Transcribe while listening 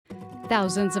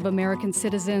Thousands of American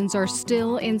citizens are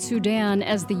still in Sudan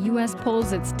as the U.S.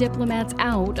 pulls its diplomats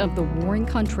out of the warring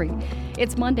country.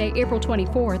 It's Monday, April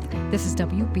 24th. This is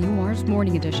WBUR's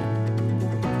Morning Edition.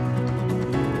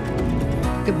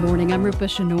 Good morning, I'm Rupa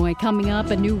Shenoy. Coming up,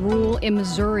 a new rule in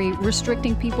Missouri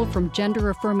restricting people from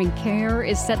gender-affirming care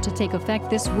is set to take effect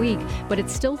this week, but it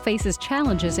still faces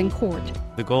challenges in court.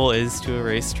 The goal is to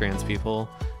erase trans people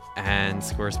and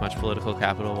score as much political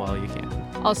capital while you can.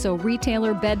 Also,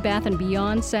 retailer Bed Bath &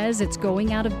 Beyond says it's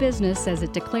going out of business as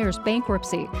it declares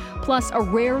bankruptcy. Plus, a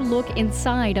rare look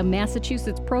inside a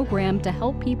Massachusetts program to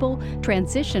help people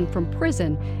transition from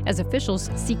prison as officials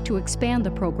seek to expand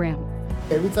the program.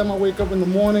 Every time I wake up in the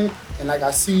morning and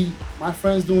I see my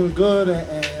friends doing good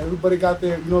and everybody got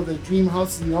their, their dream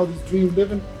houses and all this dream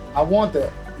living, I want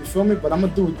that. You feel me? But I'm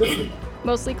going to do it differently.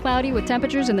 Mostly cloudy with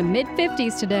temperatures in the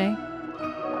mid-50s today.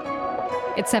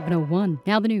 It's 7:01.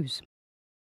 Now the news.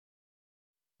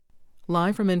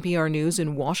 Live from NPR News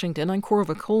in Washington, I'm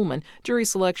Corva Coleman. Jury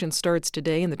selection starts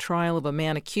today in the trial of a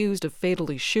man accused of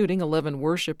fatally shooting 11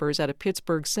 worshipers at a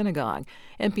Pittsburgh synagogue.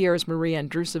 NPR's Maria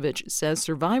Andrusevich says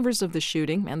survivors of the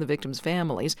shooting and the victims'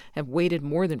 families have waited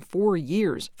more than 4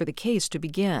 years for the case to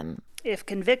begin. If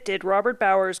convicted, Robert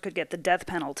Bowers could get the death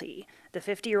penalty. The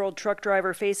 50-year-old truck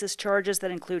driver faces charges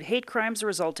that include hate crimes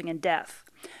resulting in death.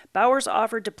 Bowers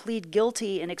offered to plead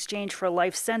guilty in exchange for a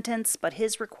life sentence, but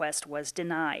his request was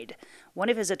denied. One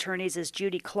of his attorneys is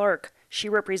Judy Clark. She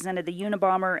represented the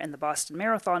Unabomber and the Boston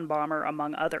Marathon bomber,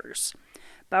 among others.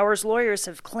 Bowers' lawyers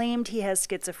have claimed he has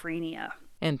schizophrenia.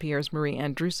 NPR's Marie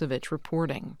Andrusevich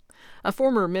reporting. A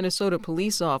former Minnesota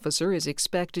police officer is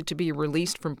expected to be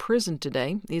released from prison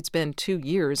today. It's been 2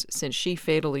 years since she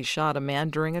fatally shot a man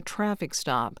during a traffic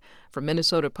stop. From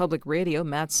Minnesota Public Radio,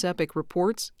 Matt Sepik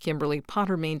reports Kimberly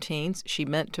Potter maintains she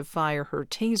meant to fire her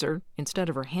taser instead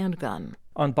of her handgun.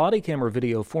 On body camera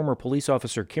video, former police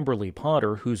officer Kimberly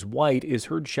Potter, who's white, is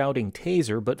heard shouting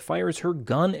taser but fires her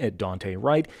gun at Dante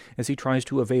Wright as he tries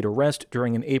to evade arrest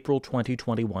during an April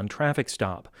 2021 traffic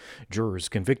stop. Jurors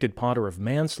convicted Potter of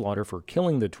manslaughter for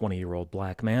killing the 20-year-old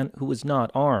black man who was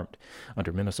not armed.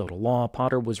 Under Minnesota law,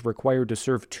 Potter was required to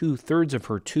serve 2/3 of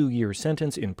her 2-year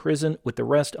sentence in prison with the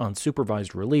rest on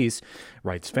supervised release.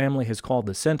 Wright's family has called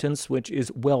the sentence, which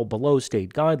is well below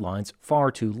state guidelines,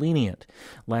 far too lenient.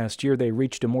 Last year, they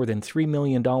reached a more than $3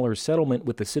 million settlement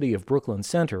with the city of Brooklyn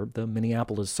Center, the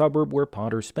Minneapolis suburb where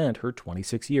Potter spent her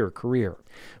 26-year career.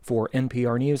 For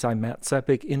NPR News, I'm Matt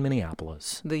Sepik in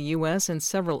Minneapolis. The U.S. and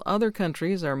several other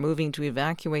countries are moving to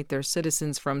evacuate their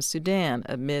citizens from Sudan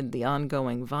amid the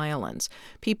ongoing violence.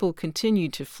 People continue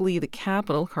to flee the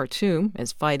capital, Khartoum,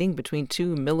 as fighting between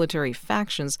two military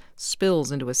factions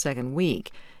spills into a second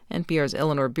week. NPR's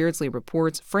Eleanor Beardsley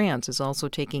reports France is also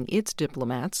taking its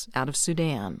diplomats out of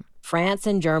Sudan. France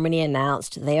and Germany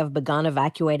announced they have begun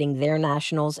evacuating their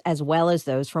nationals as well as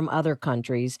those from other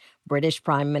countries. British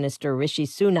Prime Minister Rishi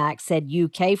Sunak said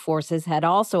UK forces had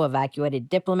also evacuated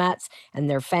diplomats and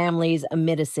their families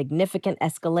amid a significant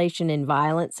escalation in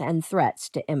violence and threats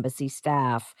to embassy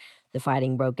staff. The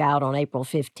fighting broke out on April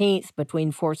 15th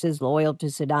between forces loyal to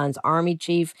Sudan's army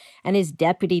chief and his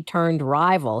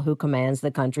deputy-turned-rival who commands the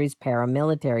country's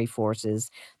paramilitary forces.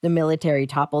 The military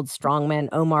toppled strongman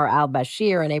Omar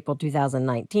al-Bashir in April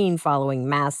 2019 following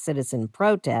mass citizen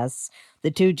protests. The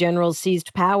two generals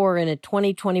seized power in a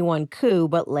 2021 coup,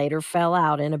 but later fell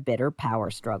out in a bitter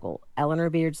power struggle. Eleanor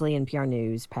Beardsley, NPR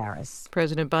News, Paris.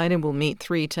 President Biden will meet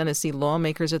 3 Tennessee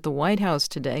lawmakers at the White House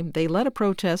today. They led a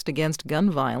protest against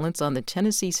gun violence on the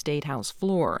Tennessee State House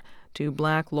floor. 2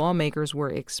 black lawmakers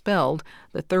were expelled.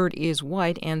 The third is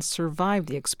white and survived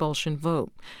the expulsion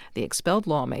vote. The expelled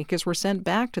lawmakers were sent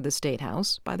back to the State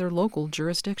House by their local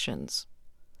jurisdictions.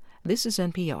 This is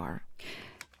NPR.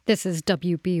 This is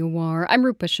WBUR. I'm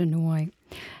Rupa Shenoy.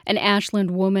 An Ashland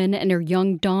woman and her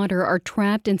young daughter are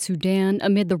trapped in Sudan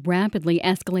amid the rapidly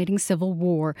escalating civil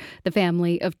war. The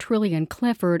family of Trillian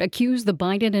Clifford accused the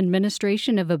Biden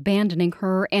administration of abandoning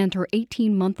her and her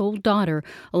 18-month-old daughter,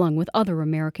 along with other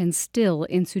Americans still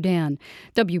in Sudan.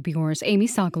 WBUR's Amy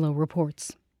Sokolow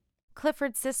reports.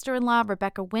 Clifford's sister-in-law,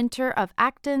 Rebecca Winter of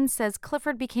Acton, says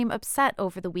Clifford became upset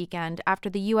over the weekend after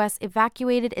the U.S.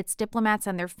 evacuated its diplomats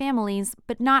and their families,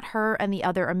 but not her and the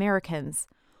other Americans.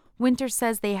 Winter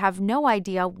says they have no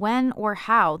idea when or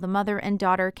how the mother and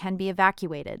daughter can be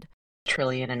evacuated.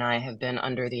 Trillian and I have been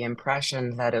under the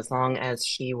impression that as long as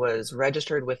she was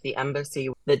registered with the embassy,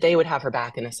 that they would have her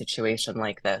back in a situation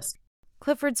like this.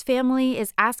 Clifford's family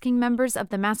is asking members of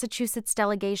the Massachusetts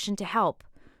delegation to help.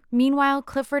 Meanwhile,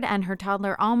 Clifford and her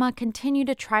toddler Alma continue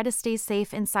to try to stay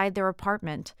safe inside their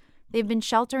apartment. They've been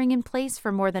sheltering in place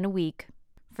for more than a week.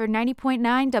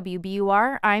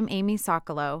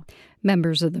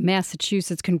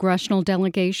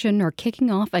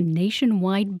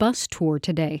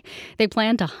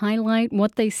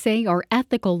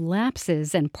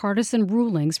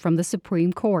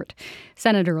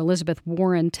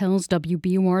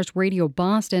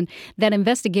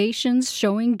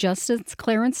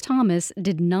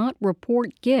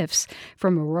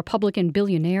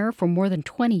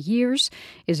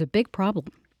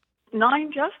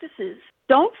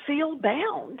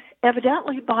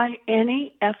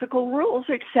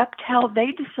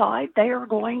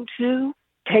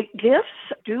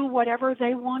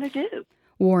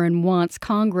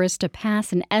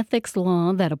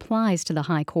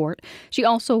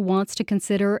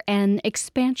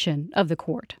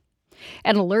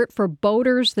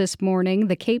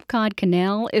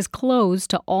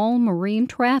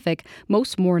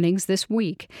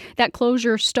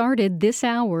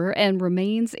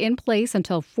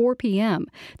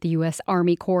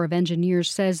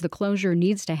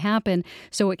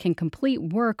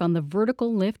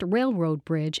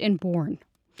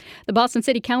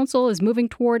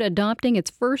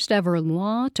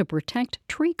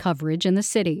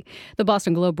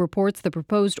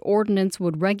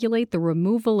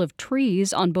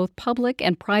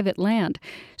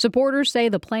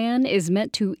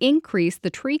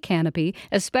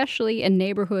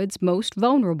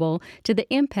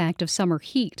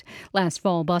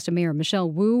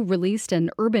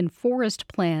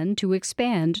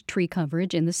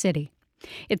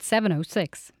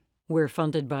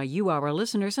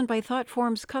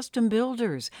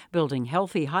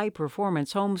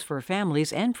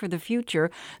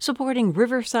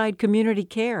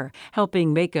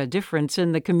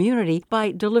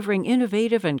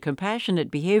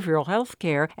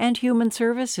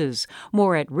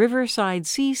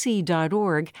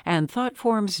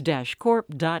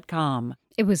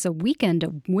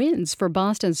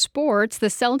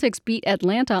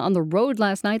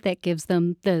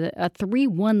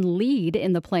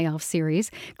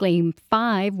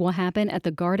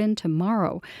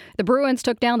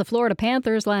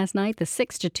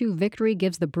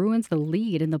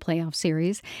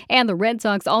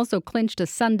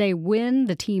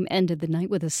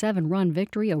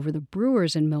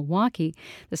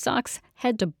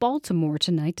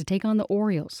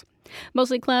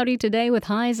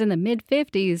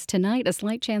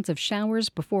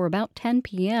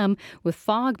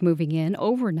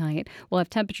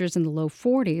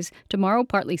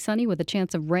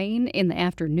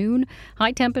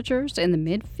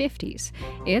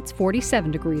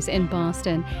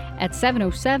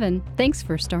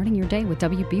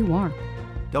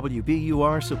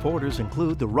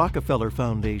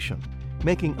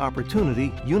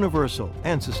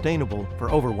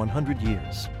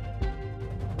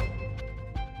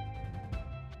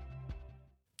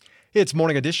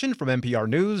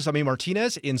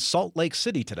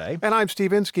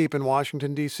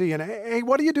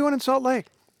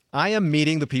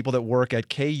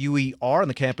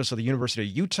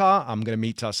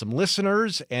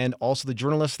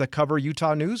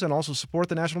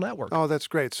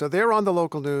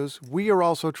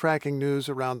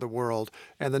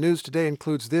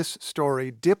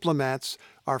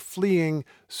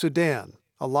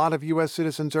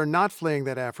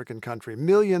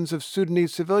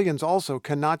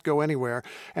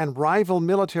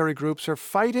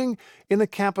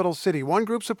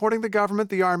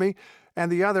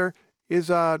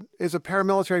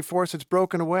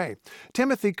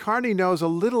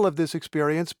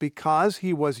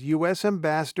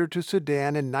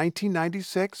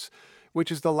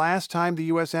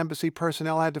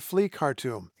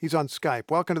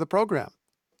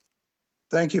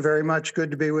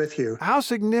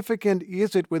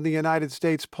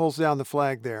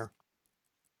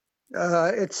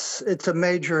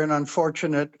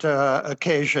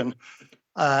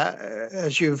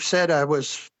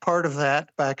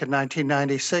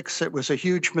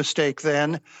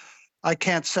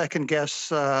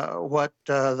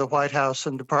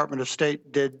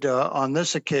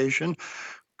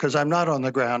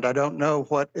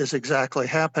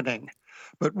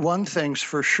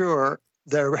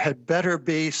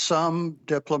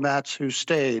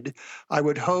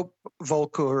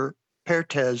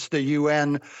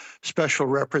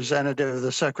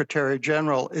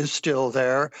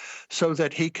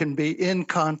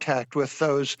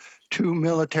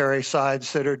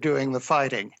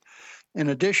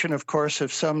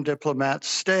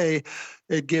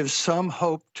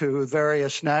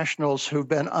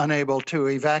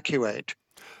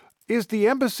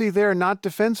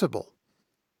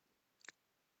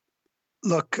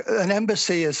 Look, an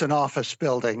embassy is an office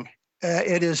building.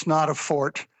 It is not a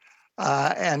fort.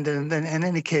 And in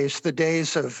any case, the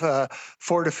days of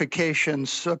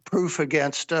fortifications proof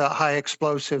against high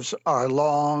explosives are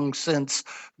long since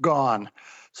gone.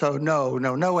 So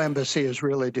no embassy is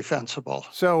really defensible.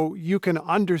 So you can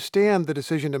understand the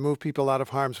decision to move people out of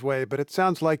harm's way, but it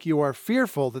sounds like you are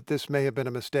fearful that this may have been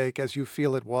a mistake as you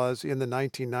feel it was in the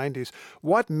 1990s.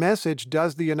 What message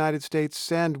does the United States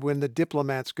send when the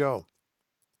diplomats go?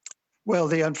 Well,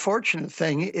 the unfortunate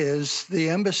thing is the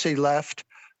embassy left,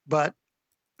 but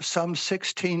some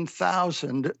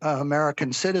 16,000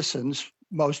 American citizens,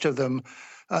 most of them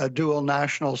dual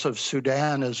nationals of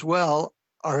Sudan as well,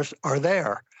 are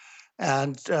there.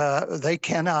 And they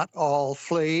cannot all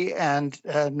flee. And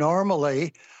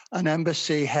normally, an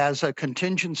embassy has a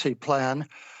contingency plan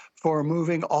for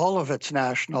moving all of its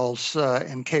nationals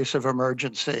in case of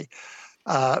emergency.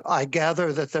 I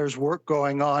gather that there's work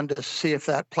going on to see if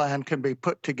that plan can be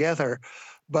put together.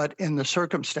 But in the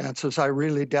circumstances, I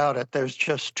really doubt it. There's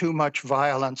just too much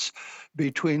violence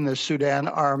between the Sudan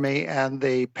army and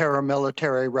the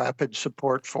paramilitary rapid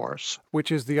support force.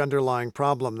 Which is the underlying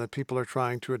problem that people are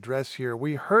trying to address here.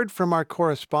 We heard from our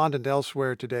correspondent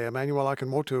elsewhere today, Emmanuel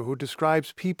Akinmoto, who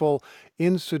describes people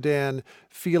in Sudan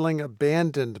feeling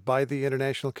abandoned by the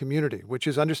international community, which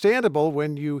is understandable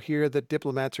when you hear that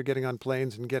diplomats are getting on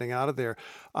planes and getting out of there.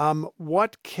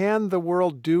 What can the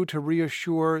world do to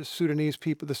reassure the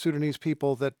Sudanese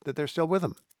people that they're still with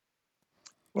them?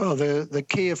 Well, the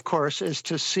key, of course, is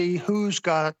to see who's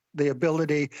got the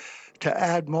ability to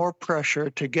add more pressure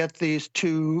to get these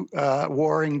two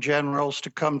warring generals to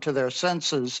come to their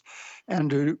senses and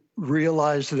to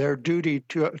realize their duty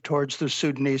towards the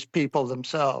Sudanese people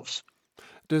themselves.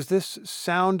 Does this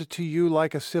sound to you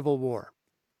like a civil war?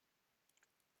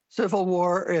 Civil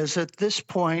war is at this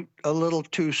point a little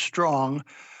too strong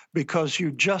because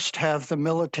you just have the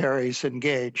militaries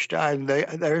engaged.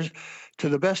 There's, to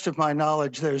the best of my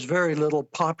knowledge, there's very little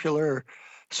popular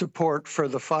support for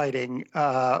the fighting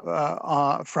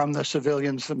from the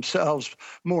civilians themselves,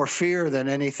 more fear than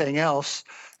anything else.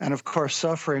 And of course,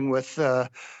 suffering with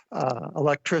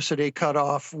electricity cut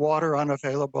off, water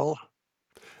unavailable,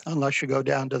 unless you go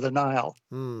down to the Nile.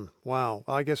 Wow.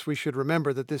 I guess we should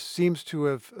remember that this seems to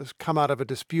have come out of a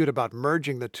dispute about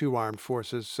merging the two armed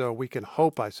forces, so we can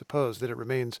hope, I suppose, that it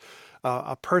remains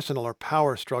a personal or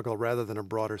power struggle rather than a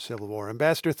broader civil war.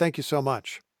 Ambassador, thank you so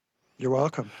much. You're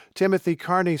welcome. Timothy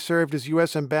Carney served as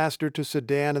U.S. Ambassador to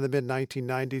Sudan in the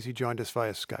mid-1990s. He joined us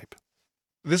via Skype.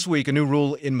 This week, a new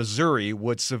rule in Missouri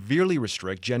would severely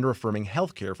restrict gender-affirming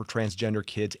health care for transgender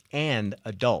kids and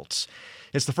adults.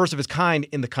 It's the first of its kind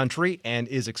in the country and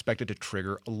is expected to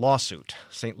trigger a lawsuit.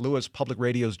 St. Louis Public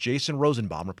Radio's Jason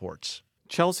Rosenbaum reports.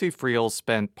 Chelsea Friel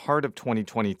spent part of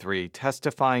 2023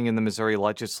 testifying in the Missouri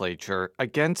legislature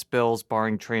against bills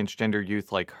barring transgender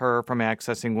youth like her from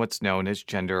accessing what's known as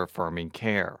gender-affirming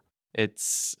care.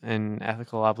 It's an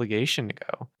ethical obligation to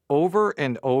go. Over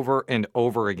and over and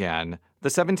over again, the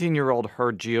 17-year-old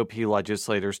heard GOP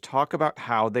legislators talk about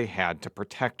how they had to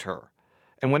protect her.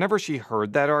 And whenever she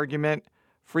heard that argument,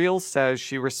 Friel says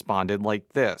she responded like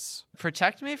this.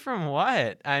 Protect me from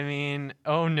what? I mean,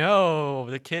 oh no,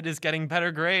 the kid is getting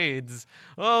better grades.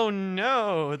 Oh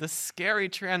no, the scary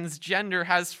transgender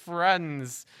has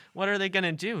friends. What are they going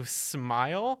to do,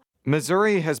 smile?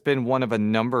 Missouri has been one of a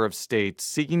number of states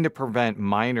seeking to prevent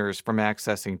minors from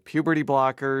accessing puberty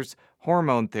blockers,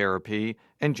 hormone therapy,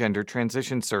 and gender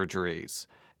transition surgeries.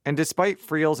 And despite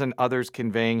Friel's and others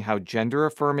conveying how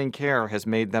gender-affirming care has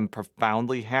made them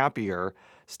profoundly happier,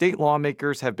 state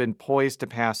lawmakers have been poised to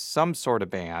pass some sort of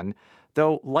ban,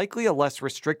 though likely a less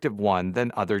restrictive one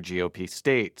than other GOP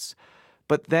states.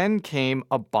 But then came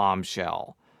a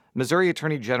bombshell. Missouri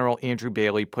Attorney General Andrew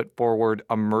Bailey put forward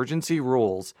emergency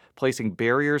rules placing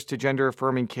barriers to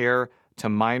gender-affirming care to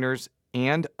minors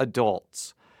and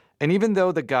adults. And even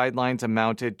though the guidelines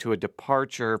amounted to a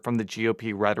departure from the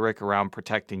GOP rhetoric around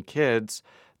protecting kids,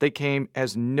 they came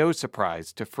as no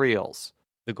surprise to Friel's.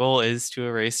 The goal is to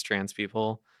erase trans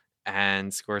people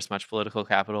and score as much political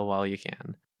capital while you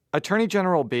can. Attorney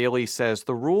General Bailey says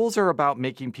the rules are about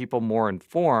making people more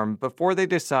informed before they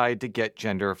decide to get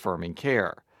gender-affirming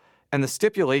care. And the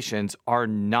stipulations are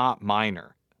not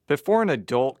minor. Before an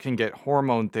adult can get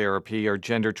hormone therapy or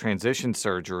gender transition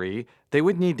surgery, they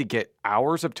would need to get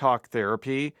hours of talk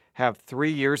therapy, have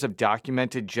 3 years of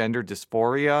documented gender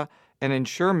dysphoria, and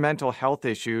ensure mental health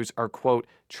issues are, quote,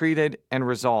 treated and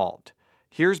resolved.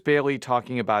 Here's Bailey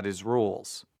talking about his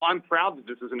rules. I'm proud that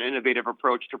this is an innovative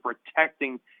approach to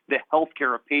protecting the health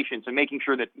care of patients and making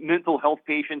sure that mental health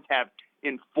patients have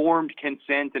informed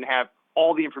consent and have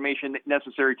all the information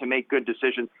necessary to make good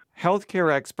decisions.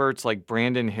 Healthcare experts like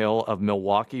Brandon Hill of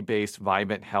Milwaukee-based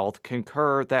Vibant Health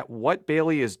concur that what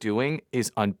Bailey is doing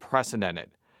is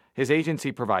unprecedented. His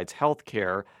agency provides health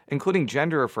care, including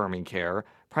gender-affirming care,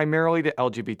 primarily to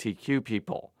LGBTQ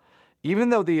people. Even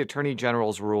though the Attorney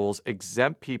General's rules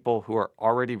exempt people who are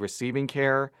already receiving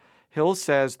care, Hill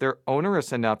says they're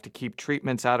onerous enough to keep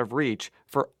treatments out of reach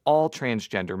for all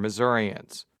transgender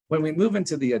Missourians. When we move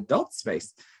into the adult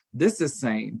space, this is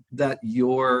saying that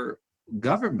your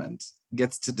government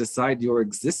gets to decide your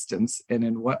existence and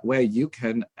in what way you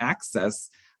can access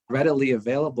readily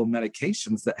available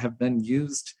medications that have been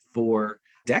used for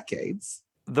decades.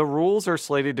 The rules are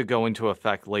slated to go into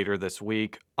effect later this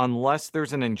week unless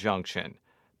there's an injunction.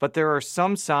 But there are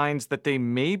some signs that they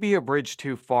may be a bridge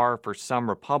too far for some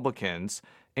Republicans,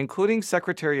 including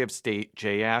Secretary of State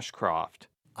Jay Ashcroft.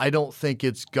 I don't think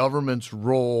it's government's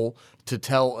role to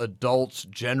tell adults,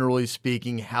 generally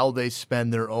speaking, how they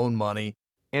spend their own money.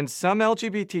 And some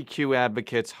LGBTQ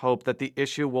advocates hope that the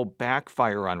issue will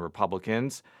backfire on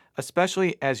Republicans,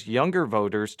 especially as younger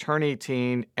voters turn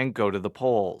 18 and go to the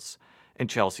polls. And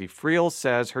Chelsea Friel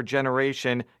says her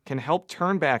generation can help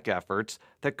turn back efforts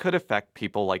that could affect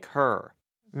people like her.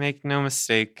 Make no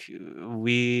mistake,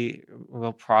 we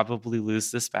will probably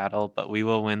lose this battle, but we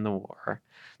will win the war.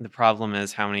 The problem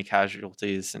is how many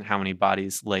casualties and how many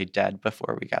bodies lay dead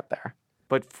before we get there.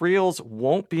 But Friels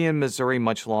won't be in Missouri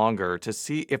much longer to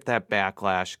see if that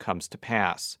backlash comes to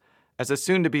pass. As a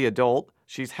soon-to-be adult,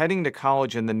 she's heading to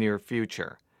college in the near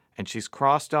future, and she's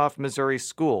crossed off Missouri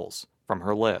schools from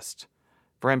her list.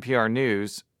 For NPR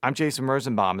News, I'm Jason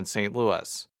Rosenbaum in St.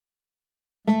 Louis.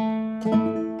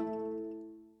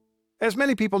 As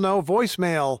many people know,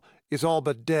 voicemail is all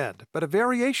but dead, but a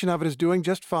variation of it is doing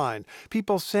just fine.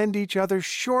 People send each other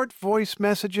short voice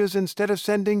messages instead of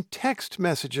sending text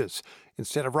messages.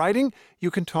 Instead of writing,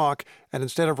 you can talk, and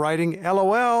instead of writing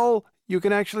LOL, you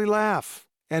can actually laugh.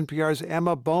 NPR's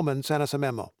Emma Bowman sent us a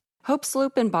memo. Hope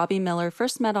Sloop and Bobby Miller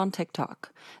first met on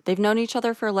TikTok. They've known each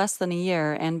other for less than a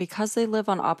year, and because they live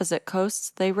on opposite coasts,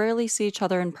 they rarely see each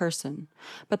other in person.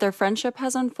 But their friendship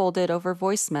has unfolded over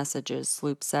voice messages,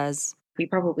 Sloop says. We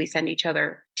probably send each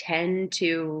other 10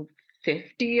 to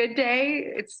 50 a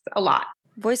day. It's a lot.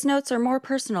 Voice notes are more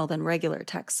personal than regular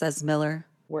text, says Miller.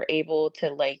 We're able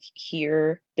to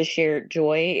hear the shared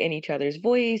joy in each other's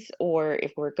voice, or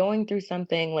if we're going through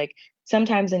something,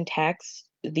 sometimes in text,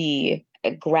 the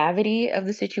gravity of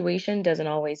the situation doesn't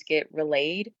always get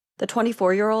relayed. The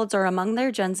 24-year-olds are among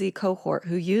their Gen Z cohort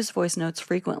who use voice notes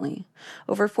frequently.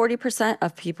 Over 40%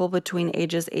 of people between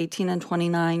ages 18 and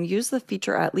 29 use the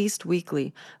feature at least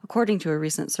weekly, according to a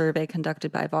recent survey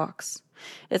conducted by Vox.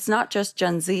 It's not just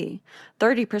Gen Z.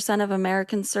 30% of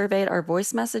Americans surveyed are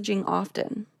voice messaging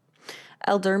often.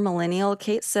 Elder millennial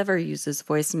Kate Sever uses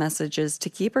voice messages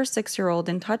to keep her 6-year-old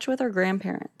in touch with her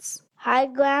grandparents. Hi,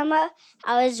 Grandma.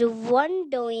 I was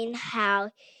wondering how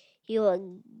you were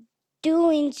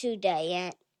doing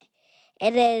today,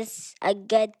 and it is a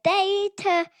good day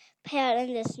to play out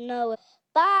in the snow.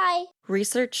 Bye.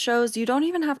 Research shows you don't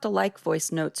even have to like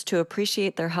voice notes to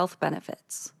appreciate their health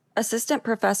benefits. Assistant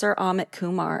Professor Amit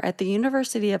Kumar at the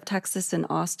University of Texas in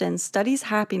Austin studies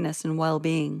happiness and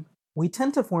well-being. We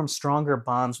tend to form stronger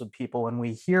bonds with people when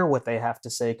we hear what they have to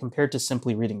say compared to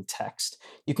simply reading text.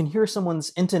 You can hear someone's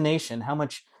intonation, how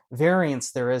much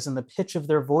variance there is in the pitch of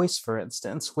their voice, for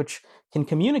instance, which can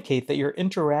communicate that you're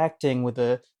interacting with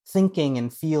a thinking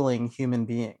and feeling human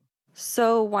being.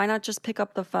 So why not just pick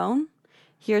up the phone?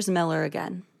 Here's Miller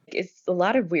again. It's a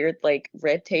lot of weird,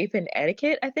 red tape and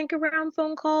etiquette, I think, around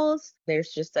phone calls. There's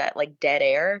just that, dead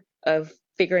air of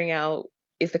figuring out,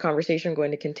 is the conversation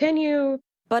going to continue?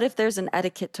 But if there's an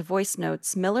etiquette to voice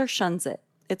notes, Miller shuns it.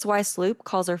 It's why Sloop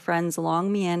calls her friends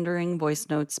long meandering voice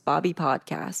notes Bobby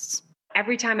podcasts.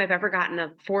 Every time I've ever gotten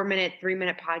a 4-minute,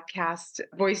 3-minute podcast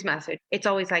voice message, it's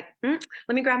always let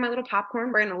me grab my little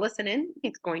popcorn. We're going to listen in.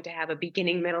 It's going to have a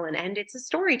beginning, middle, and end. It's a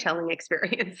storytelling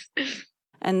experience.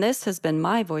 And this has been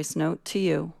my voice note to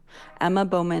you. Emma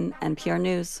Bowman, NPR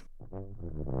News.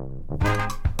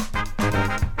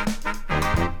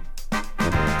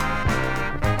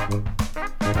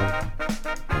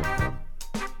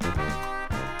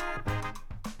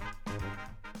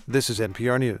 This is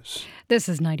NPR News. This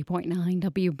is 90.9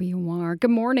 WBUR.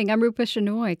 Good morning. I'm Rupa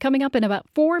Shenoy. Coming up in about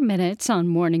 4 minutes on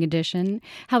Morning Edition,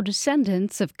 how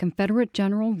descendants of Confederate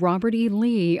General Robert E.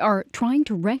 Lee are trying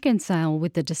to reconcile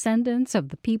with the descendants of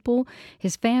the people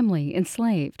his family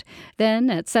enslaved. Then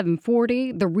at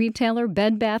 7:40, the retailer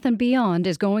Bed Bath & Beyond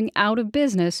is going out of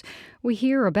business. We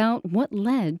hear about what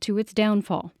led to its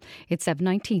downfall. It's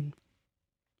 7:19.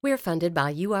 We're funded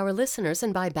by you, our listeners,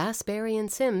 and by Bass, Berry &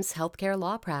 Sims Healthcare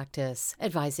Law Practice,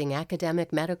 advising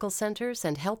academic medical centers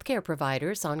and healthcare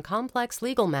providers on complex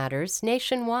legal matters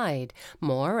nationwide.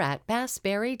 More at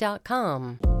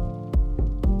bassberry.com.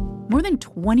 More than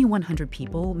 2,100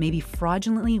 people may be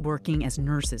fraudulently working as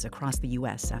nurses across the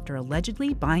U.S. after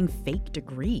allegedly buying fake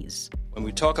degrees. When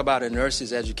we talk about a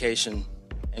nurse's education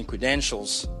and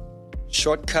credentials,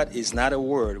 shortcut is not a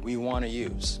word we want to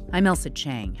use. I'm Elsa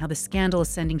Chang. How the scandal is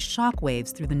sending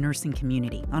shockwaves through the nursing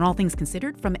community. On All Things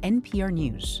Considered from NPR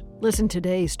News. Listen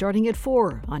today starting at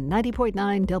 4 on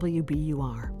 90.9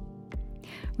 WBUR.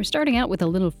 We're starting out with a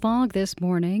little fog this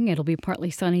morning. It'll be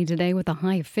partly sunny today with a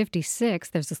high of 56.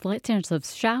 There's a slight chance of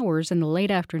showers in the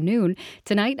late afternoon.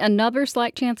 Tonight, another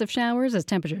slight chance of showers as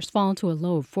temperatures fall to a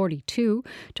low of 42.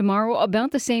 Tomorrow,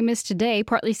 about the same as today,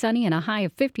 partly sunny and a high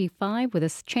of 55 with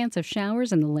a chance of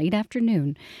showers in the late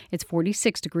afternoon. It's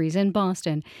 46 degrees in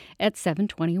Boston at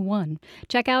 7:21.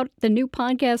 Check out the new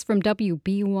podcast from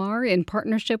WBUR in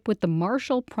partnership with the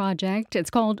Marshall Project.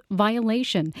 It's called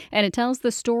Violation, and it tells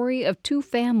the story of two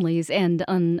families and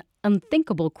an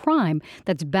unthinkable crime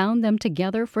that's bound them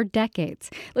together for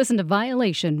decades. Listen to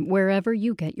Violation wherever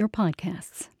you get your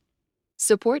podcasts.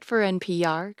 Support for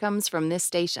NPR comes from this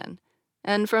station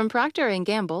and from Procter &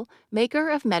 Gamble, maker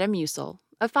of Metamucil,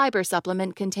 a fiber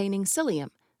supplement containing psyllium,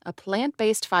 a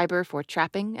plant-based fiber for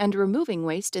trapping and removing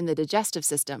waste in the digestive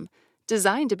system,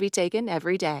 designed to be taken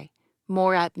every day.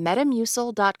 More at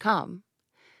metamucil.com.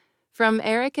 From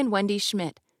Eric and Wendy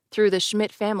Schmidt, through the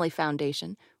Schmidt Family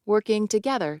Foundation, working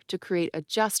together to create a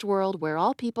just world where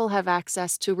all people have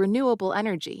access to renewable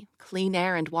energy, clean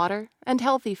air and water, and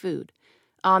healthy food.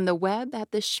 On the web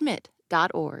at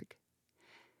theschmidt.org.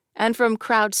 And from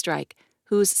CrowdStrike,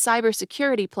 whose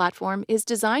cybersecurity platform is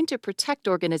designed to protect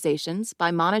organizations by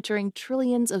monitoring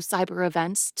trillions of cyber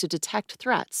events to detect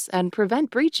threats and prevent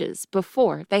breaches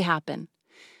before they happen.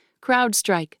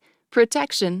 CrowdStrike,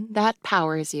 protection that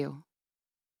powers you.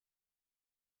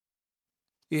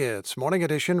 It's Morning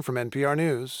Edition from NPR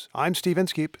News. I'm Steve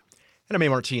Inskeep. And I'm A.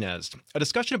 Martinez. A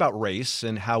discussion about race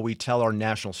and how we tell our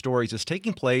national stories is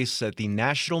taking place at the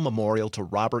National Memorial to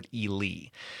Robert E.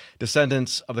 Lee.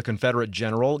 Descendants of the Confederate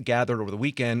general gathered over the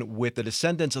weekend with the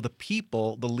descendants of the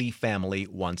people the Lee family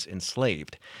once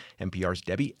enslaved. NPR's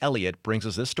Debbie Elliott brings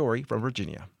us this story from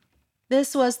Virginia.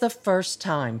 This was the first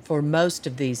time for most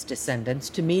of these descendants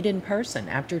to meet in person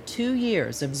after 2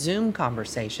 years of Zoom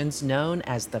conversations known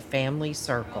as the Family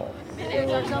Circle.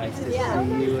 Nice to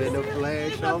see you in the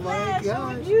flesh. Oh my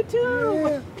gosh. You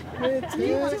too.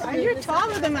 Yeah, You're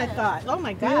taller than I thought. Oh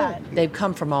my God. They've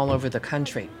come from all over the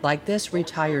country, like this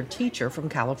retired teacher from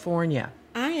California.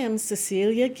 I am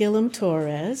Cecilia Gillum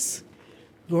Torres,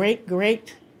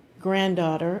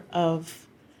 great-great-granddaughter of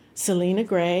Selena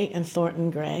Gray and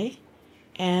Thornton Gray.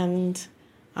 And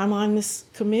I'm on this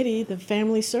committee, the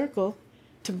Family Circle,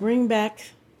 to bring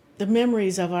back the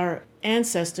memories of our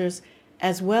ancestors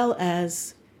as well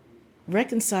as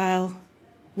reconcile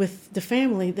with the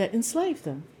family that enslaved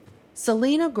them.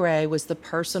 Selena Gray was the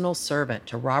personal servant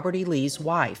to Robert E. Lee's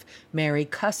wife, Mary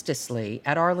Custis Lee,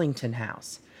 at Arlington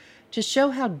House. To show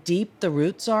how deep the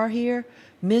roots are here,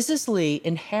 Mrs. Lee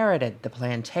inherited the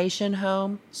plantation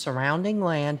home, surrounding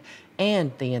land,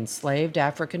 and the enslaved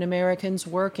African Americans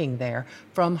working there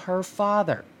from her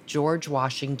father, George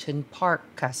Washington Parke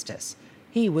Custis.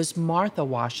 He was Martha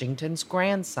Washington's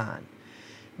grandson.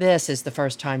 This is the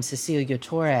first time Cecilia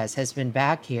Torres has been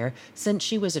back here since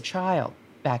she was a child.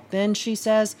 Back then, she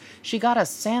says, she got a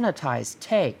sanitized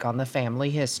take on the family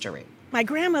history. My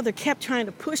grandmother kept trying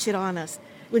to push it on us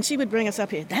when she would bring us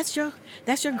up here. That's your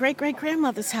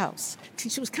great-great-grandmother's house.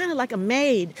 She was kind of like a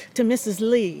maid to Mrs.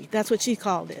 Lee. That's what she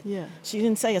called it. Yeah. She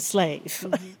didn't say a slave.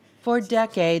 Mm-hmm. For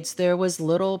decades, there was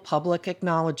little public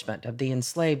acknowledgement of the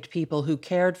enslaved people who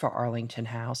cared for Arlington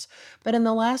House. But in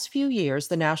the last few years,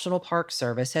 the National Park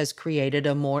Service has created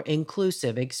a more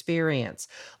inclusive experience,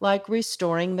 like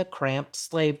restoring the cramped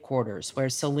slave quarters where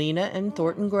Selena and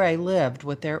Thornton Gray lived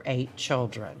with their 8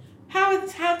 children. How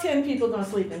 10 people going to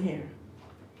sleep in here?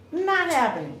 Not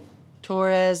happening.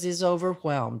 Torres is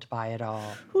overwhelmed by it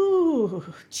all.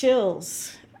 Ooh,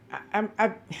 chills.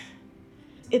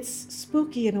 It's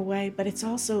spooky in a way, but it's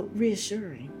also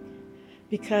reassuring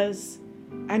because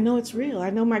I know it's real. I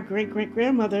know my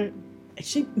great-great-grandmother,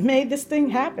 she made this thing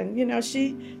happen. You know,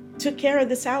 she took care of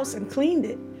this house and cleaned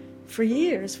it for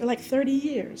years, for like 30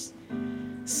 years.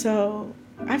 So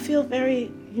I feel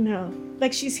very,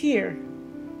 like she's here.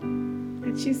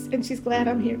 And she's glad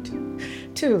I'm here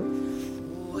too.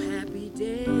 Oh, happy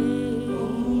day.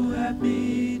 Oh,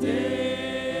 happy day.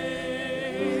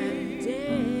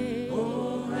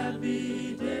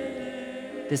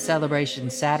 The celebration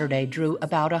Saturday drew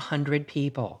about 100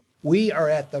 people. We are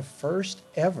at the first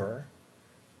ever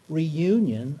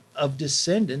reunion of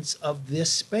descendants of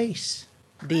this space.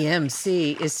 The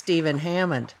MC is Stephen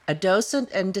Hammond, a docent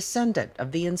and descendant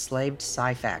of the enslaved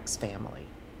Syphax family.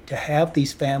 To have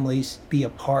these families be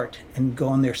apart and go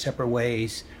on their separate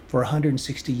ways for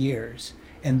 160 years,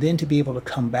 and then to be able to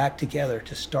come back together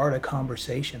to start a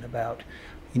conversation about,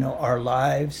 our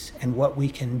lives and what we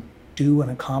can do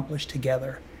and accomplish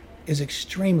together is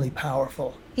extremely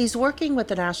powerful. He's working with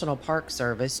the National Park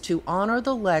Service to honor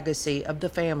the legacy of the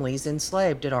families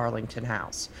enslaved at Arlington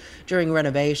House. During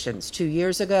renovations 2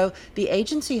 years ago, the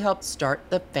agency helped start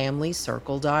the Family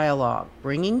Circle Dialogue,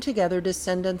 bringing together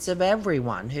descendants of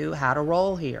everyone who had a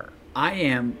role here. I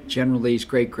am General Lee's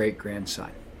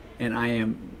great-great-grandson, and I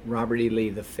am Robert E. Lee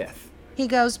V. He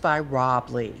goes by Rob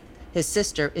Lee. His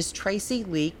sister is Tracy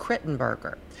Lee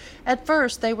Krittenberger. At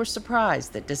first, they were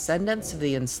surprised that descendants of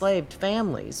the enslaved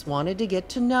families wanted to get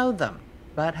to know them,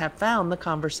 but have found the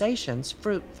conversations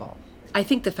fruitful. I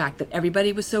think the fact that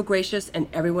everybody was so gracious and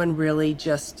everyone really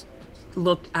just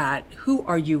looked at who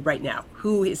are you right now?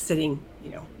 Who is sitting,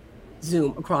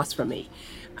 Zoom across from me?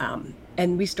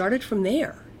 And we started from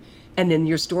there. And then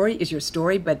your story is your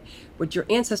story, but what your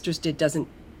ancestors did doesn't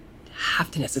have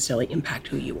to necessarily impact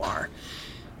who you are.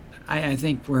 I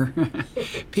think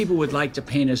people would like to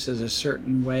paint us as a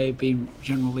certain way, being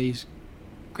General Lee's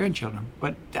grandchildren,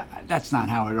 but that's not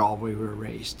how at all we were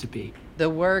raised to be. The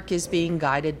work is being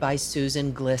guided by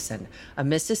Susan Glisson, a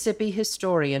Mississippi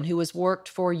historian who has worked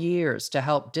for years to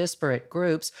help disparate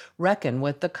groups reckon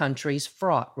with the country's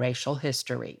fraught racial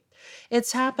history.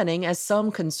 It's happening as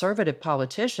some conservative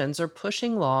politicians are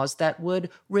pushing laws that would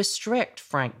restrict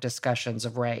frank discussions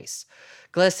of race.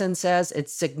 Glisson says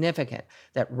it's significant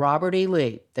that Robert E.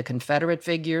 Lee, the Confederate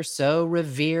figure so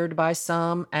revered by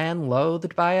some and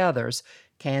loathed by others,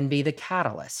 can be the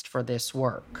catalyst for this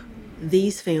work.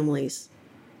 These families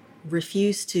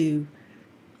refuse to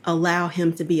allow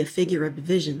him to be a figure of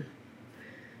division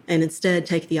and instead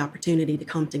take the opportunity to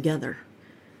come together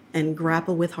and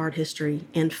grapple with hard history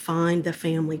and find the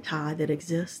family tie that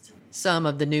exists. Some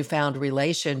of the newfound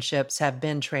relationships have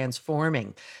been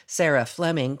transforming. Sarah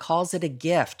Fleming calls it a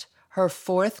gift. Her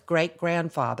fourth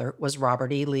great-grandfather was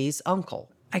Robert E. Lee's uncle.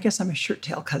 I guess I'm a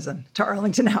shirt-tail cousin to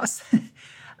Arlington House.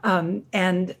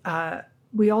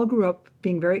 We all grew up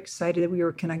being very excited that we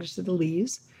were connected to the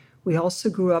Lees. We also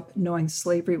grew up knowing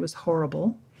slavery was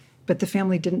horrible, but the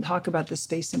family didn't talk about the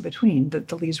space in between, that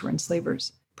the Lees were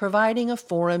enslavers. Providing a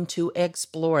forum to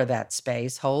explore that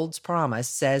space holds promise,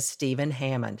 says Stephen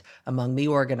Hammond, among the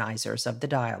organizers of the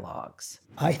dialogues.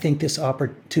 I think this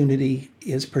opportunity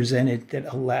is presented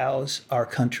that allows our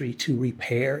country to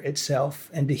repair itself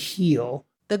and to heal.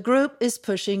 The group is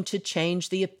pushing to change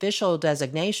the official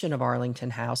designation of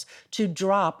Arlington House to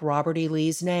drop Robert E.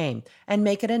 Lee's name and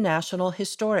make it a National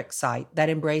Historic Site that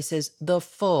embraces the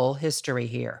full history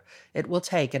here. It will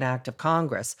take an act of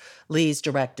Congress. Lee's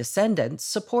direct descendants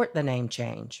support the name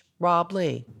change. Rob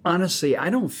Lee. Honestly, I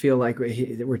don't feel like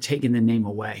we're taking the name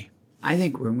away. I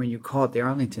think when you call it the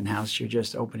Arlington House, you're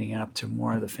just opening it up to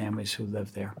more of the families who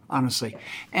live there, honestly.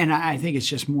 And I think it's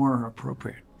just more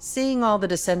appropriate. Seeing all the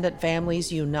descendant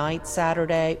families unite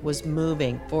Saturday was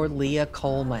moving for Leah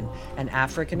Coleman, an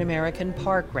African-American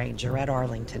park ranger at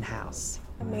Arlington House.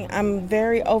 I'm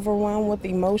very overwhelmed with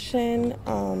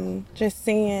emotion, just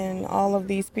seeing all of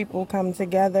these people come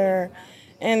together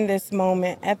in this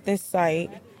moment at this site.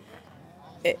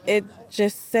 It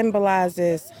just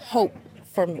symbolizes hope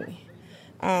for me,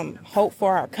 hope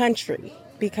for our country,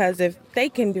 because if they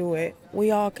can do it,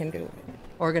 we all can do it.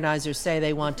 Organizers say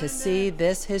they want to see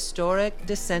this historic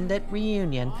descendant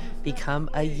reunion become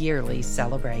a yearly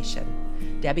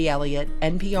celebration. Debbie Elliott,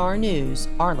 NPR News,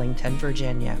 Arlington,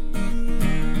 Virginia.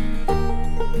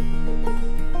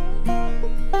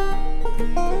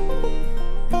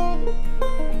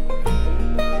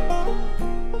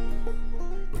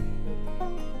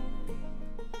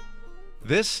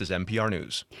 This is NPR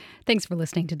News. Thanks for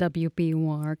listening to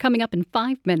WBUR. Coming up in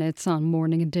 5 minutes on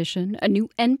Morning Edition, a new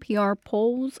NPR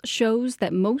poll shows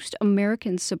that most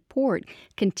Americans support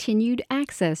continued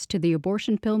access to the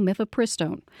abortion pill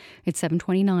mifepristone. It's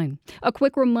 7:29. A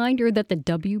quick reminder that the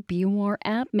WBUR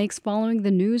app makes following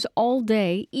the news all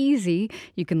day easy.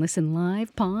 You can listen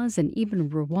live, pause, and even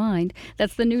rewind.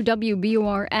 That's the new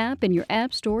WBUR app in your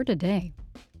app store today.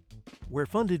 We're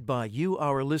funded by you,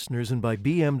 our listeners, and by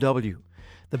BMW.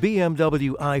 The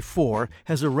BMW i4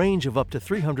 has a range of up to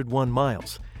 301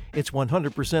 miles. It's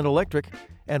 100% electric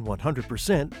and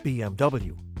 100%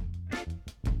 BMW.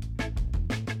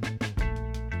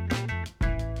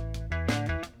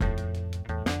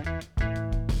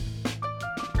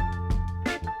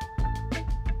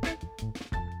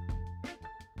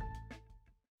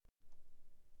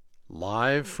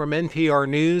 Live from NPR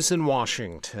News in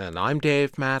Washington, I'm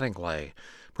Dave Mattingly.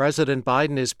 President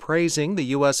Biden is praising the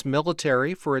U.S.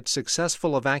 military for its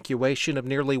successful evacuation of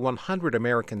nearly 100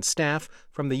 American staff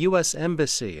from the U.S.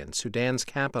 Embassy in Sudan's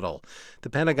capital.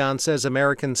 The Pentagon says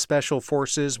American special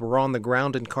forces were on the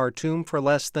ground in Khartoum for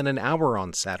less than an hour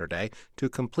on Saturday to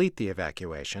complete the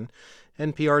evacuation.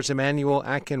 NPR's Emmanuel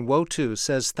Akinwotu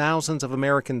says thousands of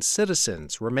American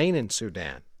citizens remain in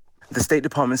Sudan. The State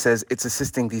Department says it's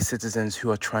assisting these citizens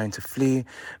who are trying to flee,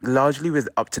 largely with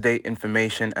up-to-date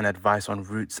information and advice on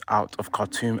routes out of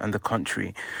Khartoum and the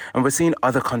country. And we're seeing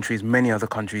many other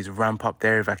countries, ramp up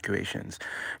their evacuations.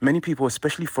 Many people,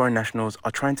 especially foreign nationals,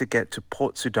 are trying to get to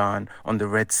Port Sudan on the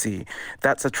Red Sea.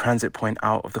 That's a transit point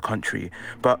out of the country,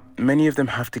 but many of them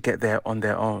have to get there on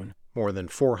their own. More than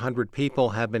 400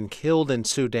 people have been killed in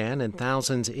Sudan and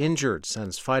thousands injured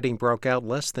since fighting broke out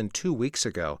less than 2 weeks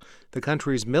ago. The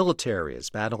country's military is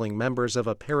battling members of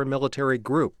a paramilitary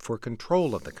group for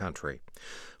control of the country.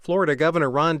 Florida Governor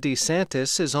Ron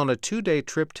DeSantis is on a 2-day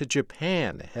trip to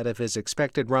Japan ahead of his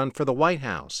expected run for the White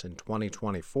House in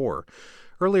 2024.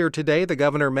 Earlier today, the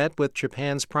governor met with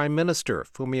Japan's Prime Minister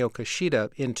Fumio Kishida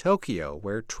in Tokyo,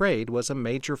 where trade was a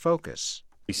major focus.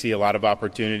 We see a lot of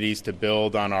opportunities to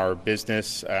build on our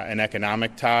business and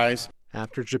economic ties.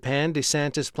 After Japan,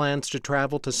 DeSantis plans to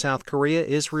travel to South Korea,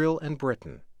 Israel, and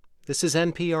Britain. This is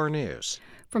NPR News.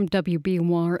 From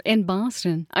WBUR in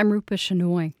Boston, I'm Rupa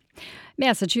Shenoy.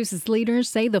 Massachusetts leaders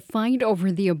say the fight over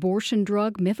the abortion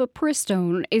drug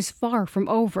mifepristone is far from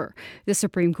over. The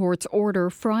Supreme Court's order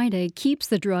Friday keeps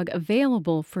the drug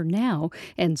available for now,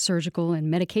 and surgical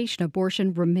and medication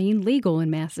abortion remain legal in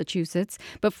Massachusetts.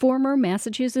 But former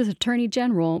Massachusetts Attorney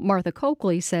General Martha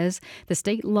Coakley says the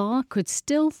state law could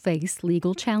still face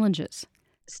legal challenges.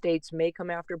 States may come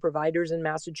after providers in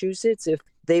Massachusetts if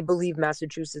they believe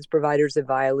Massachusetts providers have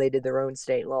violated their own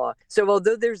state law. So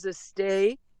although there's a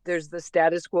stay, there's the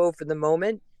status quo for the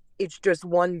moment. It's just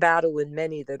one battle in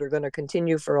many that are going to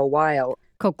continue for a while.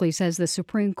 Coakley says the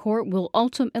Supreme Court will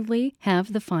ultimately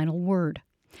have the final word.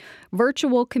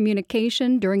 Virtual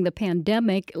communication during the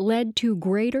pandemic led to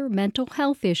greater mental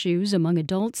health issues among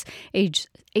adults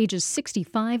ages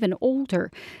 65 and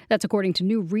older. That's according to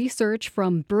new research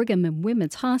from Brigham and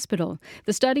Women's Hospital.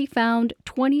 The study found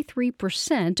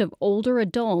 23% of older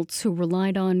adults who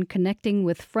relied on connecting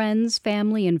with friends,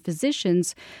 family, and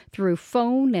physicians through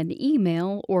phone and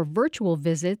email or virtual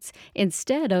visits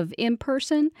instead of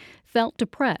in-person felt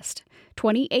depressed.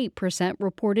 28%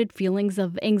 reported feelings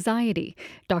of anxiety.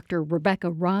 Dr. Rebecca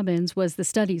Robbins was the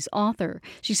study's author.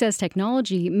 She says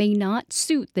technology may not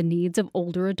suit the needs of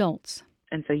older adults.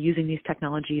 And so using these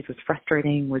technologies was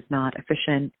frustrating, was not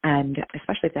efficient, and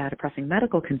especially if they had a pressing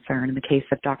medical concern, in the case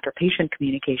of doctor-patient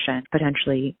communication,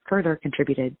 potentially further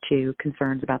contributed to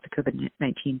concerns about the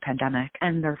COVID-19 pandemic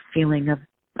and their feeling of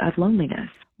loneliness.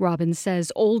 Robbins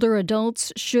says older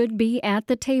adults should be at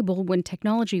the table when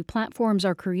technology platforms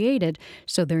are created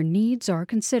so their needs are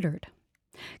considered.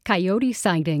 Coyote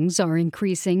sightings are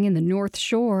increasing in the North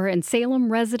Shore, and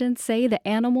Salem residents say the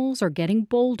animals are getting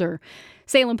bolder.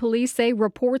 Salem police say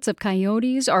reports of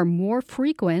coyotes are more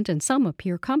frequent, and some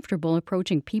appear comfortable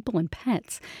approaching people and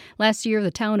pets. Last year,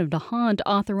 the town of Nahant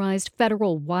authorized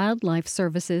federal wildlife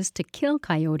services to kill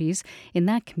coyotes in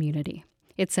that community.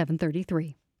 It's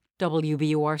 7:33.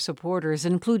 WBUR supporters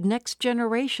include Next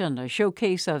Generation, a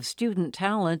showcase of student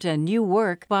talent and new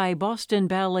work by Boston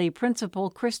Ballet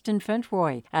principal Kristen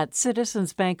Fentroy at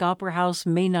Citizens Bank Opera House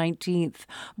May 19th,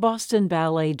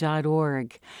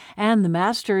 bostonballet.org. And the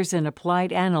Masters in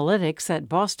Applied Analytics at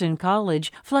Boston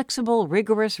College, flexible,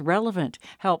 rigorous, relevant,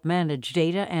 help manage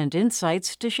data and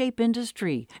insights to shape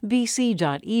industry.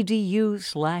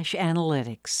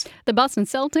 bc.edu/analytics. The Boston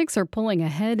Celtics are pulling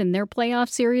ahead in their playoff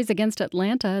series against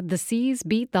Atlanta. The Seas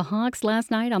beat the Hawks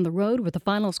last night on the road with a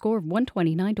final score of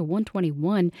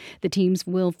 129-121. The teams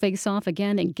will face off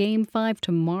again in Game 5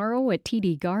 tomorrow at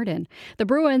TD Garden. The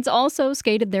Bruins also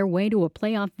skated their way to a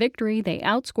playoff victory. They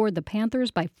outscored the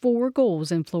Panthers by 4 goals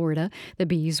in Florida. The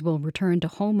Bees will return to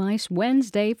home ice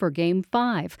Wednesday for Game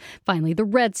 5. Finally, the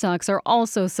Red Sox are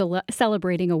also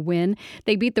celebrating a win.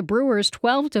 They beat the Brewers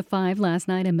 12-5 last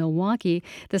night in Milwaukee.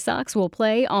 The Sox will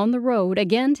play on the road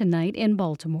again tonight in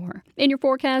Baltimore. In your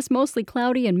forecast, mostly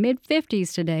cloudy and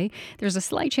mid-50s today. There's a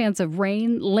slight chance of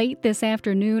rain late this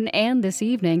afternoon and this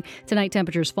evening. Tonight,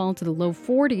 temperatures fall to the low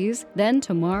 40s. Then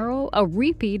tomorrow, a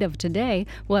repeat of today.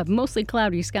 We'll have mostly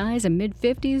cloudy skies and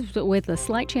mid-50s with a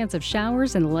slight chance of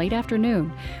showers in the late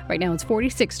afternoon. Right now, it's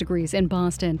 46 degrees in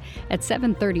Boston. At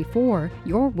 7:34,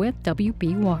 you're with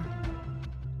WBUR.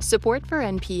 Support for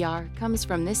NPR comes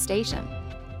from this station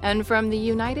And from the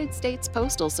United States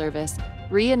Postal Service,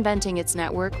 reinventing its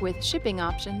network with shipping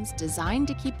options designed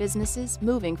to keep businesses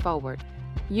moving forward.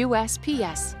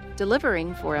 USPS,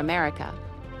 delivering for America.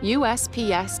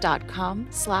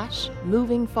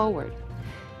 USPS.com/moving forward.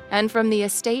 And from the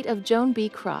estate of Joan B.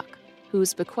 Kroc,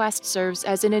 whose bequest serves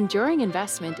as an enduring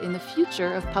investment in the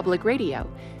future of public radio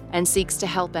and seeks to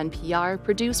help NPR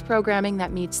produce programming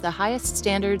that meets the highest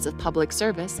standards of public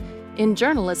service in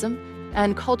journalism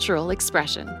and cultural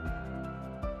expression.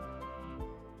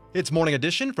 It's Morning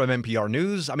Edition from NPR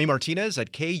News. I'm E. Martinez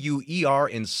at KUER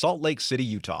in Salt Lake City,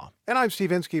 Utah. And I'm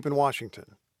Steve Inskeep in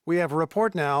Washington. We have a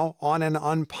report now on an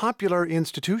unpopular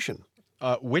institution.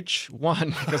 Which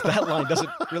one? Because that line doesn't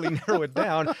really narrow it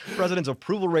down. The president's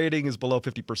approval rating is below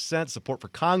 50%, support for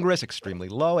Congress extremely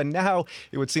low, and now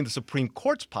it would seem the Supreme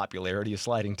Court's popularity is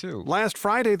sliding too. Last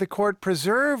Friday, the court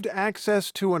preserved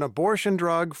access to an abortion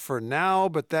drug for now,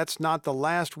 but that's not the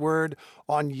last word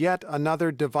on yet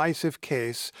another divisive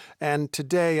case. And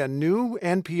today, a new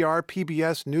NPR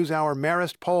PBS NewsHour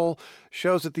Marist poll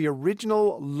shows that the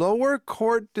original lower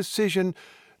court decision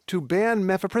to ban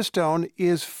mifepristone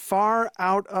is far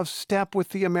out of step with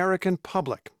the American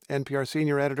public. NPR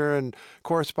senior editor and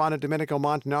correspondent Domenico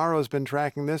Montanaro has been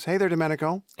tracking this. Hey there,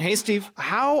 Domenico. Hey, Steve.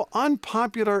 How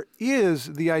unpopular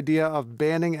is the idea of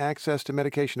banning access to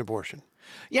medication abortion?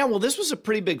 Yeah, well, this was a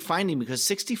pretty big finding because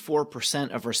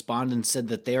 64% of respondents said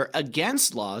that they are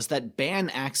against laws that ban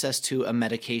access to a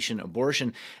medication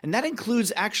abortion. And that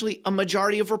includes actually a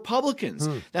majority of Republicans.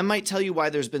 That might tell you why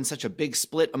there's been such a big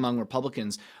split among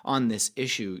Republicans on this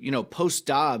issue. You know,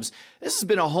 post-Dobbs, this has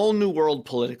been a whole new world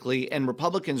politically, and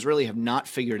Republicans really have not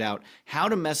figured out how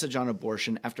to message on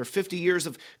abortion after 50 years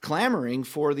of clamoring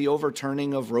for the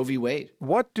overturning of Roe v. Wade.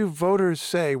 What do voters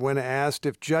say when asked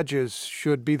if judges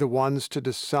should be the ones to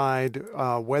decide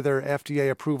whether FDA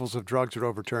approvals of drugs are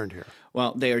overturned here?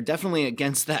 Well, they are definitely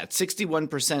against that.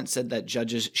 61% said that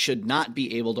judges should not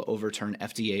be able to overturn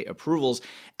FDA approvals.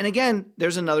 And again,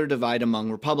 there's another divide among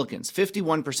Republicans.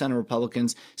 51% of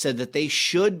Republicans said that they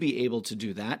should be able to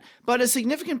do that, but a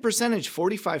significant percentage,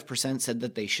 45%, said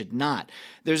that they should not.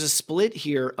 There's a split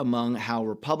here among how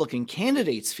Republican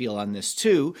candidates feel on this,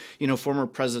 too. You know, former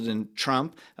President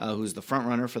Trump, who's the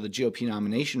frontrunner for the GOP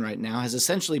nomination right now, has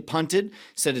essentially punted,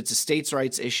 said it's a states'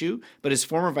 rights issue, but his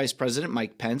former Vice President,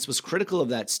 Mike Pence, was critical of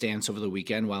that stance over the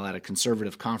weekend while at a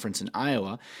conservative conference in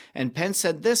Iowa. And Pence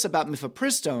said this about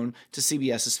mifepristone to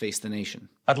CBS's Face the Nation.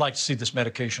 I'd like to see this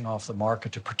medication off the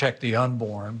market to protect the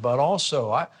unborn, but also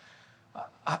I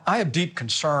have deep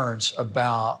concerns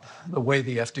about the way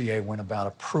the FDA went about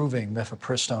approving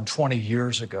mifepristone 20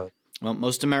 years ago. Well,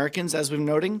 most Americans, as we're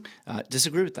noting,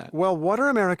 disagree with that. Well, what are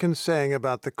Americans saying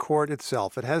about the court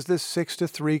itself? It has this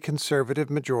 6-3 conservative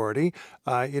majority.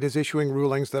 It is issuing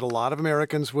rulings that a lot of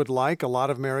Americans would like, a lot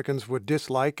of Americans would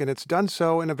dislike, and it's done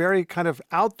so in a very kind of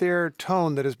out there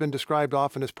tone that has been described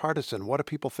often as partisan. What do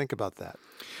people think about that?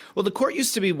 Well, the court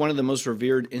used to be one of the most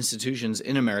revered institutions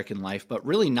in American life, but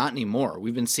really not anymore.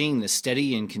 We've been seeing this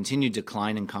steady and continued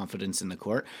decline in confidence in the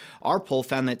court. Our poll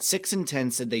found that 6 in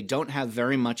 10 said they don't have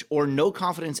very much or no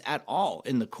confidence at all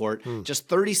in the court. Just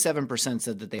 37%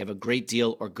 said that they have a great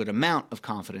deal or good amount of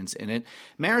confidence in it.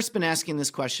 Marist's been asking this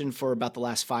question for about the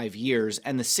last 5 years,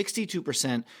 and the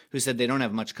 62% who said they don't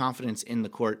have much confidence in the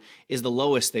court is the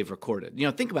lowest they've recorded. You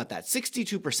know, think about that.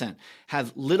 62%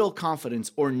 have little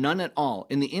confidence or none at all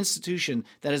in the institution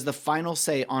that has the final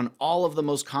say on all of the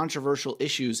most controversial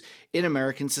issues in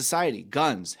American society: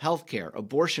 guns, healthcare,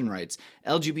 abortion rights,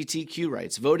 LGBTQ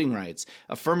rights, voting rights,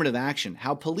 affirmative action,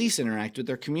 how police interact with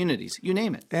their communities, you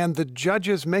name it. And the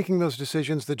judges making those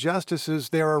decisions, the justices,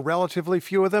 there are relatively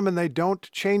few of them, and they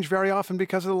don't change very often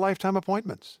because of the lifetime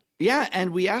appointments. Yeah,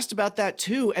 and we asked about that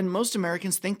too, and most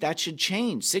Americans think that should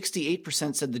change.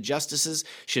 68% said the justices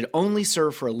should only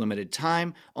serve for a limited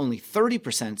time. Only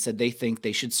 30% said they think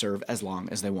they should serve as long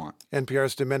as they want.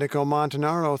 NPR's Domenico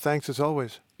Montanaro, thanks as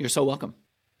always. You're so welcome.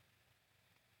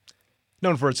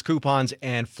 Known for its coupons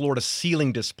and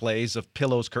floor-to-ceiling displays of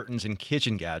pillows, curtains, and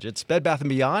kitchen gadgets, Bed Bath &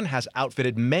 Beyond has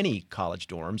outfitted many college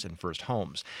dorms and first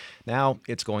homes. Now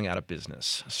it's going out of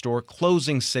business. Store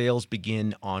closing sales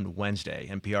begin on Wednesday.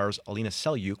 NPR's Alina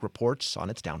Selyuk reports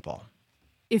on its downfall.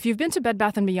 If you've been to Bed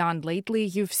Bath & Beyond lately,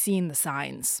 you've seen the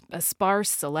signs. A sparse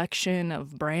selection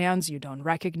of brands you don't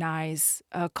recognize.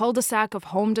 A cul-de-sac of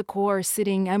home decor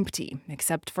sitting empty,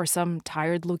 except for some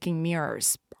tired-looking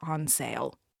mirrors on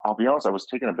sale. I'll be honest, I was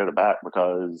taken a bit aback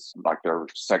because there were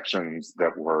sections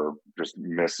that were just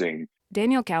missing.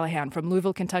 Daniel Callahan from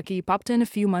Louisville, Kentucky popped in a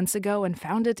few months ago and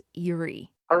found it eerie.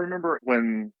 I remember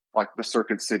when like the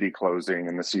Circuit City closing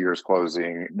and the Sears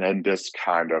closing, and this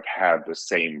kind of had the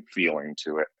same feeling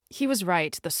to it. He was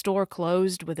right. The store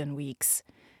closed within weeks.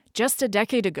 Just a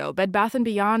decade ago, Bed Bath &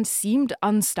 Beyond seemed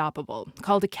unstoppable,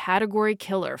 called a category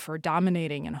killer for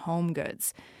dominating in home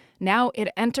goods. Now it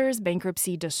enters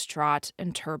bankruptcy distraught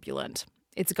and turbulent.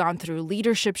 It's gone through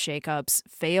leadership shakeups,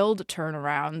 failed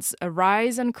turnarounds, a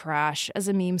rise and crash as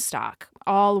a meme stock,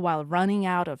 all while running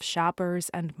out of shoppers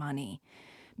and money.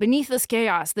 Beneath this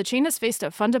chaos, the chain has faced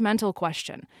a fundamental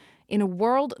question. In a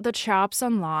world that shops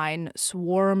online,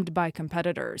 swarmed by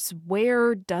competitors,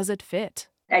 where does it fit?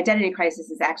 Identity crisis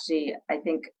is actually, I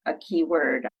think, a key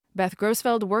word. Beth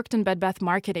Grossfeld worked in Bed Bath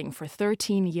marketing for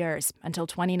 13 years, until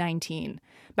 2019.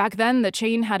 Back then, the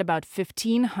chain had about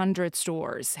 1,500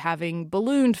 stores, having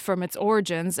ballooned from its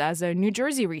origins as a New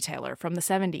Jersey retailer from the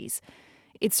 70s.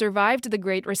 It survived the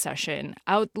Great Recession,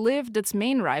 outlived its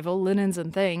main rival, Linens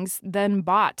and Things, then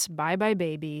bought Bye Bye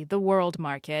Baby, The World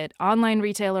Market, online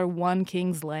retailer One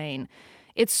Kings Lane.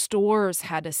 Its stores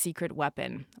had a secret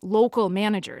weapon. Local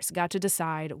managers got to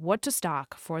decide what to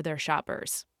stock for their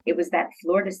shoppers. It was that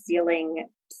floor to ceiling,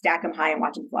 stack them high and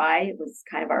watch them fly. It was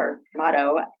kind of our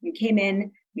motto. You came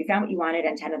in, you found what you wanted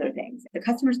and 10 other things. The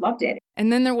customers loved it.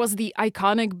 And then there was the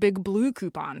iconic Big Blue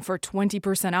coupon for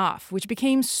 20% off, which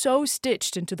became so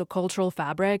stitched into the cultural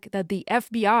fabric that the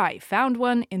FBI found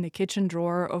one in the kitchen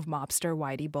drawer of mobster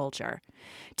Whitey Bulger.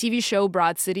 TV show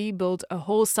Broad City built a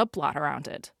whole subplot around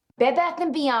it. Bed Bath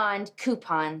 & Beyond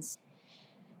coupons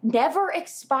never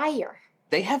expire.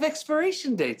 They have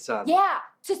expiration dates on them. Yeah,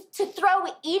 to throw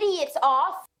idiots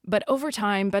off. But over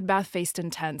time, Bed Bath faced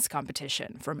intense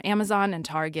competition from Amazon and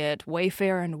Target,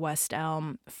 Wayfair and West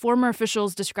Elm. Former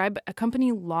officials describe a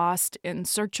company lost in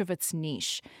search of its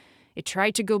niche. It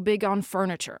tried to go big on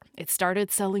furniture. It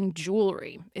started selling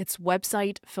jewelry. Its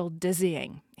website felt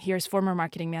dizzying. Here's former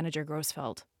marketing manager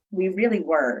Grossfeld. We really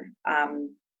were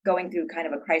going through kind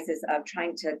of a crisis of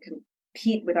trying to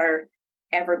compete with our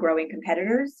ever-growing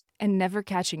competitors. And never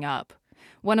catching up.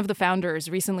 One of the founders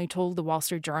recently told the Wall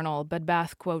Street Journal Bed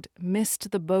Bath, quote,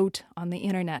 missed the boat on the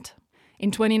internet.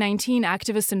 In 2019,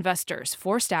 activist investors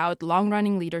forced out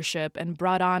long-running leadership and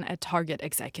brought on a Target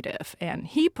executive. And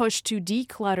he pushed to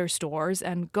declutter stores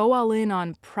and go all in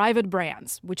on private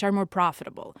brands, which are more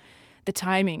profitable. The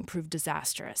timing proved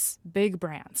disastrous. Big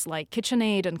brands like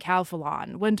KitchenAid and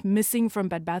Calphalon went missing from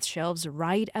Bed Bath shelves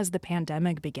right as the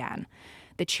pandemic began.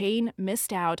 The chain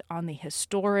missed out on the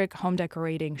historic home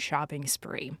decorating shopping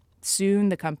spree. Soon,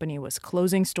 the company was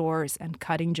closing stores and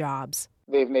cutting jobs.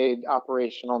 They've made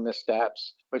operational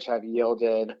missteps, which have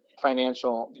yielded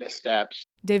financial missteps.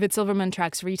 David Silverman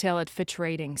tracks retail at Fitch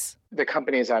Ratings. The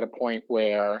company is at a point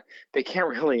where they can't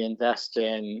really invest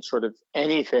in sort of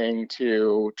anything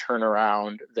to turn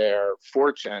around their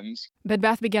fortunes. Bed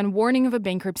Bath began warning of a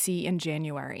bankruptcy in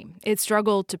January. It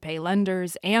struggled to pay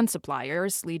lenders and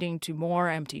suppliers, leading to more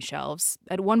empty shelves.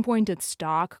 At one point, its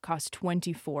stock cost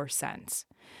 24 cents.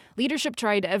 Leadership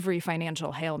tried every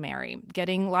financial Hail Mary,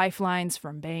 getting lifelines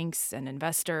from banks and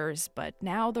investors, but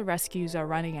now the rescues are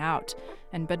running out,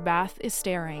 and Bed Bath is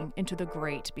staring into the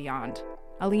great beyond.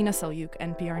 Alina Selyuk,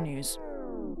 NPR News.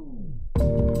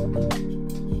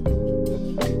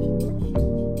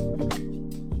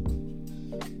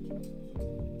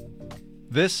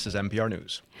 This is NPR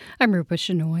News. I'm Rupa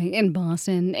Shenoy in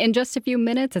Boston. In just a few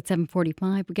minutes at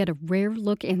 7:45, we get a rare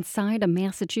look inside a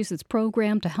Massachusetts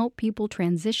program to help people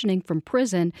transitioning from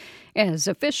prison as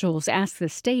officials ask the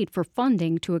state for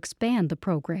funding to expand the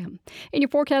program. In your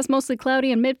forecast, mostly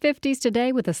cloudy and mid-50s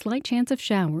today with a slight chance of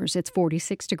showers. It's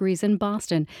 46 degrees in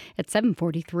Boston at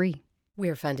 7:43.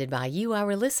 We're funded by you,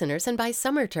 our listeners, and by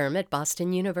Summer Term at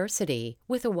Boston University,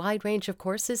 with a wide range of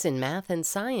courses in math and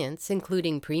science,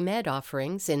 including pre-med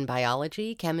offerings in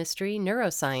biology, chemistry,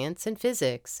 neuroscience, and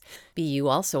physics. BU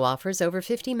also offers over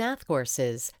 50 math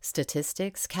courses,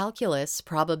 statistics, calculus,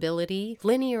 probability,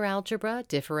 linear algebra,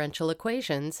 differential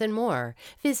equations, and more.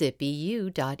 Visit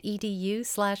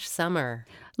bu.edu/summer.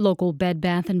 Local Bed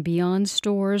Bath & Beyond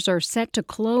stores are set to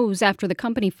close after the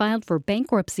company filed for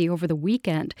bankruptcy over the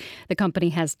weekend. The company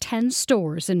has 10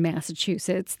 stores in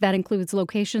Massachusetts. That includes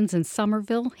locations in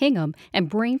Somerville, Hingham, and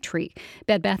Braintree.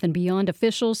 Bed Bath & Beyond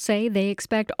officials say they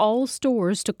expect all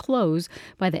stores to close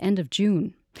by the end of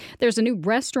June. There's a new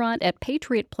restaurant at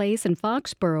Patriot Place in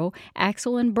Foxborough.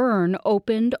 Axel and Byrne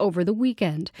opened over the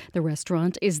weekend. The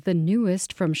restaurant is the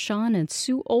newest from Sean and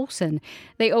Sue Olson.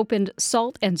 They opened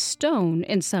Salt and Stone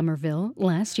in Somerville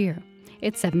last year.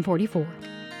 It's 7:44.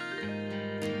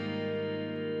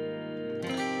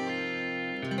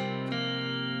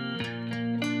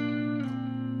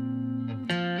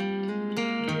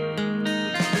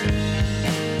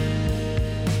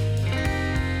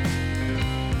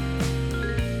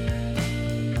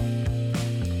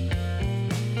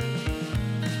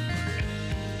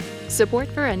 Support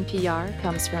for NPR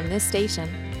comes from this station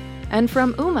and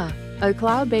from Ooma, a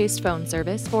cloud-based phone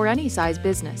service for any size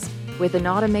business with an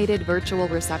automated virtual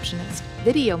receptionist,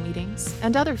 video meetings,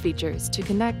 and other features to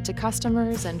connect to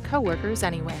customers and coworkers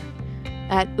anywhere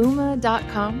at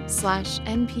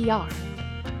ooma.com/NPR.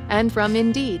 And from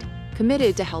Indeed,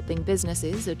 committed to helping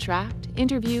businesses attract,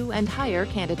 interview, and hire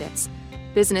candidates.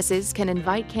 Businesses can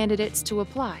invite candidates to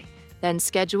apply, then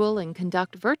schedule and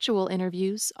conduct virtual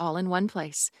interviews all in one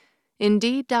place.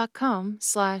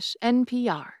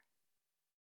 Indeed.com/NPR.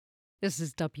 This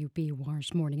is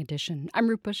WBUR's Morning Edition. I'm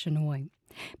Rupa Shenoy.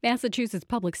 Massachusetts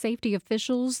public safety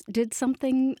officials did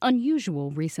something unusual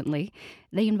recently.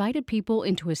 They invited people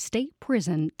into a state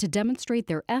prison to demonstrate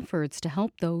their efforts to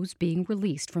help those being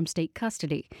released from state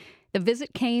custody. The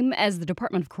visit came as the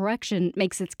Department of Correction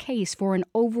makes its case for an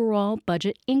overall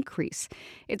budget increase.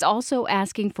 It's also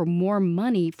asking for more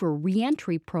money for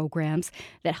reentry programs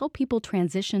that help people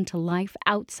transition to life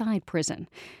outside prison.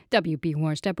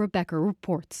 WBUR's Deborah Becker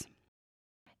reports.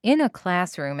 In a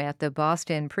classroom at the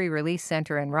Boston Pre-Release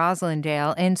Center in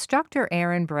Roslindale, instructor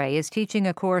Aaron Bray is teaching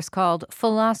a course called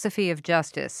Philosophy of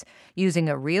Justice. Using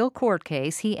a real court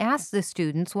case, he asked the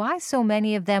students why so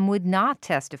many of them would not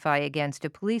testify against a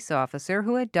police officer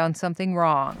who had done something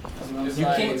wrong. You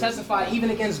can't testify even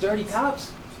against dirty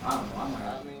cops?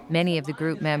 Many of the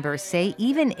group members say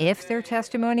even if their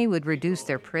testimony would reduce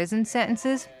their prison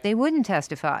sentences, they wouldn't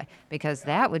testify because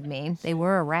that would mean they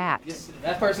were a rat.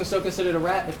 That person's still considered a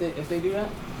rat if they do that?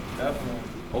 Definitely.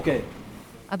 Okay.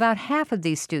 About half of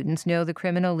these students know the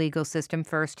criminal legal system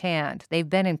firsthand. They've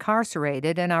been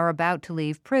incarcerated and are about to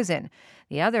leave prison.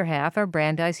 The other half are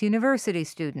Brandeis University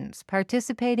students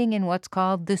participating in what's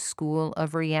called the School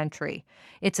of Reentry.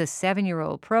 It's a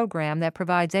 7-year-old program that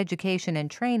provides education and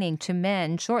training to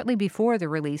men shortly before they're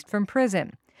released from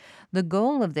prison. The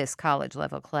goal of this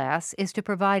college-level class is to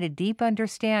provide a deep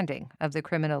understanding of the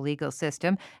criminal legal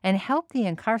system and help the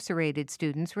incarcerated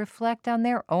students reflect on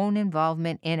their own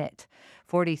involvement in it.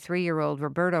 43-year-old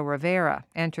Roberto Rivera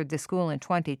entered the school in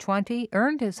 2020,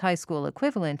 earned his high school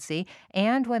equivalency,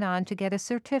 and went on to get a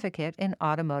certificate in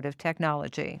automotive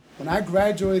technology. When I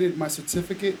graduated my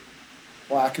certificate,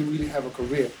 well, I can really have a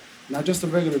career. Not just a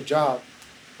regular job,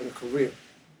 but a career.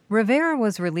 Rivera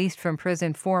was released from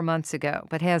prison 4 months ago,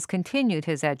 but has continued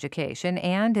his education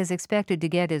and is expected to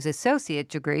get his associate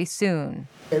degree soon.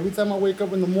 Every time I wake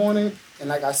up in the morning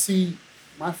and I see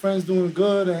my friends doing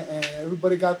good and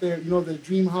everybody got their, their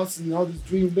dream houses and all this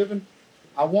dream living,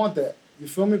 I want that. You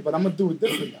feel me? But I'm going to do it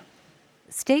different now.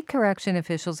 State correction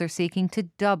officials are seeking to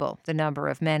double the number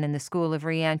of men in the School of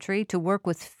Reentry to work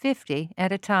with 50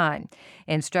 at a time.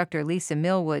 Instructor Lisa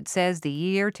Millwood says the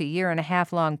year to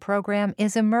year-and-a-half-long program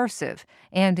is immersive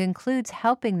and includes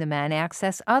helping the men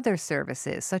access other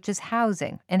services such as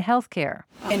housing and health care.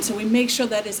 And so we make sure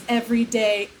that it's every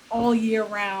day, all year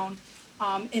round,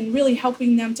 and really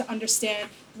helping them to understand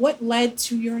what led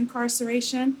to your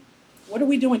incarceration, what are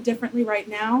we doing differently right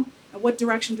now, and what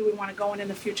direction do we want to go in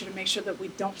the future to make sure that we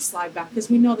don't slide back? Because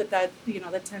we know that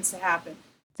tends to happen.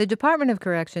 The Department of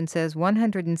Correction says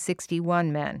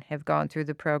 161 men have gone through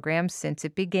the program since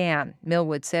it began.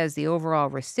 Millwood says the overall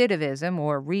recidivism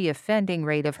or reoffending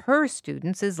rate of her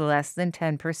students is less than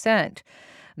 10%.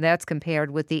 That's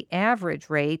compared with the average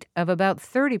rate of about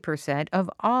 30% of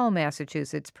all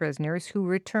Massachusetts prisoners who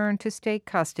return to state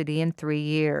custody in 3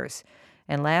 years.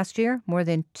 And last year, more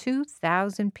than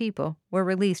 2,000 people were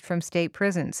released from state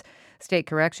prisons. State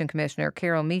Correction Commissioner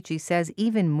Carol Michi says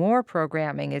even more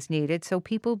programming is needed so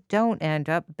people don't end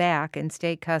up back in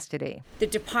state custody. The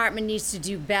department needs to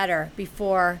do better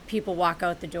before people walk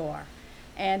out the door.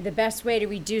 And the best way to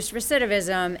reduce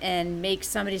recidivism and make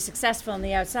somebody successful on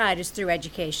the outside is through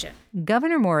education.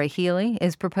 Governor Maura Healey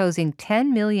is proposing $10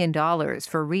 million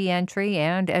for reentry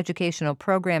and educational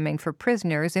programming for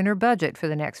prisoners in her budget for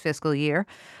the next fiscal year.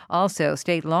 Also,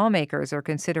 state lawmakers are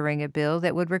considering a bill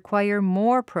that would require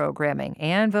more programming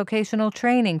and vocational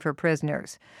training for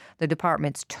prisoners. The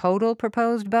department's total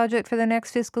proposed budget for the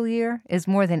next fiscal year is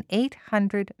more than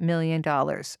 $800 million,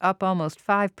 up almost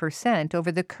 5% over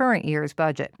the current year's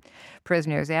budget.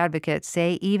 Prisoners' advocates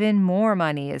say even more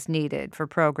money is needed for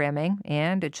programming,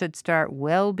 and it should start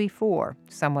well before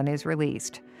someone is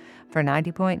released. For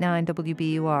 90.9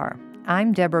 WBUR,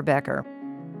 I'm Deborah Becker.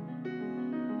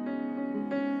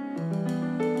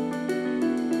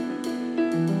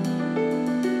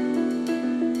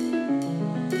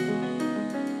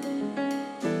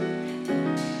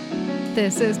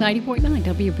 This is 90.9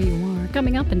 WBUR.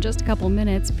 Coming up in just a couple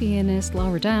minutes, pianist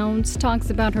Laura Downs talks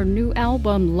about her new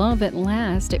album, Love at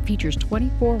Last. It features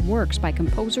 24 works by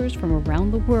composers from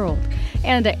around the world.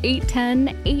 And at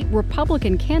 8:10, 8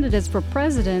 Republican candidates for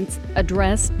president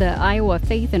addressed the Iowa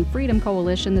Faith and Freedom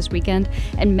Coalition this weekend,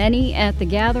 and many at the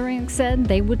gathering said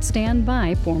they would stand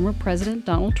by former President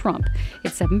Donald Trump.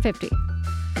 It's 7:50.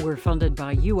 We're funded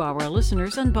by you, our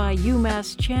listeners, and by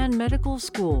UMass Chan Medical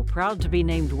School, proud to be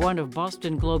named one of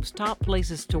Boston Globe's top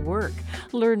places to work.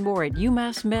 Learn more at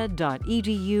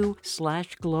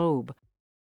umassmed.edu/globe.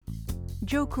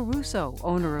 Joe Caruso,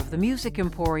 owner of the Music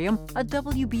Emporium, a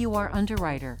WBUR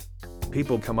underwriter.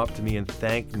 People come up to me and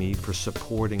thank me for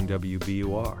supporting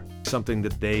WBUR, something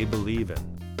that they believe in.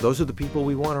 Those are the people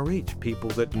we want to reach, people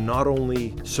that not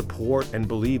only support and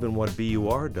believe in what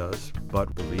BUR does,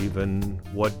 but believe in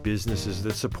what businesses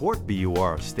that support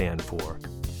BUR stand for.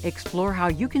 Explore how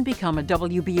you can become a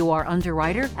WBUR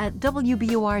underwriter at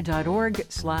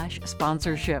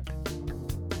wbur.org/sponsorship.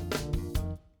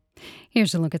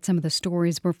 Here's a look at some of the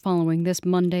stories we're following this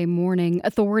Monday morning.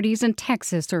 Authorities in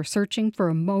Texas are searching for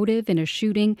a motive in a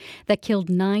shooting that killed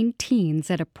 9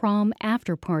 teens at a prom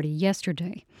after-party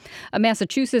yesterday. A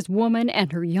Massachusetts woman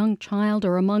and her young child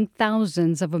are among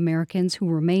thousands of Americans who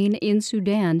remain in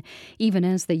Sudan, even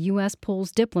as the U.S.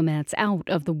 pulls diplomats out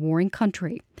of the warring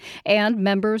country. And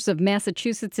members of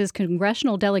Massachusetts'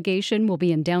 congressional delegation will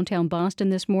be in downtown Boston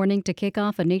this morning to kick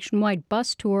off a nationwide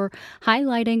bus tour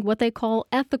highlighting what they call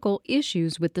ethical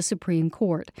issues with the Supreme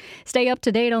Court. Stay up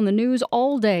to date on the news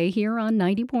all day here on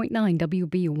 90.9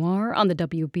 WBUR, on the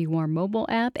WBUR mobile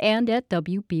app, and at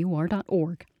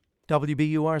WBUR.org.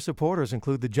 WBUR supporters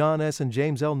include the John S. and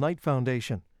James L. Knight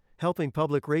Foundation, helping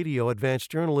public radio advance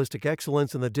journalistic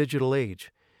excellence in the digital age.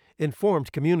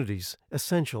 Informed communities,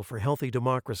 essential for healthy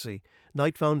democracy.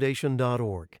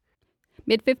 KnightFoundation.org.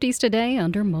 Mid-50s today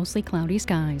under mostly cloudy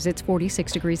skies. It's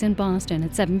 46 degrees in Boston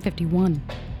at 7:51.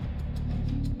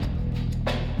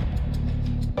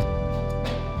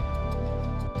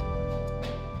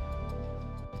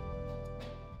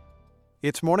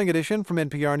 It's Morning Edition from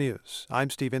NPR News. I'm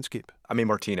Steve Inskeep. I'm A.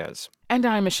 Martinez. And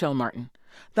I'm Michelle Martin.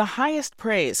 The highest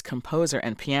praise composer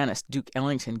and pianist Duke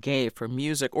Ellington gave for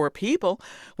music or people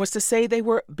was to say they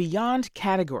were beyond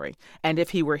category. And if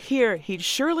he were here, he'd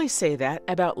surely say that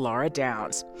about Laura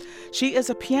Downs. She is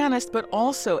a pianist, but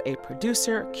also a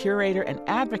producer, curator, and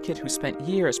advocate who spent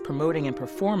years promoting and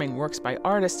performing works by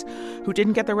artists who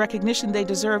didn't get the recognition they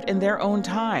deserved in their own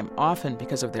time, often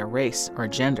because of their race or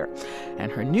gender.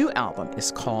 And her new album is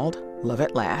called Love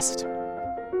at Last.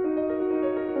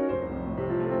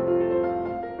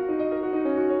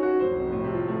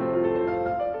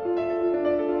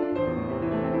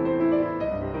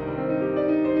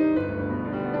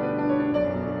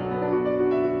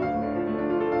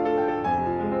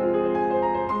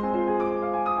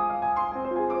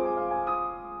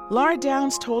 Laura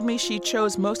Downs told me she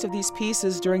chose most of these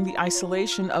pieces during the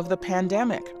isolation of the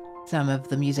pandemic. Some of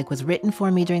the music was written for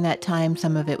me during that time.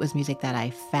 Some of it was music that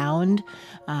I found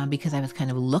because I was kind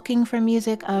of looking for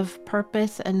music of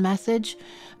purpose and message.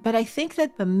 But I think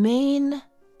that the main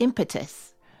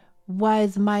impetus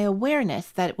was my awareness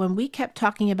that when we kept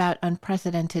talking about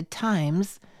unprecedented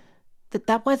times,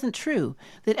 that wasn't true,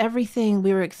 that everything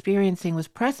we were experiencing was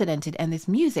precedented, and this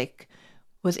music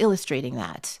was illustrating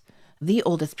that. The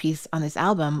oldest piece on this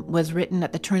album was written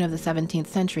at the turn of the 17th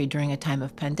century during a time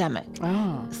of pandemic.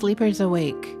 Oh. Sleepers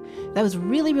Awake. That was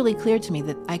really, really clear to me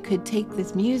that I could take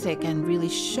this music and really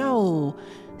show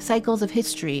cycles of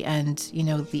history and,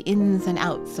 the ins and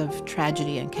outs of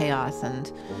tragedy and chaos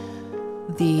and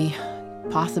the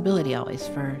possibility always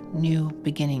for new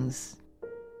beginnings.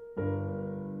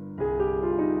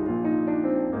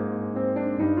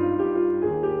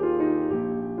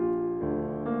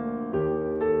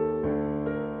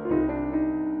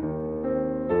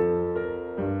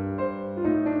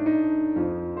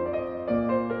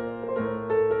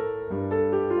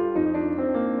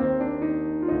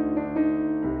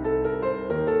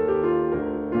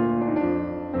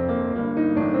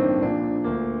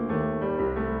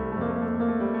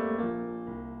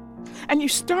 And you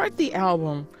start the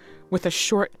album with a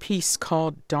short piece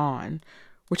called Dawn,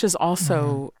 which is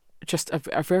also just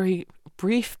a very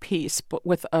brief piece, but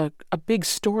with a big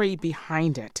story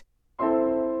behind it.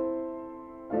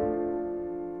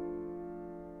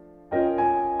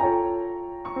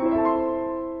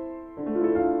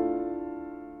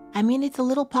 I mean, it's a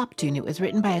little pop tune. It was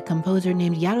written by a composer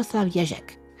named Jaroslav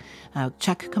Ježek, a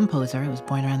Czech composer who was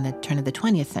born around the turn of the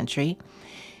 20th century.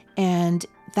 And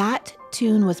that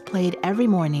tune was played every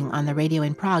morning on the radio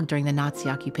in Prague during the Nazi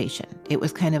occupation. It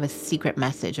was kind of a secret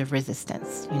message of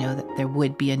resistance, that there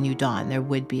would be a new dawn, there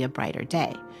would be a brighter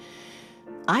day.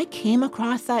 I came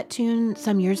across that tune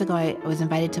some years ago. I was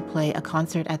invited to play a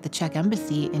concert at the Czech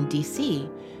Embassy in D.C.,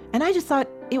 and I just thought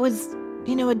it was,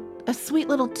 a sweet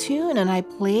little tune, and I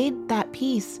played that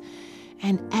piece,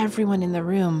 and everyone in the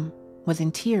room was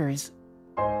in tears.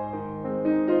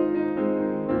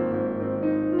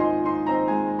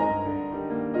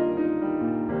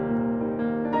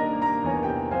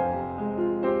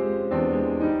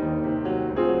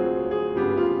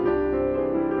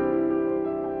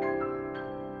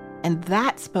 And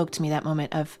that spoke to me, that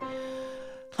moment of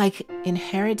like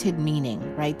inherited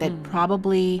meaning, right? That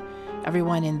probably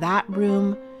everyone in that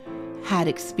room had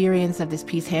experience of this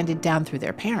piece handed down through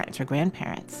their parents or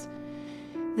grandparents.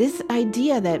 This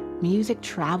idea that music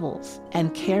travels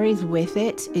and carries with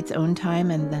it its own time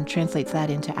and then translates that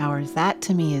into ours, that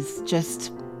to me is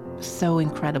just so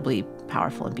incredibly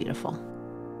powerful and beautiful.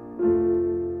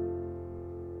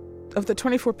 Of the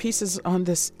 24 pieces on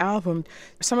this album,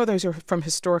 some of those are from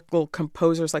historical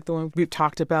composers like the one we've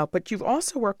talked about, but you've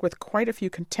also worked with quite a few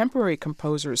contemporary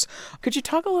composers. Could you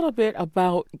talk a little bit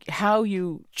about how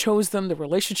you chose them, the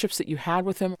relationships that you had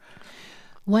with them?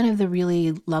 One of the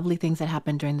really lovely things that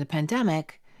happened during the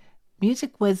pandemic,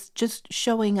 music was just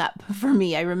showing up for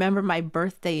me. I remember my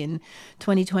birthday in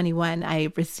 2021, I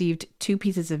received 2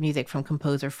 pieces of music from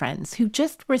composer friends who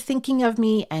just were thinking of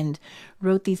me and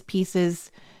wrote these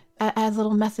pieces as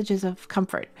little messages of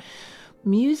comfort.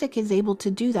 Music is able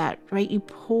to do that, right? You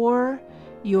pour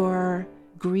your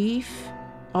grief,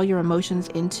 all your emotions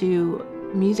into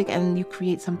music, and you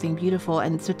create something beautiful.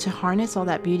 And so to harness all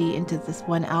that beauty into this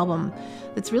one album,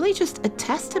 it's really just a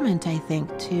testament, I think,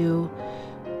 to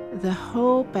the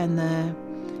hope and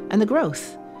the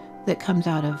growth that comes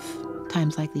out of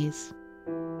times like these.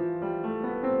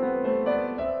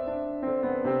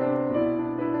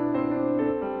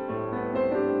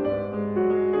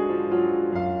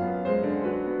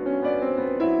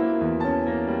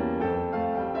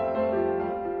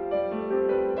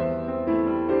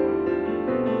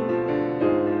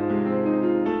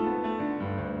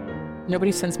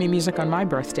 Nobody sends me music on my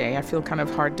birthday. I feel kind of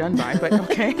hard done by, but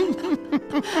okay.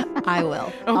 I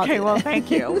will. Okay, well, thank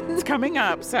you. It's coming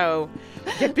up, so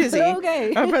get busy.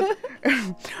 Okay. But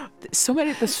so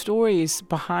many of the stories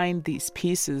behind these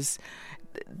pieces,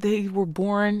 they were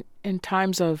born in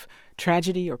times of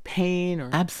tragedy or pain.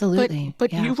 Absolutely.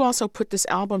 But you've also put this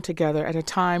album together at a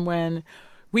time when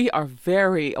we are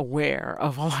very aware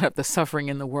of a lot of the suffering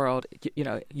in the world.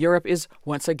 Europe is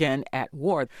once again at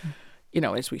war.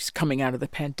 As we're coming out of the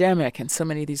pandemic and so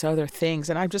many of these other things.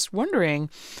 And I'm just wondering,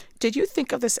 did you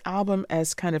think of this album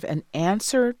as kind of an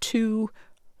answer to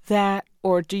that,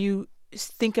 or do you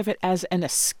think of it as an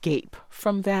escape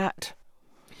from that?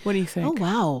 What do you think? Oh,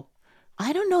 wow.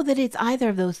 I don't know that it's either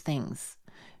of those things.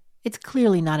 It's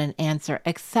clearly not an answer,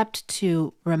 except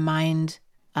to remind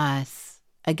us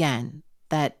again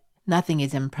that nothing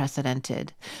is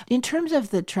unprecedented. In terms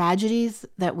of the tragedies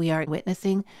that we are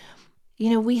witnessing,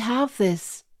 we have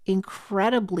this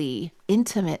incredibly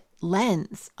intimate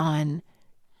lens on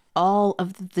all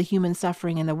of the human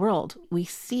suffering in the world. We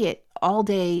see it all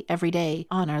day, every day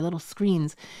on our little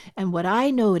screens. And what I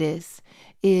notice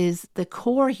is the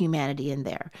core humanity in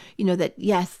there. That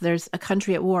yes, there's a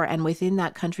country at war, and within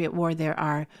that country at war, there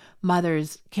are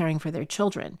mothers caring for their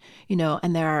children,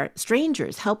 and there are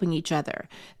strangers helping each other.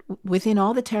 Within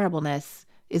all the terribleness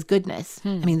is goodness.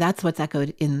 I mean, that's what's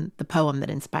echoed in the poem that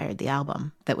inspired the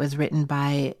album, that was written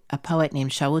by a poet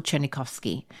named Shaul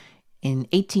Chernikovsky in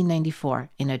 1894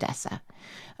 in Odessa.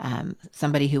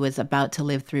 Somebody who was about to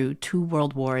live through 2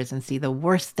 world wars and see the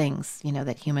worst things,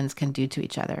 that humans can do to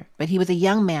each other. But he was a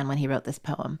young man when he wrote this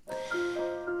poem.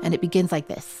 And it begins like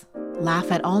this.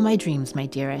 Laugh at all my dreams, my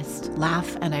dearest.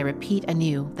 Laugh, and I repeat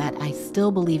anew that I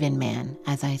still believe in man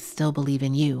as I still believe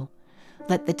in you.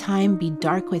 Let the time be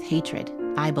dark with hatred.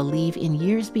 I believe in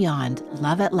years beyond,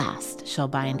 love at last shall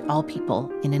bind all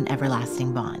people in an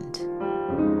everlasting bond.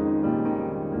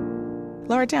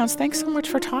 Laura Downs, thanks so much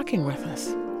for talking with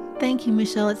us. Thank you,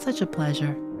 Michelle. It's such a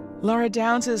pleasure. Laura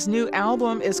Downs' new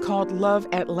album is called Love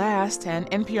at Last,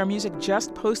 and NPR Music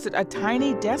just posted a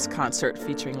Tiny Desk concert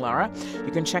featuring Laura.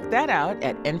 You can check that out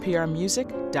at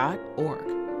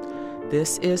nprmusic.org.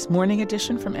 This is Morning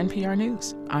Edition from NPR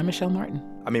News. I'm Michelle Martin.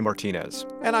 I'm A. Martinez.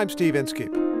 And I'm Steve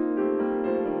Inskeep.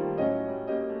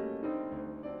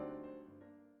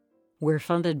 We're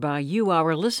funded by you,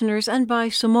 our listeners, and by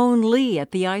Simone Lee at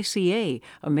the ICA,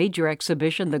 a major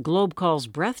exhibition the Globe calls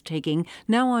breathtaking,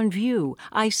 now on view,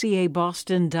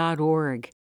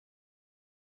 icaboston.org.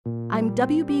 I'm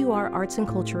WBUR Arts and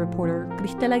Culture reporter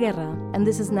Cristela Guerra, and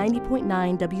this is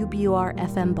 90.9 WBUR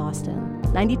FM Boston,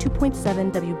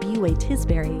 92.7 WBUA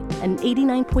Tisbury, and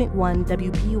 89.1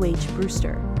 WBUH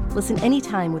Brewster. Listen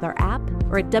anytime with our app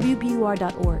or at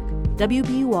WBUR.org.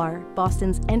 WBUR,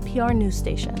 Boston's NPR news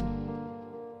station.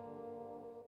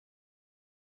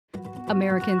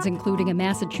 Americans, including a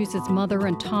Massachusetts mother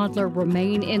and toddler,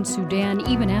 remain in Sudan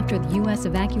even after the U.S.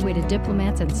 evacuated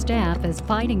diplomats and staff as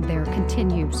fighting there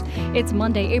continues. It's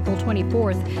Monday, April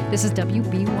 24th. This is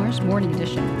WBUR's Morning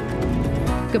Edition.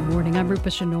 Good morning, I'm Rupa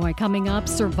Shenoy. Coming up,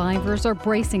 survivors are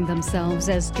bracing themselves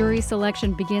as jury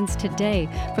selection begins today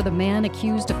for the man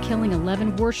accused of killing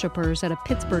 11 worshipers at a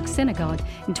Pittsburgh synagogue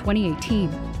in 2018.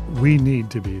 We need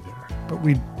to be there, but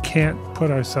we can't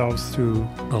put ourselves through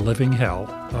a living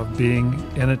hell of being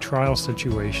in a trial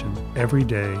situation every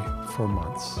day for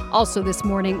months. Also this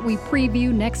morning, we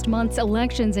preview next month's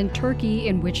elections in Turkey,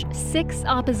 in which 6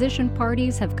 opposition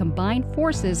parties have combined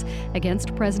forces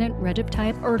against President Recep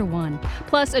Tayyip Erdogan.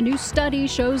 Plus, a new study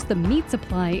shows the meat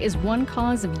supply is one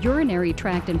cause of urinary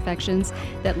tract infections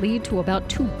that lead to about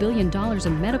 $2 billion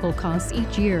in medical costs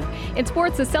each year. In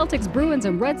sports, the Celtics, Bruins,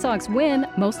 and Red Sox win,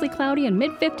 mostly cloudy and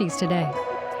mid-50s today.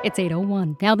 It's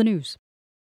 8:01. Now the news.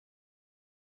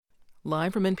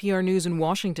 Live from NPR News in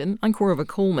Washington, I'm Corva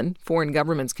Coleman. Foreign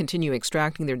governments continue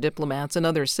extracting their diplomats and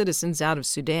other citizens out of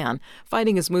Sudan.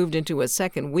 Fighting has moved into a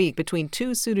second week between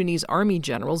 2 Sudanese army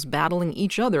generals battling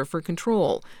each other for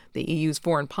control. The EU's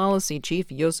foreign policy chief,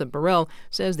 Josep Borrell,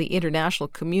 says the international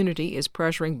community is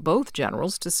pressuring both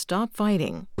generals to stop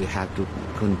fighting. We have to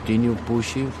continue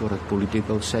pushing for a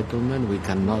political settlement. We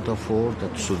cannot afford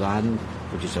that Sudan,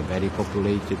 which is a very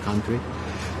populated country,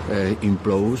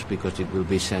 implodes, because it will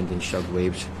be sending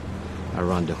shockwaves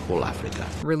around the whole Africa.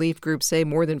 Relief groups say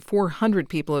more than 400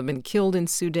 people have been killed in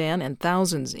Sudan and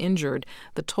thousands injured.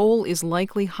 The toll is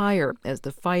likely higher as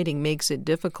the fighting makes it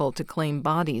difficult to claim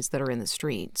bodies that are in the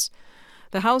streets.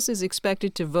 The House is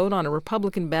expected to vote on a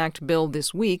Republican-backed bill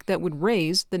this week that would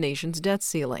raise the nation's debt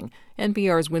ceiling.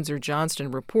 NPR's Windsor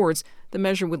Johnston reports the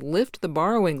measure would lift the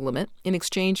borrowing limit in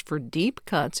exchange for deep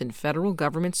cuts in federal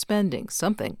government spending,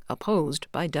 something opposed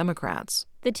by Democrats.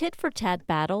 The tit-for-tat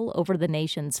battle over the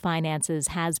nation's finances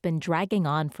has been dragging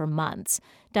on for months.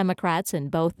 Democrats in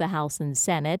both the House and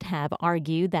Senate have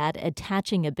argued that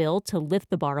attaching a bill to lift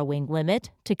the borrowing limit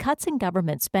to cuts in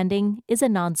government spending is a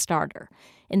non-starter.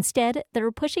 Instead,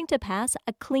 they're pushing to pass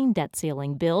a clean debt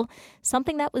ceiling bill,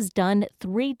 something that was done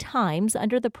 3 times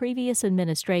under the previous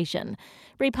administration.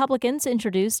 Republicans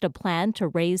introduced a plan to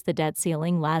raise the debt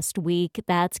ceiling last week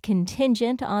that's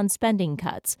contingent on spending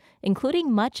cuts,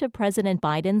 including much of President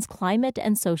Biden's climate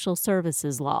and social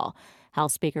services law.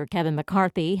 House Speaker Kevin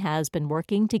McCarthy has been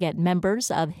working to get members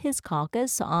of his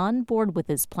caucus on board with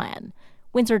his plan.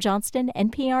 Windsor Johnston,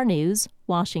 NPR News,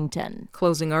 Washington.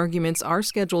 Closing arguments are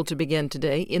scheduled to begin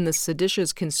today in the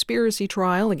seditious conspiracy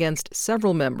trial against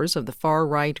several members of the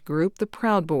far-right group, the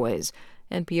Proud Boys.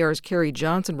 NPR's Carrie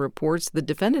Johnson reports the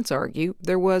defendants argue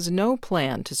there was no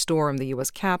plan to storm the U.S.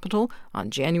 Capitol on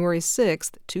January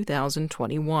 6,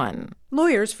 2021.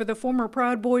 Lawyers for the former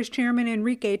Proud Boys chairman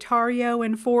Enrique Tarrio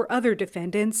and 4 other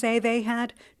defendants say they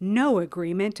had no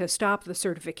agreement to stop the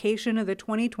certification of the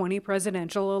 2020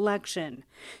 presidential election.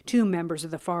 2 members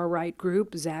of the far-right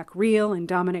group, Zach Reel and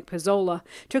Dominic Pizzola,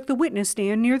 took the witness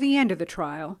stand near the end of the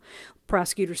trial.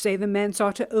 Prosecutors say the men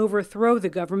sought to overthrow the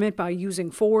government by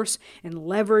using force and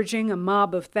leveraging a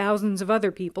mob of thousands of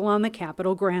other people on the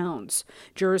Capitol grounds.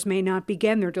 Jurors may not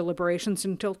begin their deliberations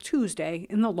until Tuesday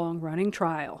in the long-running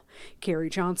trial. Carrie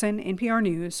Johnson, NPR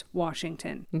News,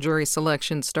 Washington. Jury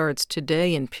selection starts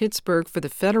today in Pittsburgh for the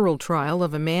federal trial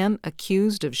of a man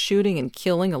accused of shooting and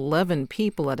killing 11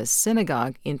 people at a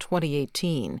synagogue in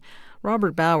 2018.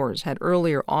 Robert Bowers had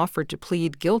earlier offered to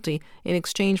plead guilty in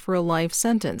exchange for a life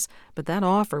sentence, but that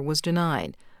offer was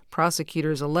denied.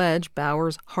 Prosecutors allege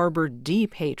Bowers harbored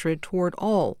deep hatred toward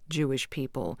all Jewish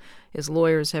people. His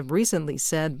lawyers have recently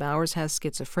said Bowers has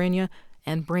schizophrenia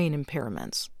and brain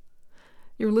impairments.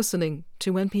 You're listening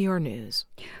to NPR News.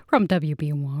 From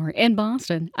WBUR in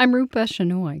Boston, I'm Rupa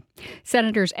Shenoy.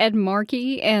 Senators Ed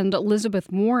Markey and Elizabeth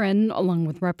Warren, along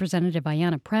with Representative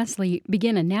Ayanna Pressley,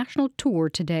 begin a national tour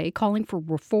today calling for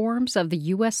reforms of the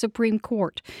U.S. Supreme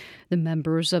Court. The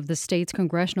members of the state's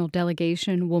congressional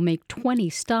delegation will make 20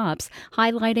 stops,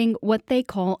 highlighting what they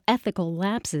call ethical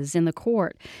lapses in the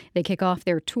court. They kick off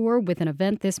their tour with an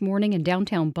event this morning in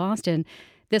downtown Boston.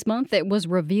 This month, it was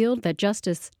revealed that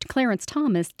Justice Clarence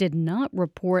Thomas did not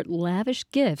report lavish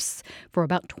gifts for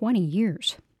about 20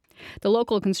 years. The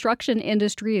local construction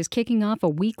industry is kicking off a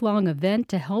week-long event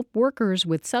to help workers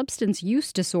with substance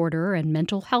use disorder and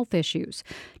mental health issues.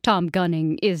 Tom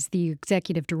Gunning is the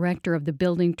executive director of the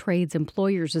Building Trades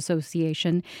Employers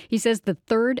Association. He says the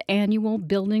third annual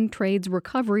Building Trades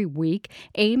Recovery Week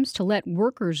aims to let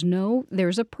workers know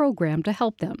there's a program to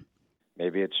help them.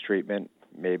 Maybe it's treatment.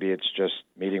 Maybe it's just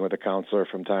meeting with a counselor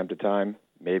from time to time.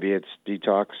 Maybe it's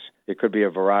detox. It could be a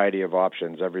variety of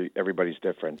options. Everybody's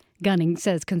different. Gunning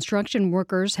says construction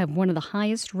workers have one of the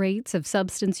highest rates of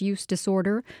substance use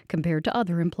disorder compared to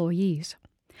other employees.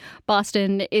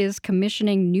 Boston is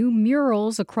commissioning new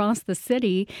murals across the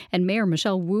city, and Mayor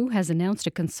Michelle Wu has announced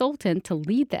a consultant to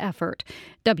lead the effort.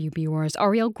 WBUR's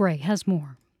Ariel Gray has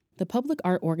more. The public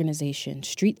art organization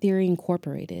Street Theory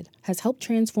Incorporated has helped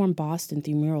transform Boston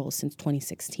through murals since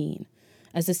 2016.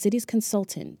 As the city's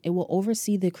consultant, it will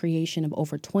oversee the creation of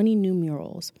over 20 new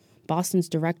murals. Boston's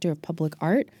Director of Public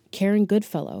Art, Karen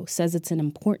Goodfellow, says it's an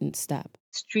important step.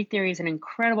 Street Theory is an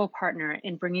incredible partner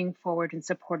in bringing forward and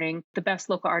supporting the best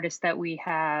local artists that we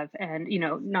have. And,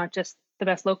 not just the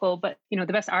best local, but, the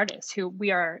best artists who we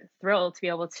are thrilled to be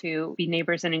able to be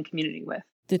neighbors and in community with.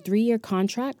 The 3-year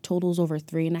contract totals over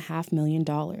 $3.5 million.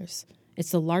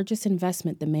 It's the largest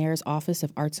investment the Mayor's Office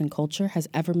of Arts and Culture has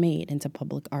ever made into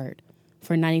public art.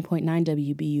 For 90.9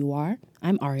 WBUR,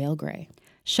 I'm Ariel Gray.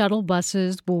 Shuttle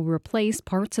buses will replace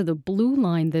parts of the Blue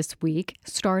Line this week,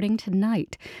 starting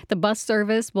tonight. The bus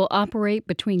service will operate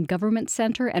between Government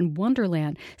Center and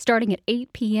Wonderland, starting at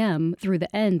 8 p.m. through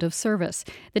the end of service.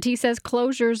 The T says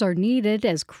closures are needed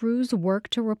as crews work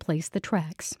to replace the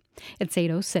tracks. It's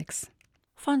 8:06.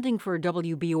 Funding for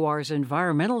WBUR's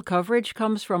environmental coverage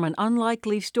comes from an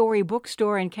unlikely story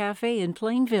bookstore and cafe in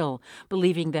Plainville,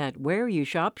 believing that where you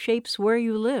shop shapes where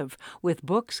you live, with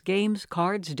books, games,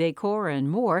 cards, decor,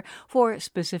 and more for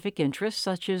specific interests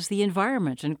such as the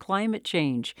environment and climate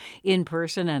change.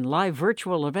 In-person and live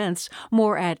virtual events,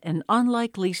 more at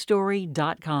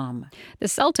anunlikelystory.com. The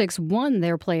Celtics won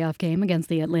their playoff game against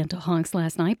the Atlanta Hawks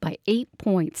last night by 8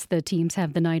 points. The teams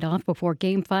have the night off before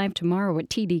Game 5 tomorrow at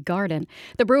TD Garden.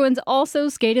 The Bruins also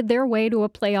skated their way to a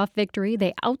playoff victory.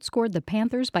 They outscored the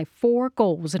Panthers by 4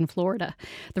 goals in Florida.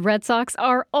 The Red Sox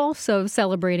are also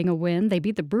celebrating a win. They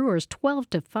beat the Brewers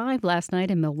 12-5 last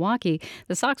night in Milwaukee.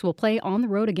 The Sox will play on the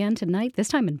road again tonight, this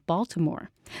time in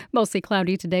Baltimore. Mostly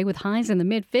cloudy today with highs in the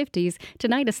mid-50s.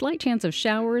 Tonight, a slight chance of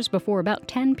showers before about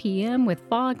 10 p.m. with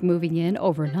fog moving in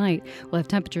overnight. We'll have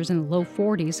temperatures in the low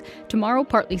 40s. Tomorrow,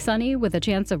 partly sunny with a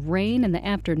chance of rain in the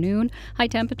afternoon. High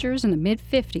temperatures in the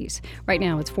mid-50s. Right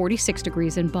now, it's 46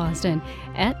 degrees in Boston.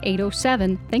 At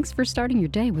 8:07, thanks for starting your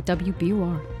day with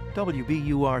WBUR.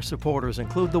 WBUR supporters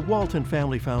include the Walton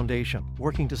Family Foundation,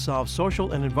 working to solve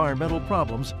social and environmental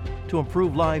problems to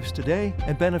improve lives today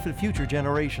and benefit future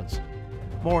generations.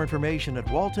 More information at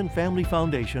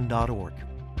waltonfamilyfoundation.org.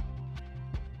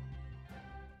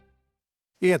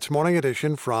 It's Morning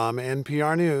Edition from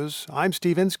NPR News. I'm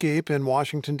Steve Inskeep in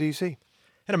Washington, D.C.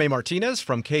 And I'm A. Martinez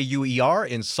from KUER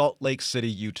in Salt Lake City,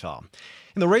 Utah.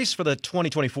 In the race for the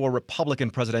 2024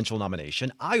 Republican presidential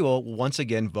nomination, Iowa will once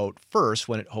again vote first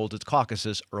when it holds its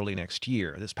caucuses early next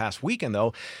year. This past weekend,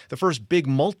 though, the first big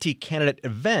multi-candidate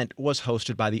event was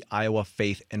hosted by the Iowa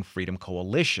Faith and Freedom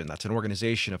Coalition. That's an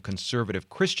organization of conservative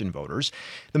Christian voters.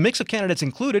 The mix of candidates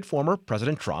included former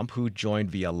President Trump, who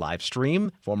joined via live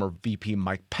stream, former VP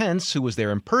Mike Pence, who was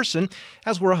there in person,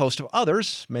 as were a host of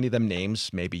others, many of them names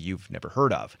maybe you've never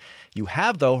heard of. You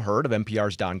have, though, heard of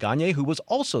NPR's Don Gagné, who was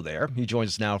also there. He joins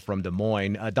us now from Des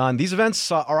Moines. Don, these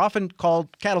events are often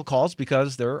called cattle calls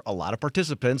because there are a lot of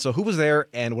participants. So who was there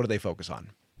and what do they focus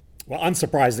on? Well,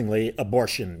 unsurprisingly,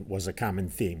 abortion was a common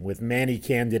theme, with many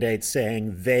candidates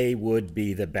saying they would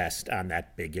be the best on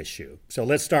that big issue. So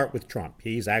let's start with Trump.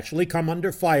 He's actually come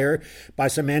under fire by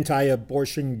some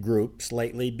anti-abortion groups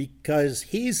lately because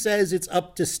he says it's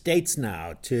up to states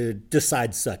now to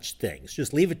decide such things.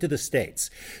 Just leave it to the states.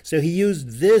 So he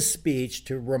used this speech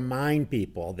to remind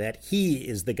people that he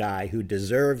is the guy who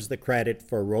deserves the credit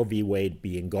for Roe v. Wade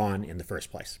being gone in the first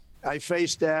place. I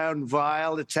face down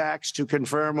vile attacks to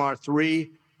confirm our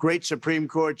 3 great Supreme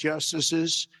Court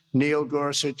justices, Neil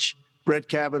Gorsuch, Brett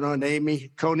Kavanaugh, and Amy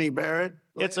Coney Barrett.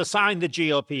 It's a sign the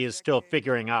GOP is still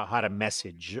figuring out how to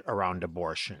message around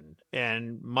abortion.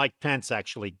 And Mike Pence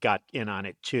actually got in on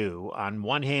it, too. On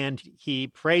one hand, he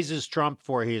praises Trump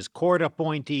for his court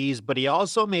appointees, but he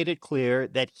also made it clear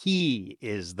that he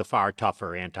is the far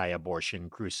tougher anti-abortion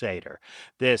crusader.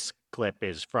 This clip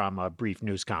is from a brief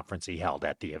news conference he held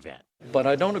at the event. But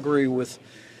I don't agree with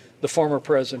the former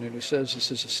president who says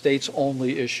this is a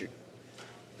states-only issue.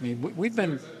 I mean, we've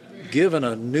been given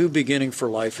a new beginning for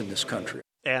life in this country.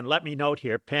 And let me note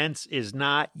here, Pence is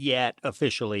not yet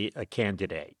officially a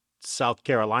candidate. South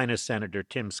Carolina Senator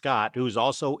Tim Scott, who's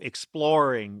also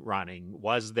exploring running,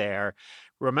 was there.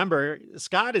 Remember,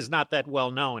 Scott is not that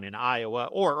well known in Iowa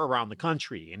or around the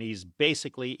country, and he's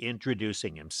basically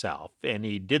introducing himself. And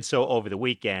he did so over the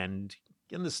weekend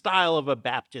in the style of a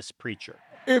Baptist preacher.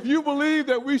 If you believe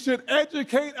that we should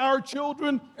educate our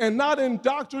children and not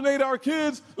indoctrinate our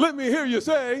kids, let me hear you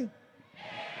say.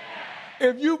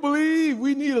 If you believe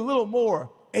we need a little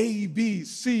more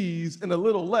ABCs and a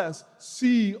little less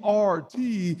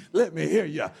CRT, let me hear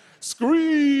you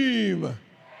scream.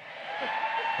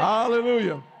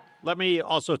 Hallelujah. Let me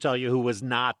also tell you who was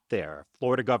not there.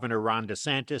 Florida Governor Ron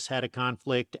DeSantis had a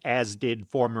conflict, as did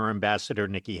former Ambassador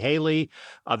Nikki Haley.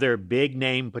 Other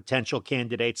big-name potential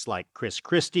candidates like Chris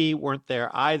Christie weren't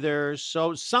there either.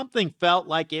 So something felt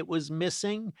like it was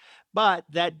missing, but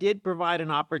that did provide an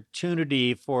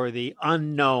opportunity for the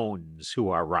unknowns who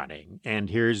are running. And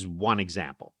here's one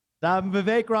example. I'm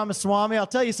Vivek Ramaswamy. I'll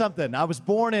tell you something. I was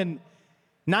born in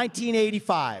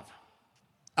 1985.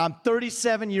 I'm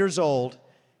 37 years old.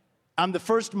 I'm the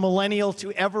first millennial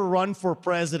to ever run for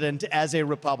president as a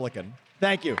Republican.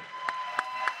 Thank you.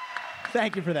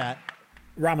 Thank you for that.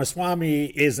 Ramaswamy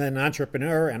is an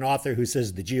entrepreneur and author who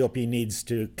says the GOP needs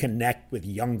to connect with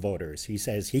young voters. He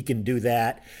says he can do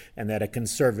that and that a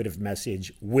conservative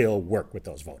message will work with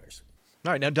those voters.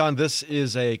 All right. Now, Don, this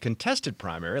is a contested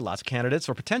primary. Lots of candidates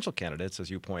or potential candidates, as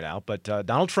you point out. But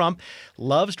Donald Trump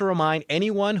loves to remind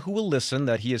anyone who will listen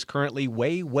that he is currently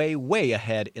way, way, way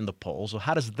ahead in the polls. So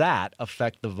how does that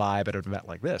affect the vibe at an event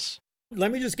like this?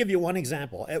 Let me just give you one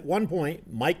example. At one point,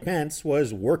 Mike Pence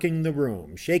was working the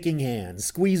room, shaking hands,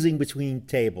 squeezing between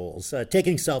tables,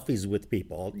 taking selfies with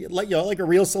people, like a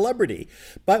real celebrity.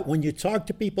 But when you talk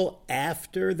to people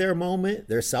after their moment,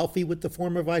 their selfie with the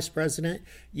former vice president,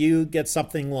 you get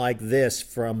something like this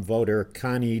from voter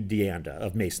Connie Deanda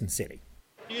of Mason City.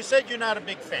 You said you're not a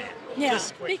big fan. Yeah,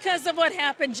 because of what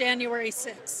happened January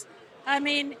 6th. I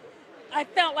mean, I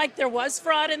felt like there was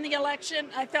fraud in the election.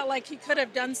 I felt like he could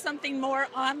have done something more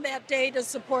on that day to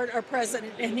support our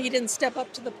president, and he didn't step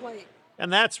up to the plate.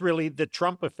 And that's really the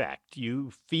Trump effect.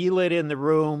 You feel it in the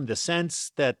room, the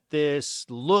sense that this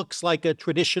looks like a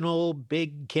traditional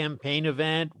big campaign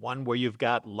event, one where you've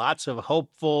got lots of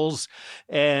hopefuls.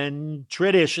 And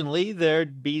traditionally,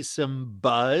 there'd be some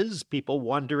buzz, people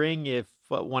wondering if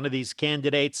one of these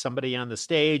candidates, somebody on the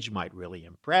stage, might really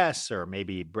impress or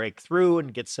maybe break through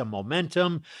and get some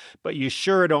momentum. But you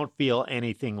sure don't feel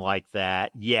anything like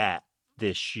that yet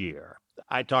this year.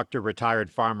 I talked to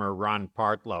retired farmer Ron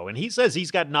Partlow, and he says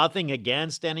he's got nothing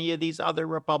against any of these other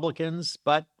Republicans,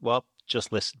 but, well,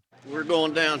 just listen. We're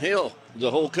going downhill.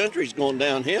 The whole country's going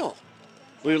downhill.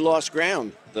 We've lost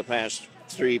ground the past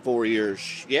 3-4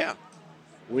 years. Yeah,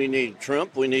 we need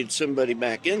Trump. We need somebody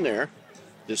back in there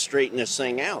to straighten this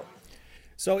thing out.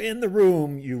 So in the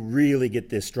room, you really get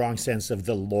this strong sense of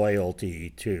the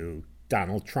loyalty to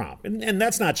Donald Trump. And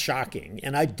that's not shocking.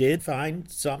 And I did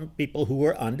find some people who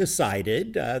were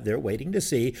undecided. They're waiting to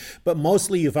see. But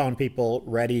mostly you found people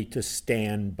ready to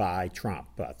stand by Trump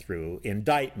through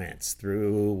indictments,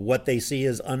 through what they see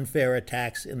as unfair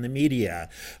attacks in the media,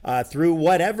 through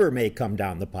whatever may come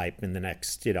down the pipe in the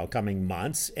next, coming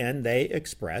months. And they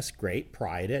express great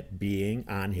pride at being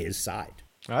on his side.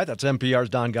 All right, that's NPR's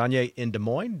Don Gagné in Des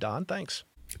Moines. Don, thanks.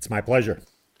 It's my pleasure.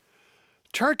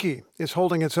 Turkey is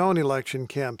holding its own election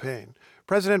campaign.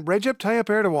 President Recep Tayyip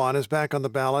Erdogan is back on the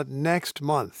ballot next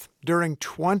month. During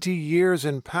 20 years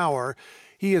in power,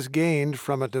 he has gained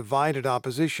from a divided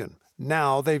opposition.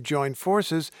 Now they've joined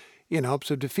forces in hopes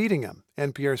of defeating him.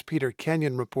 NPR's Peter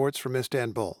Kenyon reports from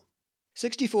Istanbul.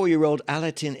 64-year-old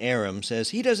Alatin Aram says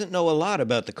he doesn't know a lot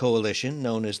about the coalition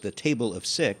known as the Table of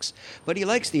Six, but he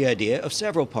likes the idea of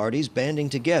several parties banding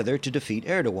together to defeat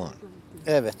Erdogan.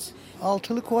 Evet.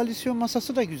 Altılı koalisyon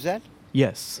masası da güzel.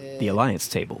 Yes, the alliance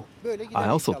table. I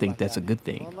also think that's a good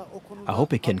thing. I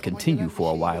hope it can continue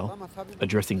for a while.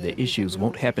 Addressing the issues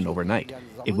won't happen overnight.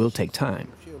 It will take time.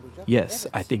 Yes,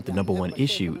 I think the number one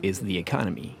issue is the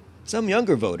economy. Some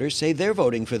younger voters say they're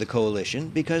voting for the coalition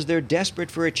because they're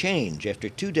desperate for a change after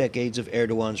 2 decades of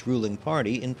Erdogan's ruling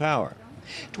party in power.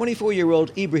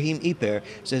 24-year-old Ibrahim Iper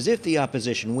says if the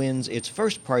opposition wins, its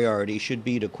first priority should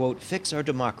be to, quote, fix our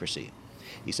democracy.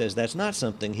 He says that's not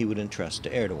something he would entrust to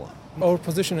Erdogan. Our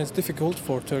position is difficult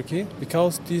for Turkey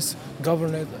because this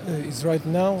government is right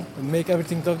now make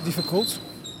everything difficult.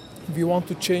 We want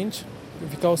to change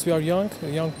because we are young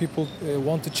people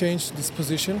want to change this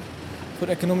position. For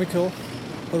economical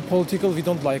or political, we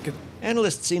don't like it.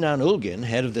 Analyst Sinan Ulgin,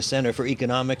 head of the Center for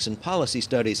Economics and Policy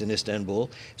Studies in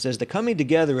Istanbul, says the coming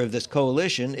together of this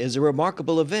coalition is a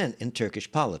remarkable event in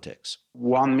Turkish politics.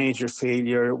 One major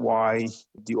failure why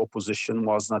the opposition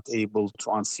was not able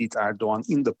to unseat Erdogan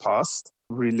in the past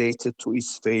related to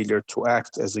its failure to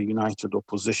act as a united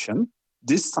opposition.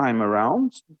 This time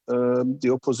around, the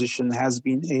opposition has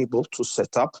been able to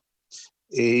set up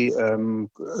a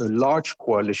large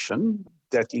coalition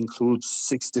that includes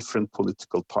 6 different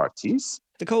political parties.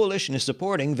 The coalition is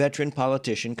supporting veteran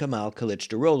politician Kemal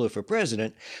Kılıçdaroğlu for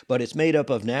president, but it's made up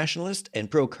of nationalist and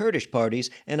pro-Kurdish parties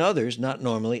and others not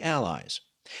normally allies.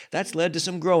 That's led to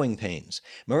some growing pains.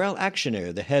 Meral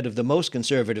Akşener, the head of the most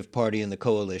conservative party in the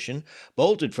coalition,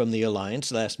 bolted from the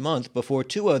alliance last month before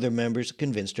 2 other members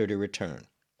convinced her to return.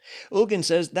 Ulgin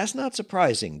says that's not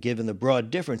surprising given the broad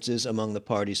differences among the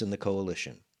parties in the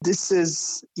coalition. This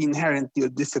is inherently a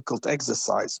difficult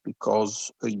exercise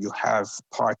because you have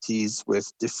parties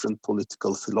with different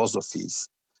political philosophies.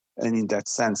 And in that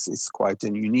sense, it's quite a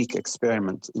unique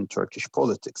experiment in Turkish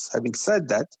politics. Having said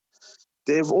that,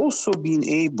 they've also been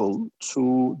able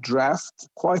to draft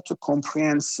quite a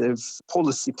comprehensive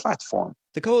policy platform.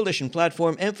 The coalition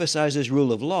platform emphasizes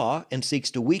rule of law and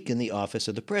seeks to weaken the office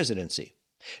of the presidency.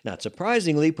 Not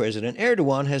surprisingly, President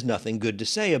Erdogan has nothing good to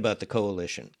say about the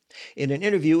coalition. In an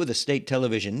interview with a state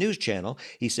television news channel,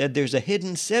 he said there's a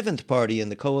hidden 7th party in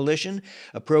the coalition,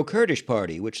 a pro-Kurdish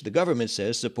party, which the government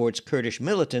says supports Kurdish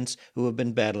militants who have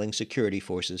been battling security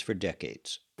forces for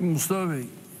decades. Mustafa Bey,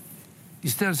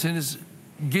 isterseniz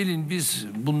gelin biz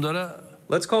bunlara...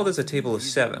 Let's call this a table of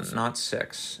 7, not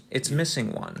 6. It's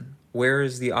missing one. Where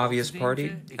is the obvious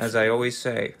party? As I always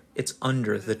say, it's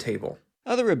under the table.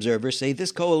 Other observers say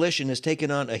this coalition has taken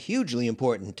on a hugely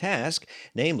important task,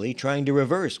 namely trying to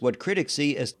reverse what critics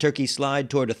see as Turkey's slide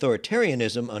toward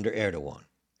authoritarianism under Erdogan.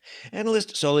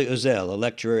 Analyst Salih Özel, a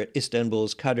lecturer at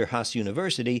Istanbul's Kadir Has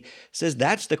University, says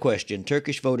that's the question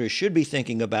Turkish voters should be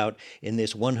thinking about in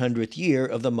this 100th year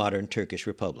of the modern Turkish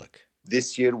Republic.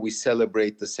 This year we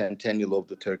celebrate the centennial of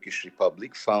the Turkish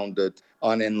Republic, founded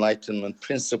on Enlightenment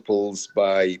principles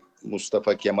by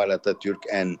Mustafa Kemal Atatürk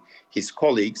and his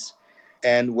colleagues.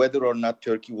 And whether or not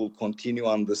Turkey will continue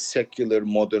on the secular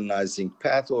modernizing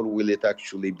path, or will it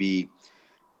actually be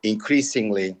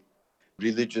increasingly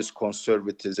religious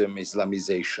conservatism,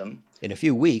 Islamization. In a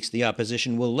few weeks, the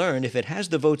opposition will learn if it has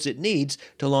the votes it needs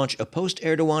to launch a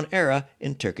post-Erdogan era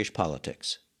in Turkish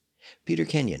politics. Peter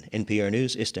Kenyon, NPR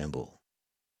News, Istanbul.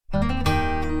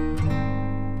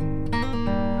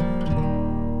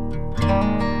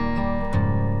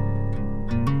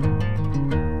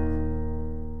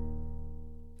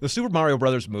 The Super Mario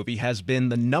Brothers movie has been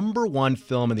the #1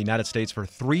 film in the United States for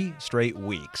 3 straight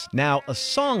weeks. Now, a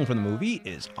song from the movie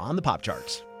is on the pop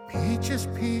charts. Peaches,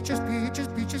 peaches, peaches,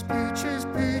 peaches, peaches,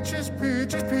 peaches,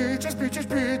 peaches, peaches, peaches,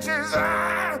 peaches.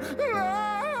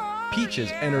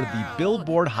 Peaches entered the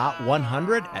Billboard Hot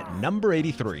 100 at number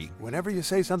 83. Whenever you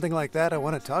say something like that, I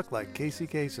want to talk like Casey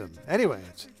Kasem. Anyway,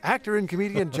 it's actor and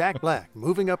comedian Jack Black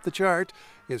moving up the chart.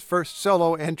 His first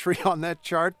solo entry on that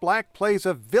chart, Black plays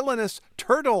a villainous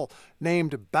turtle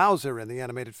named Bowser in the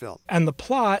animated film. And the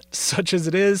plot, such as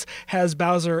it is, has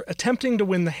Bowser attempting to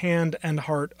win the hand and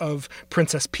heart of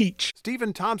Princess Peach.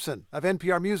 Stephen Thompson of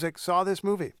NPR Music saw this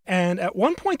movie. And at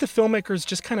one point, the filmmakers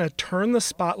just kind of turned the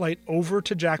spotlight over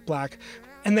to Jack Black,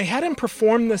 and they had him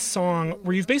perform this song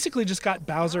where you've basically just got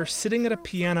Bowser sitting at a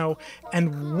piano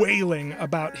and wailing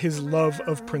about his love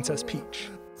of Princess Peach.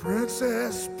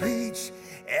 Princess Peach,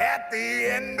 at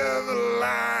the end of the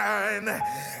line,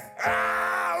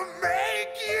 I'll make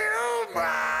you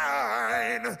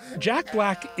mine. Jack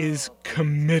Black is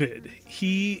committed.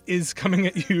 He is coming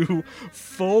at you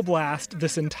full blast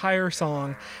this entire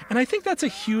song, and I think that's a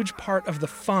huge part of the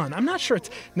fun. I'm not sure it's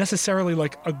necessarily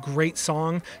like a great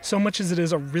song so much as it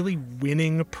is a really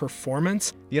winning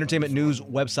performance. The entertainment news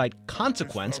website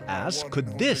Consequence asks,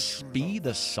 could this be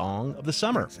the song of the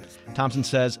summer? Thompson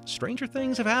says, stranger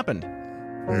things have happened.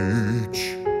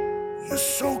 Peach, you're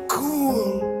so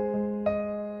cool.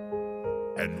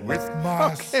 And with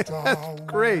my that's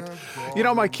great. You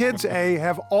know, my kids,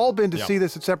 have all been to see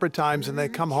this at separate times, and they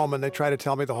come home and they try to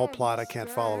tell me the whole plot. I can't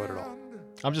follow it at all.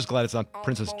 I'm just glad it's not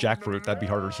Princess Jackfruit. That'd be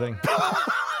harder to sing.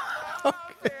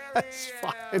 Okay, that's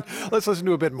fine. Let's listen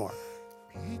to a bit more.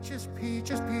 Peaches,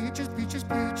 peaches, peaches, peaches, peaches,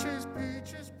 peaches,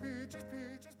 peaches, peaches.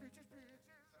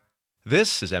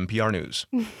 This is NPR News.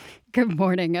 Good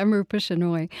morning. I'm Rupa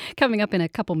Shenoy. Coming up in a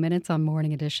couple minutes on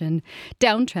Morning Edition,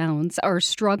 downtowns are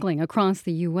struggling across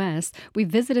the U.S. We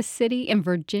visit a city in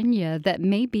Virginia that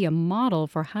may be a model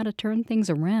for how to turn things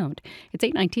around. It's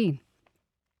 8:19.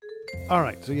 All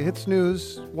right, so you hit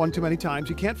snooze one too many times.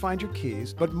 You can't find your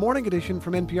keys, but Morning Edition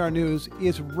from NPR News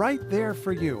is right there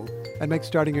for you and makes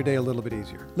starting your day a little bit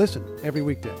easier. Listen every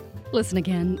weekday. Listen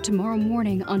again tomorrow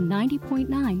morning on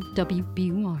 90.9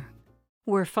 WBUR.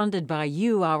 We're funded by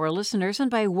you, our listeners, and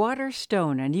by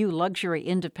Waterstone, a new luxury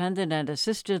independent and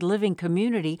assisted living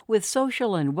community with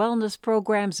social and wellness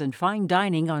programs and fine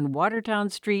dining on Watertown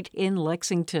Street in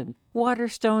Lexington.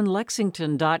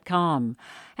 WaterstoneLexington.com.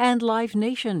 And Live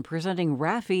Nation presenting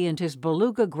Raffi and his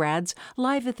Beluga grads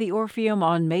live at the Orpheum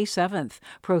on May 7th.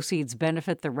 Proceeds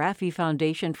benefit the Raffi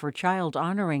Foundation for Child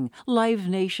Honoring.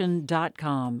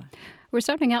 LiveNation.com. We're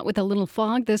starting out with a little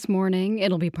fog this morning.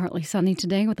 It'll be partly sunny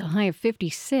today with a high of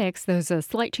 56. There's a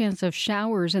slight chance of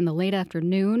showers in the late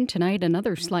afternoon. Tonight,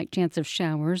 another slight chance of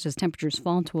showers as temperatures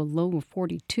fall to a low of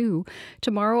 42.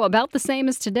 Tomorrow, about the same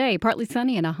as today. Partly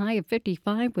sunny and a high of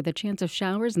 55 with a chance of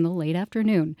showers in the late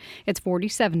afternoon. It's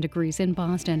 47 degrees in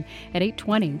Boston at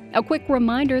 8:20. A quick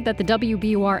reminder that the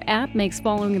WBUR app makes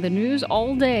following the news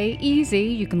all day easy.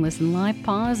 You can listen live,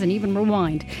 pause, and even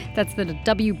rewind. That's the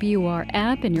WBUR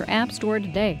app in your app store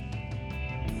today.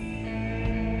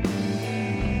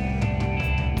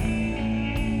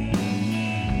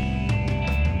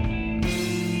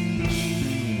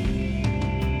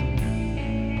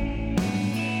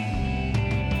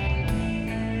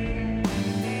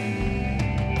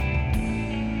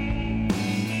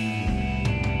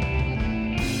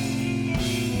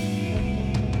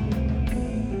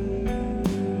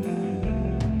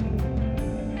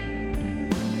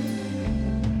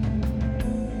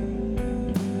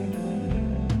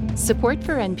 Support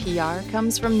for NPR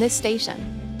comes from this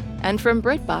station and from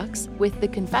BritBox with The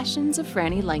Confessions of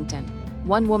Franny Langton,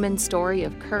 one woman's story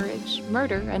of courage,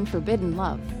 murder, and forbidden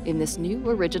love in this new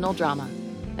original drama.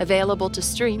 Available to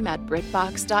stream at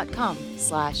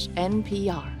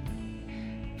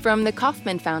BritBox.com/NPR. From the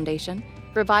Kauffman Foundation,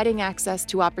 providing access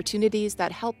to opportunities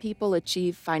that help people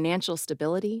achieve financial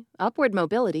stability, upward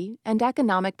mobility, and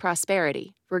economic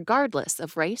prosperity, regardless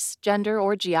of race, gender,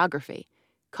 or geography.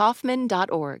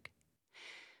 Kauffman.org.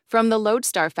 From the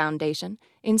Lodestar Foundation,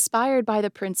 inspired by the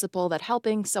principle that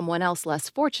helping someone else less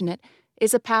fortunate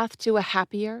is a path to a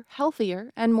happier,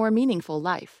 healthier, and more meaningful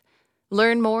life.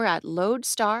 Learn more at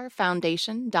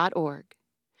lodestarfoundation.org.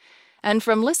 And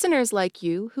from listeners like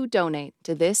you who donate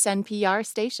to this NPR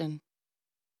station.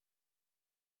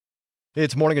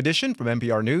 It's Morning Edition from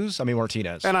NPR News. I'm Ian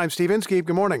Martinez. And I'm Steve Inskeep.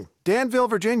 Good morning. Danville,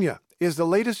 Virginia is the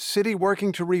latest city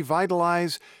working to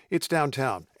revitalize its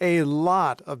downtown. A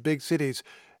lot of big cities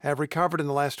have recovered in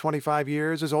the last 25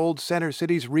 years as old center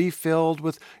cities refilled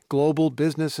with global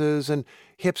businesses and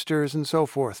hipsters and so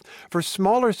forth. For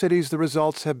smaller cities, the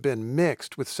results have been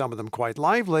mixed, with some of them quite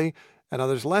lively and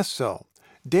others less so.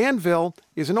 Danville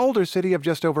is an older city of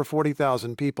just over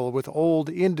 40,000 people with old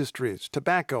industries,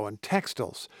 tobacco and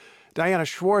textiles. Diana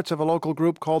Schwartz of a local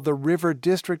group called the River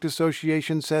District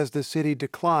Association says the city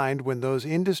declined when those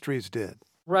industries did.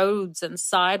 Roads and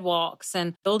sidewalks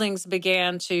and buildings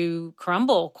began to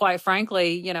crumble, quite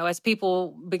frankly, as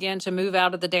people began to move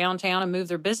out of the downtown and move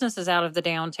their businesses out of the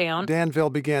downtown.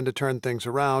 Danville began to turn things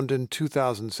around in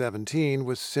 2017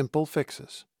 with simple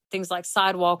fixes. Things like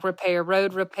sidewalk repair,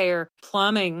 road repair,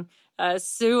 plumbing,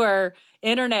 sewer,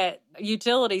 internet,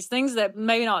 utilities, things that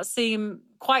may not seem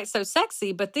quite so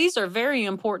sexy, but these are very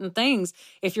important things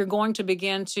if you're going to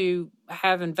begin to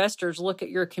have investors look at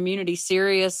your community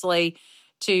seriously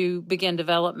to begin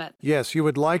development. Yes, you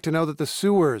would like to know that the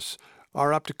sewers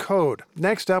are up to code.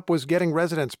 Next up was getting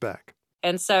residents back.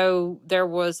 And so there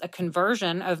was a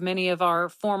conversion of many of our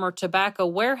former tobacco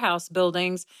warehouse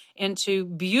buildings into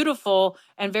beautiful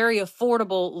and very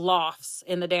affordable lofts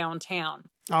in the downtown.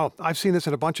 Oh, I've seen this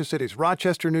in a bunch of cities.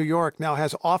 Rochester, New York now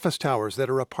has office towers that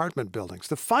are apartment buildings.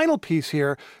 The final piece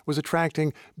here was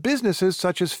attracting businesses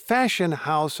such as Fashion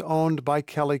House, owned by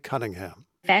Kelly Cunningham.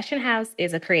 Fashion House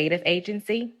is a creative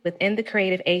agency. Within the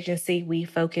creative agency, we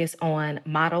focus on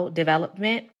model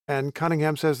development. And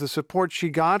Cunningham says the support she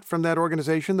got from that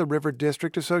organization, the River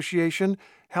District Association,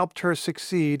 helped her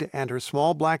succeed, and her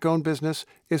small Black-owned business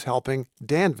is helping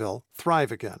Danville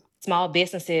thrive again. Small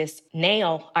businesses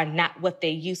now are not what they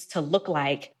used to look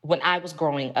like when I was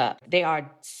growing up. There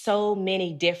are so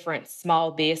many different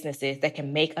small businesses that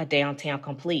can make a downtown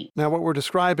complete. Now, what we're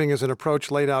describing is an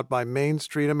approach laid out by Main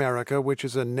Street America, which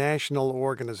is a national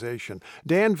organization.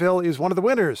 Danville is one of the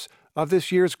winners of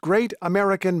this year's Great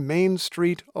American Main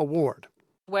Street Award.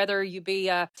 Whether you be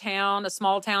a town, a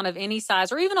small town of any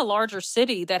size, or even a larger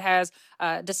city that has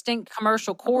distinct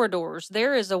commercial corridors,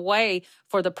 there is a way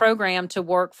for the program to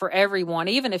work for everyone,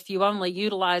 even if you only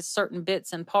utilize certain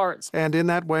bits and parts. And in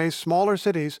that way, smaller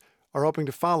cities are hoping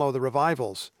to follow the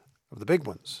revivals of the big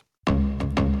ones.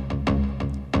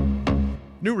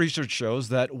 New research shows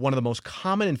that one of the most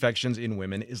common infections in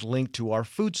women is linked to our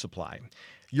food supply.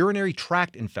 Urinary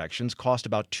tract infections cost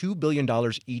about $2 billion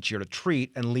each year to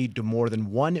treat and lead to more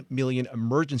than 1 million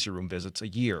emergency room visits a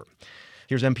year.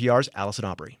 Here's NPR's Allison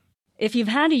Aubrey. If you've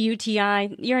had a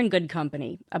UTI, you're in good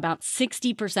company. About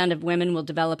 60% of women will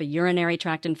develop a urinary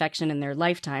tract infection in their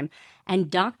lifetime, and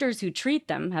doctors who treat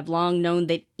them have long known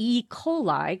that E.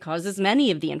 coli causes many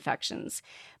of the infections.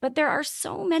 But there are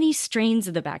so many strains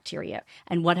of the bacteria,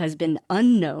 and what has been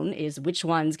unknown is which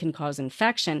ones can cause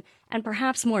infection, and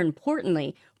perhaps more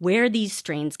importantly, where these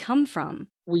strains come from.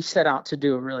 We set out to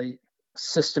do a really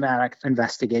systematic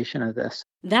investigation of this.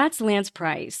 That's Lance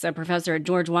Price, a professor at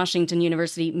George Washington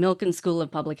University Milken School of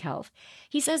Public Health.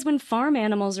 He says when farm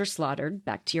animals are slaughtered,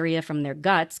 bacteria from their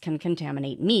guts can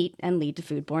contaminate meat and lead to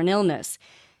foodborne illness.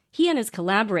 He and his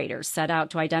collaborators set out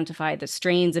to identify the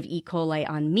strains of E. coli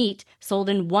on meat sold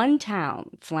in one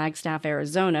town, Flagstaff,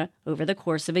 Arizona, over the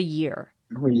course of a year.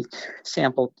 We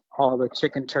sampled all the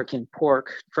chicken, turkey, and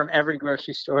pork from every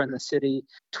grocery store in the city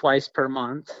twice per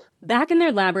month. Back in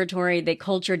their laboratory, they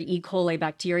cultured E. coli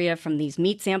bacteria from these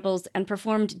meat samples and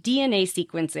performed DNA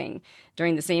sequencing.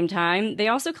 During the same time, they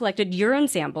also collected urine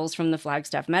samples from the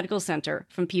Flagstaff Medical Center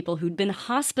from people who'd been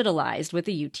hospitalized with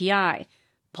a UTI.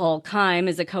 Paul Keim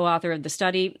is a co-author of the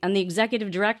study and the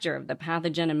executive director of the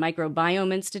Pathogen and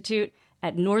Microbiome Institute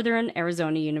at Northern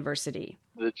Arizona University.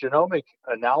 The genomic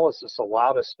analysis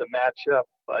allowed us to match up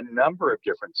a number of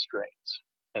different strains.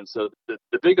 And so the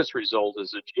biggest result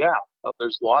is that,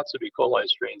 there's lots of E. coli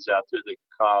strains out there that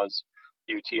can cause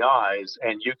UTIs,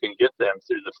 and you can get them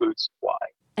through the food supply.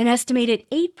 An estimated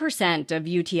 8% of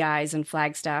UTIs in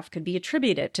Flagstaff could be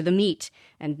attributed to the meat.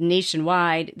 And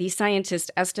nationwide, these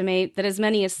scientists estimate that as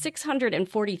many as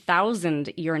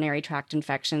 640,000 urinary tract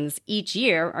infections each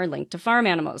year are linked to farm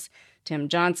animals. Tim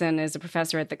Johnson is a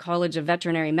professor at the College of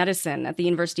Veterinary Medicine at the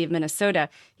University of Minnesota.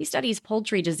 He studies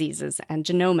poultry diseases and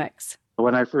genomics.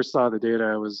 When I first saw the data,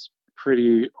 I was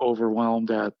pretty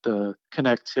overwhelmed at the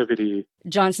connectivity.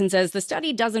 Johnson says the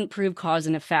study doesn't prove cause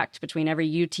and effect between every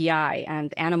UTI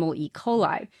and animal E.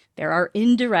 coli. There are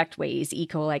indirect ways E.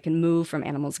 coli can move from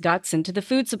animals' guts into the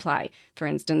food supply. For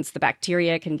instance, the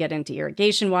bacteria can get into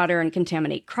irrigation water and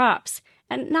contaminate crops.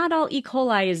 And not all E.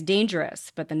 coli is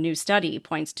dangerous, but the new study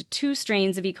points to 2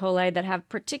 strains of E. coli that have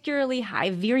particularly high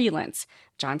virulence.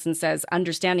 Johnson says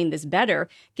understanding this better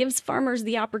gives farmers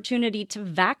the opportunity to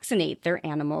vaccinate their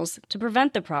animals to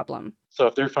prevent the problem. So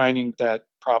if they're finding that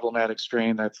problematic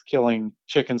strain that's killing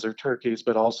chickens or turkeys,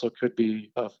 but also could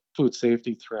be a food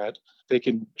safety threat, they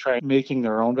can try making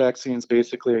their own vaccines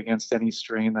basically against any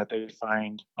strain that they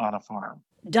find on a farm.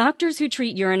 Doctors who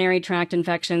treat urinary tract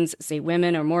infections say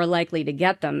women are more likely to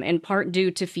get them, in part due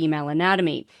to female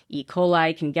anatomy. E.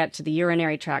 coli can get to the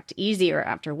urinary tract easier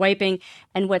after wiping,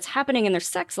 and what's happening in their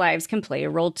sex lives can play a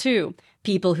role too.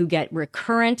 People who get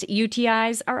recurrent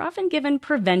UTIs are often given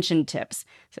prevention tips,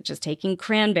 such as taking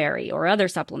cranberry or other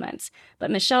supplements.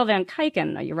 But Michelle Van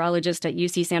Kuiken, a urologist at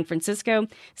UC San Francisco,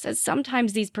 says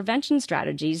sometimes these prevention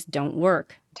strategies don't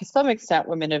work. To some extent,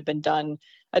 women have been done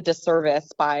a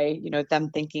disservice by, them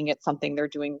thinking it's something they're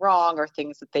doing wrong or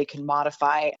things that they can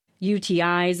modify.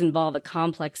 UTIs involve a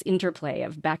complex interplay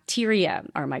of bacteria,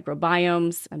 our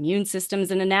microbiomes, immune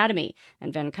systems, and anatomy.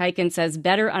 And Van Kuiken says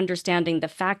better understanding the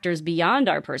factors beyond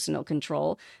our personal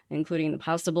control, including the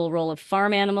possible role of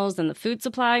farm animals in the food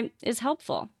supply, is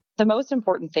helpful. The most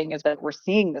important thing is that we're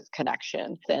seeing this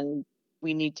connection, and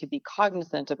we need to be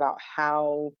cognizant about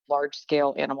how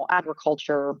large-scale animal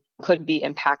agriculture could be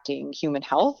impacting human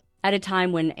health. At a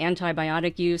time when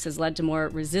antibiotic use has led to more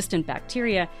resistant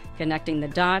bacteria, connecting the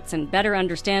dots and better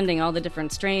understanding all the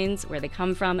different strains, where they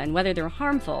come from, and whether they're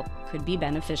harmful could be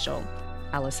beneficial.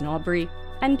 Allison Aubrey,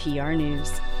 NPR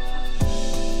News.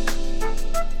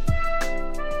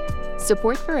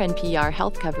 Support for NPR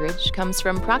health coverage comes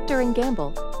from Procter &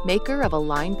 Gamble, maker of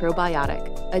Align Probiotic,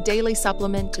 a daily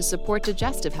supplement to support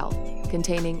digestive health,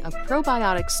 containing a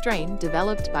probiotic strain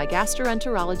developed by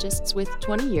gastroenterologists with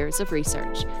 20 years of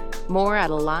research. More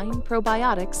at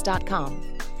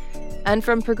alignprobiotics.com. And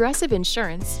from Progressive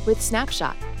Insurance with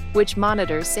Snapshot, which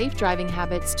monitors safe driving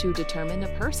habits to determine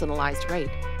a personalized rate.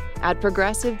 At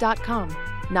progressive.com.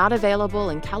 Not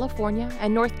available in California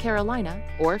and North Carolina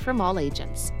or from all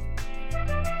agents.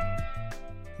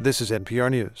 This is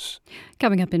NPR News.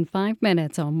 Coming up in 5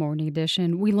 minutes on Morning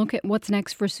Edition, we look at what's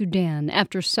next for Sudan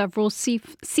after several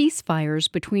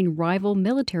ceasefires between rival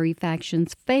military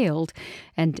factions failed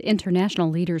and international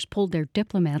leaders pulled their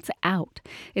diplomats out.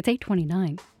 It's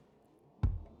 8:29.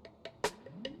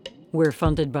 We're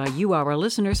funded by you, our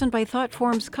listeners, and by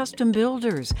ThoughtForm's Custom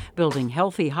Builders, building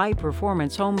healthy,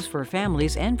 high-performance homes for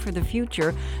families and for the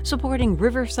future, supporting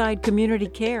Riverside Community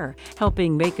Care,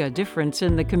 helping make a difference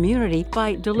in the community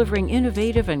by delivering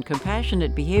innovative and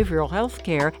compassionate behavioral health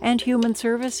care and human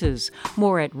services.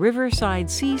 More at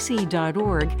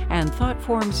riversidecc.org and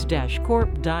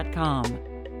thoughtforms-corp.com.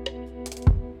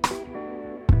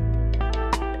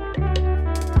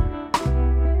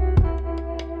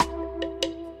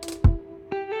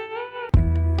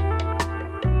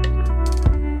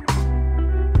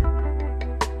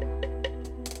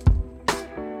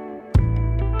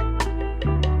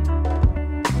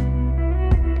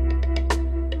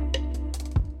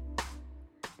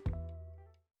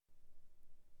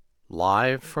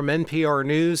 Live from NPR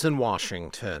News in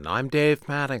Washington, I'm Dave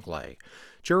Mattingly.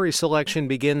 Jury selection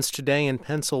begins today in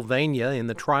Pennsylvania in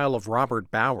the trial of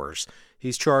Robert Bowers.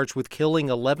 He's charged with killing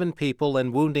 11 people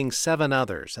and wounding 7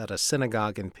 others at a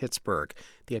synagogue in Pittsburgh.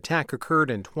 The attack occurred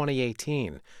in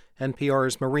 2018.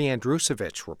 NPR's Marie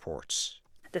Andrusevich reports.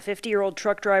 The 50-year-old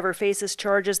truck driver faces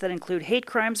charges that include hate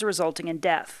crimes resulting in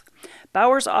death.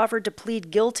 Bowers offered to plead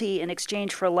guilty in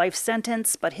exchange for a life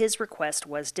sentence, but his request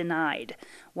was denied.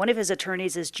 One of his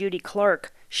attorneys is Judy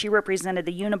Clark. She represented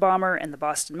the Unabomber and the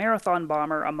Boston Marathon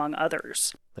bomber, among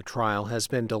others. The trial has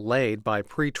been delayed by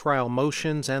pretrial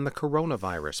motions and the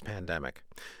coronavirus pandemic.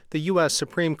 The U.S.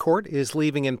 Supreme Court is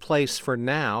leaving in place for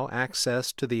now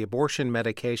access to the abortion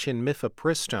medication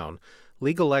mifepristone.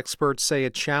 Legal experts say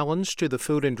a challenge to the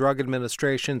Food and Drug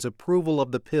Administration's approval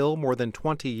of the pill more than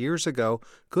 20 years ago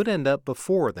could end up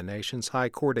before the nation's high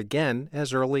court again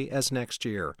as early as next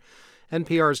year.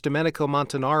 NPR's Domenico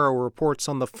Montanaro reports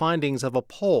on the findings of a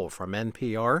poll from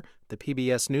NPR, the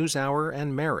PBS NewsHour,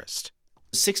 and Marist.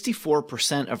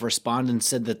 64% of respondents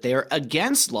said that they're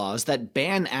against laws that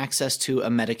ban access to a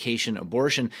medication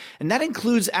abortion, and that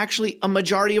includes actually a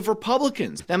majority of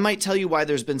Republicans. That might tell you why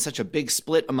there's been such a big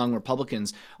split among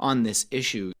Republicans on this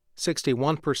issue.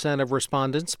 61% of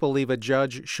respondents believe a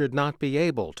judge should not be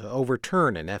able to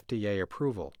overturn an FDA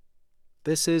approval.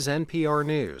 This is NPR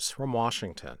News from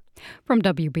Washington. From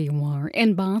WBUR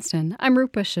in Boston, I'm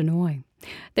Rupa Shenoy.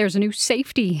 There's a new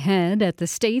safety head at the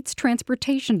state's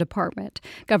transportation department.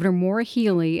 Governor Maura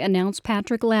Healey announced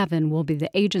Patrick Lavin will be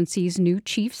the agency's new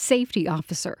chief safety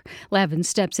officer. Lavin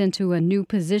steps into a new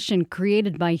position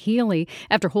created by Healey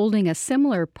after holding a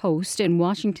similar post in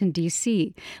Washington,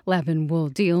 D.C. Lavin will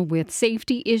deal with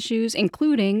safety issues,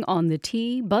 including on the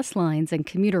T, bus lines, and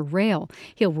commuter rail.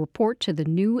 He'll report to the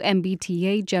new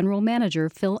MBTA general manager,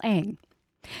 Phil Eng.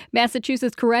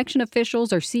 Massachusetts correction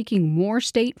officials are seeking more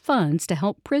state funds to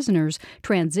help prisoners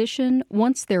transition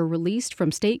once they're released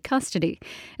from state custody.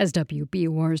 As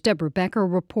WBUR's Deborah Becker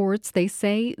reports, they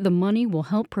say the money will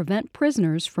help prevent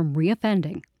prisoners from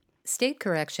reoffending. State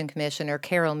Correction Commissioner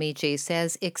Carol Michi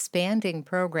says expanding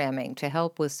programming to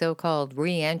help with so-called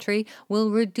re-entry will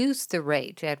reduce the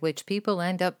rate at which people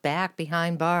end up back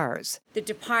behind bars. The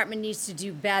department needs to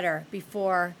do better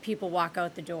before people walk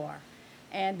out the door.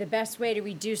 And the best way to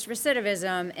reduce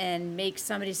recidivism and make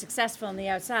somebody successful on the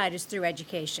outside is through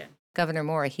education. Governor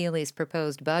Maura Healey's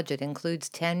proposed budget includes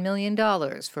 $10 million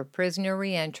for prisoner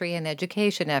reentry and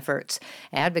education efforts.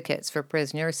 Advocates for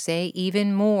prisoners say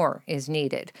even more is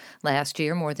needed. Last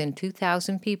year, more than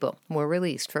 2,000 people were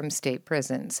released from state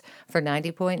prisons. For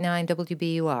 90.9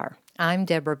 WBUR, I'm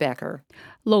Deborah Becker.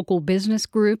 Local business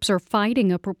groups are fighting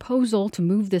a proposal to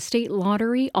move the state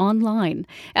lottery online.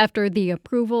 After the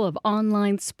approval of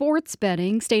online sports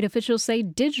betting, state officials say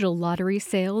digital lottery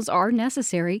sales are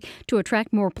necessary to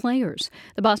attract more players.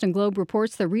 The Boston Globe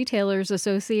reports the Retailers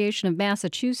Association of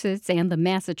Massachusetts and the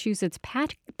Massachusetts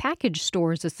Package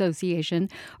Stores Association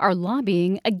are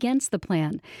lobbying against the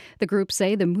plan. The groups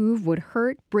say the move would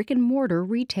hurt brick-and-mortar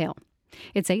retail.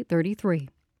 It's 8:33.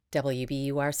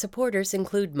 WBUR supporters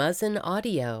include Muzzin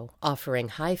Audio, offering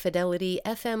high-fidelity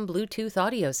FM Bluetooth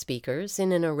audio speakers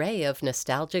in an array of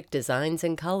nostalgic designs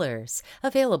and colors.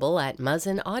 Available at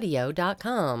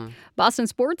muzzinaudio.com. Boston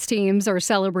sports teams are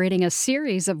celebrating a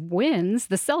series of wins.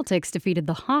 The Celtics defeated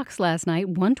the Hawks last night,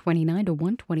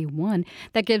 129-121.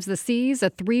 That gives the C's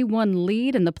a 3-1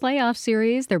 lead in the playoff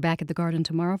series. They're back at the Garden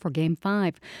tomorrow for Game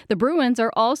 5. The Bruins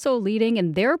are also leading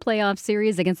in their playoff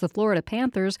series against the Florida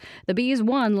Panthers. The Bees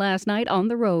won last night on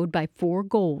the road by 4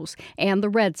 goals. And the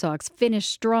Red Sox finished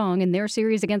strong in their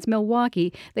series against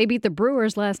Milwaukee. They beat the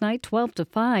Brewers last night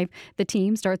 12-5. The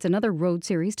team starts another road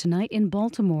series tonight in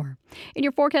Baltimore. In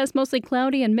your forecast, mostly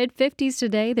cloudy and mid-50s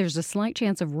today. There's a slight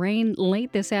chance of rain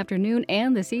late this afternoon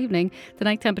and this evening.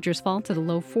 Tonight, temperatures fall to the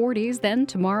low 40s. Then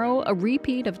tomorrow, a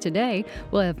repeat of today.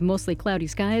 We'll have mostly cloudy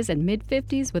skies and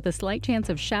mid-50s with a slight chance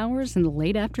of showers in the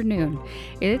late afternoon.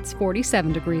 It's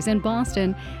 47 degrees in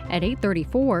Boston. At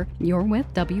 8:34, you're with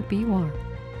WBUR.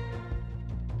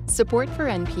 Support for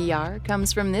NPR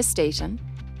comes from this station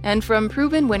and from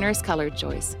Proven Winners Color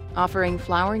Choice, offering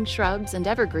flowering shrubs and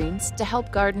evergreens to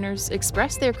help gardeners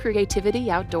express their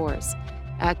creativity outdoors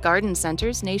at garden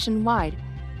centers nationwide.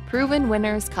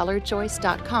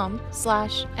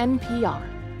 ProvenWinnersColorChoice.com/NPR.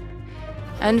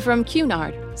 And from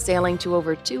Cunard, sailing to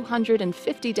over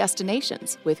 250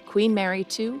 destinations with Queen Mary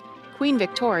II, Queen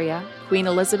Victoria, Queen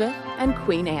Elizabeth, and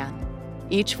Queen Anne.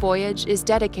 Each voyage is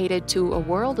dedicated to a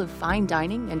world of fine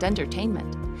dining and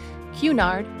entertainment.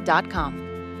 Cunard.com.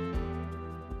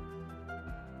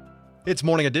 It's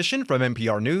Morning Edition from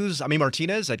NPR News. I'm E.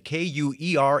 Martinez at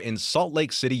KUER in Salt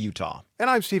Lake City, Utah. And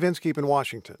I'm Steve Inskeep in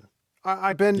Washington.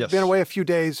 I've been away a few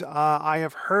days. I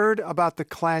have heard about the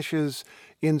clashes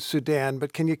in Sudan,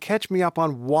 but can you catch me up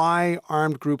on why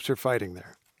armed groups are fighting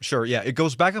there? Sure, yeah. It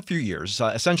goes back a few years.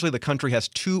 Essentially, the country has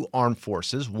 2 armed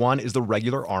forces. One is the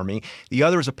regular army. The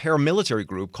other is a paramilitary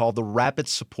group called the Rapid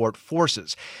Support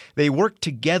Forces. They worked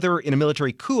together in a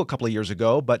military coup a couple of years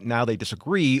ago, but now they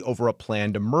disagree over a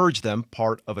plan to merge them,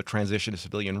 part of a transition to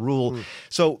civilian rule.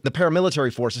 So the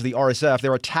paramilitary forces, the RSF,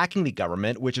 they're attacking the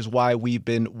government, which is why we've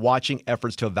been watching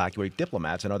efforts to evacuate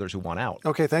diplomats and others who want out.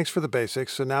 Okay, thanks for the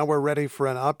basics. So now we're ready for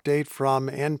an update from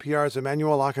NPR's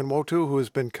Emmanuel Akinwotu, who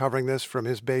has been covering this from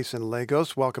his base in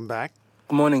Lagos. Welcome back.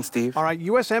 Good morning, Steve. All right,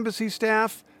 U.S. Embassy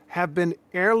staff have been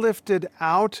airlifted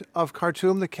out of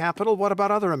Khartoum, the capital. What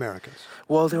about other Americans?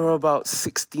 Well, there are about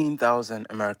 16,000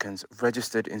 Americans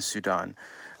registered in Sudan.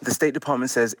 The State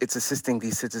Department says it's assisting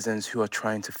these citizens who are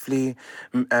trying to flee.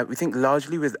 We think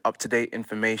largely with up-to-date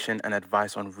information and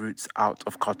advice on routes out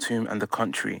of Khartoum and the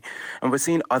country. And we're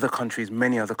seeing other countries,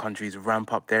 many other countries,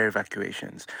 ramp up their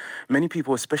evacuations. Many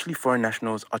people, especially foreign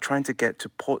nationals, are trying to get to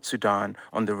Port Sudan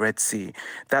on the Red Sea.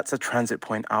 That's a transit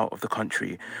point out of the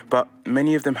country. But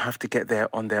many of them have to get there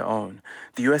on their own.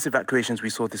 The U.S. evacuations we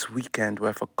saw this weekend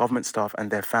were for government staff and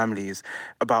their families,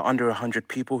 about under 100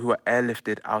 people who were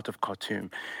airlifted out of Khartoum.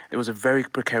 It was a very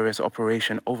precarious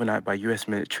operation overnight by U.S.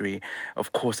 military,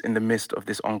 of course, in the midst of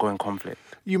this ongoing conflict.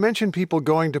 You mentioned people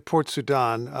going to Port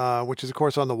Sudan, which is, of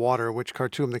course, on the water, which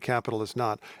Khartoum, the capital, is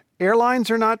not. Airlines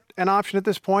are not an option at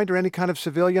this point, or any kind of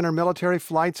civilian or military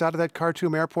flights out of that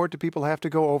Khartoum airport? Do people have to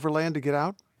go overland to get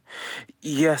out?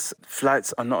 Yes,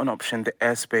 flights are not an option. The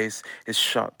airspace is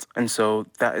shut. And so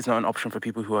that is not an option for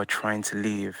people who are trying to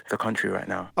leave the country right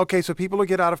now. Okay, so people who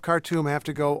get out of Khartoum have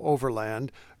to go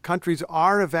overland. Countries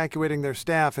are evacuating their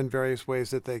staff in various ways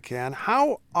that they can.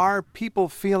 How are people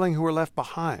feeling who are left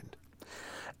behind?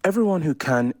 Everyone who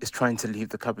can is trying to leave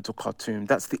the capital, Khartoum.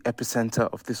 That's the epicenter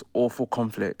of this awful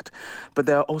conflict. But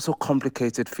there are also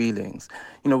complicated feelings.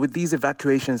 You know, with these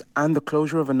evacuations and the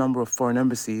closure of a number of foreign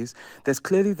embassies, there's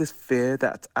clearly this fear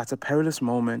that at a perilous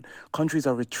moment, countries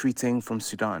are retreating from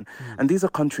Sudan. And these are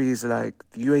countries like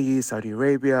the UAE, Saudi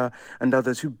Arabia, and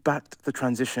others who backed the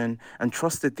transition and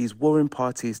trusted these warring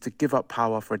parties to give up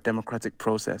power for a democratic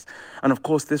process. And of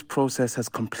course, this process has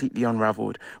completely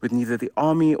unraveled, with neither the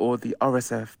army or the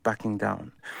RSF backing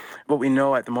down. What we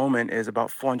know at the moment is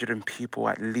about 400 people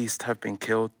at least have been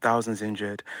killed, thousands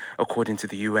injured, according to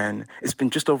the UN. It's been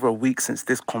just over a week since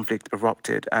this conflict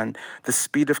erupted, and the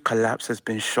speed of collapse has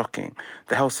been shocking.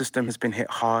 The health system has been hit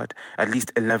hard. At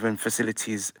least 11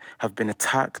 facilities have been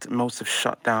attacked. Most have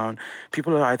shut down.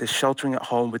 People are either sheltering at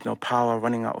home with no power,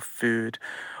 running out of food,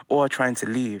 or are trying to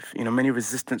leave. You know, many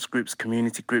resistance groups,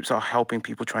 community groups are helping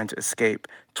people trying to escape.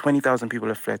 20,000 people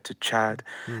have fled to Chad.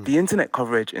 The internet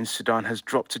coverage in Sudan has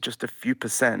dropped to just a few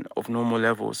 % of normal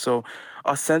levels. So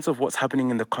our sense of what's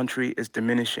happening in the country is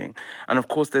diminishing. And of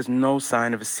course, there's no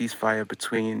sign of a ceasefire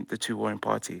between the two warring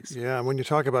parties. Yeah, and when you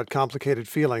talk about complicated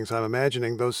feelings, I'm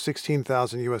imagining those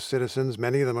 16,000 U.S. citizens,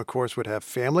 many of them, of course, would have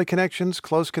family connections,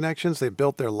 close connections. They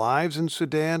built their lives in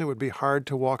Sudan. It would be hard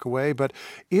to walk away. But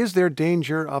is there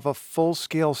danger of a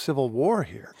full-scale civil war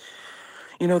here?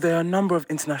 You know, there are a number of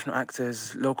international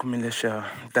actors, local militia,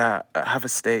 that have a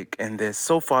stake in this.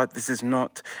 So far, this is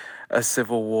not a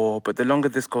civil war, but the longer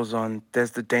this goes on,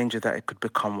 there's the danger that it could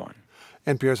become one.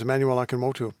 NPR's Emmanuel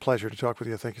Akinwotu, pleasure to talk with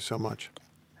you. Thank you so much.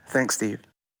 Thanks, Steve.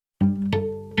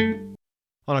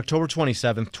 On October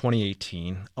 27,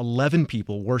 2018, 11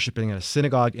 people worshiping at a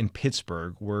synagogue in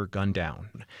Pittsburgh were gunned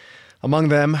down. Among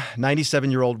them,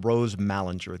 97-year-old Rose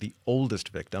Mallinger, the oldest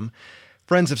victim.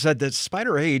 Friends have said that despite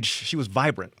her age, she was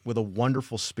vibrant with a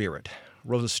wonderful spirit.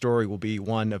 Rose's story will be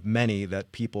one of many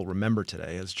that people remember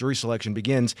today as jury selection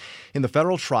begins in the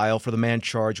federal trial for the man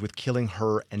charged with killing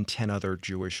her and 10 other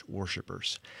Jewish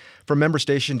worshipers. From member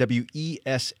station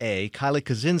WESA, Kylie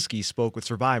Kaczynski spoke with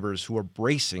survivors who are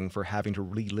bracing for having to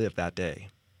relive that day.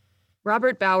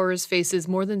 Robert Bowers faces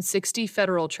more than 60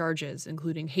 federal charges,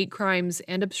 including hate crimes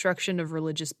and obstruction of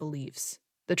religious beliefs.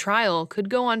 The trial could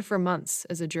go on for months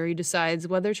as a jury decides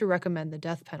whether to recommend the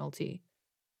death penalty.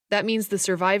 That means the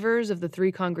survivors of the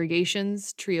three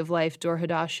congregations, Tree of Life, Dor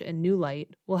Hadash, and New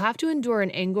Light, will have to endure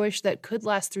an anguish that could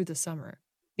last through the summer.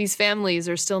 These families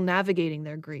are still navigating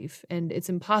their grief, and it's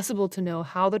impossible to know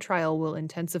how the trial will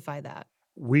intensify that.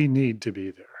 We need to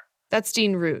be there. That's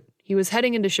Dean Root. He was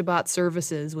heading into Shabbat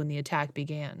services when the attack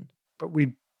began. But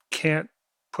we can't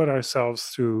put ourselves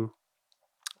through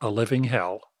a living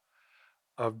hell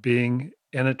of being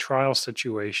in a trial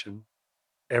situation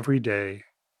every day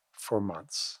for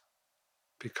months,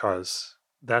 because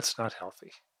that's not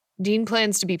healthy. Dean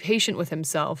plans to be patient with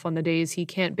himself on the days he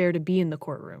can't bear to be in the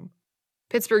courtroom.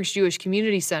 Pittsburgh's Jewish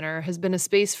Community Center has been a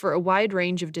space for a wide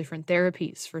range of different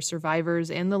therapies for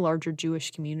survivors and the larger Jewish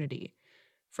community.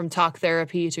 From talk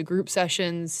therapy to group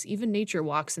sessions, even nature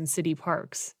walks in city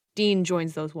parks. Dean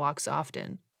joins those walks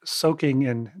often. Soaking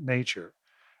in nature,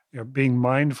 being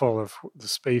mindful of the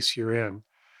space you're in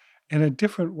a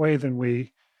different way than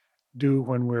we do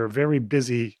when we're very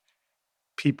busy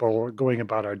people going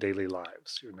about our daily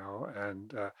lives,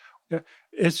 and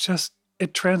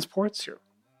it transports you.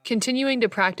 Continuing to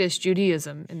practice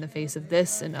Judaism in the face of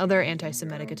this and other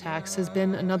anti-Semitic attacks has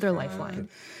been another lifeline.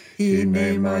 Dean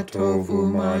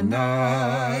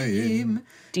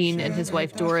and his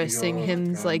wife Doris sing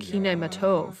hymns like Hinei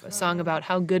Matov, a song about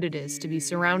how good it is to be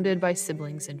surrounded by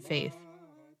siblings in faith.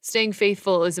 Staying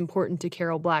faithful is important to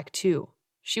Carol Black, too.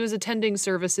 She was attending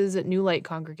services at New Light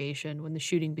congregation when the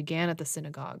shooting began at the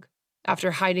synagogue. After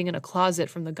hiding in a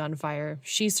closet from the gunfire,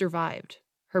 she survived.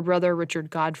 Her brother, Richard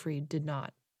Godfrey, did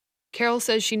not. Carol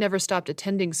says she never stopped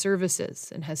attending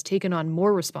services and has taken on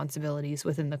more responsibilities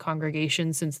within the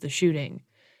congregation since the shooting.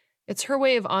 It's her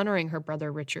way of honoring her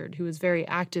brother, Richard, who is very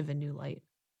active in New Light.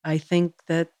 I think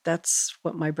that that's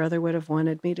what my brother would have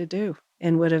wanted me to do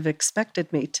and would have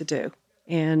expected me to do,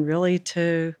 and really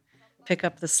to pick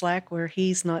up the slack where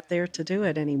he's not there to do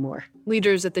it anymore.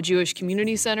 Leaders at the Jewish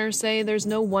Community Center say there's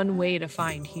no one way to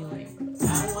find healing.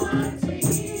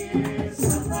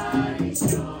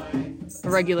 A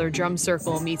regular drum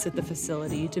circle meets at the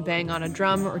facility to bang on a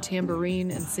drum or tambourine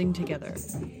and sing together.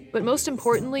 But most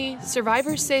importantly,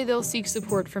 survivors say they'll seek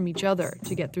support from each other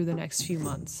to get through the next few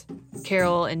months.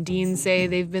 Carol and Dean say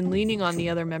they've been leaning on the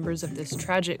other members of this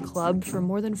tragic club for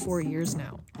more than 4 years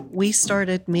now. We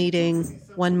started meeting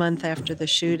 1 month after the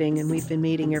shooting, and we've been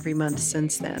meeting every month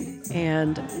since then.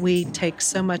 And we take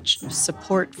so much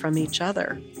support from each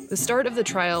other. The start of the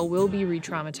trial will be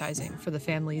re-traumatizing for the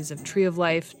families of Tree of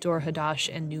Life, Dor Hadash,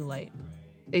 and New Light.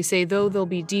 They say though they'll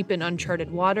be deep in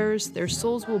uncharted waters, their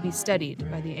souls will be steadied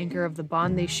by the anchor of the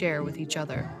bond they share with each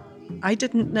other. I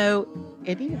didn't know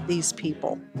any of these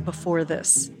people before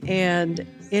this, and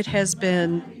it has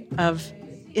been of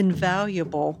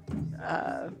invaluable.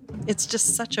 It's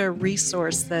just such a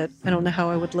resource that I don't know how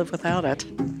I would live without it.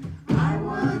 I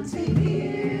want to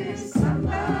hear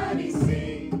somebody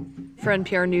sing. For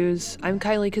NPR News, I'm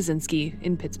Kylie Kaczynski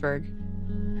in Pittsburgh.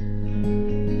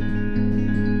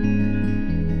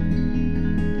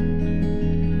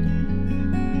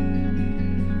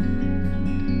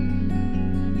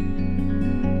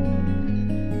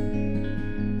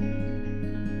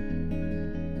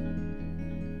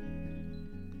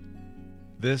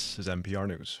 This is NPR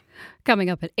News. Coming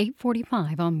up at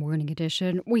 8:45 on Morning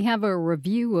Edition, we have a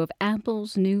review of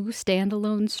Apple's new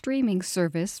standalone streaming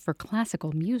service for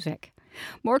classical music.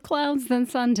 More clouds than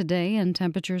sun today and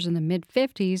temperatures in the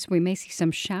mid-50s. We may see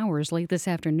some showers late this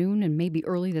afternoon and maybe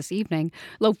early this evening.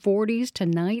 Low 40s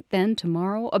tonight, then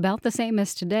tomorrow about the same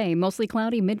as today. Mostly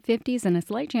cloudy, mid-50s, and a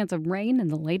slight chance of rain in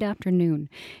the late afternoon.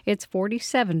 It's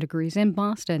 47 degrees in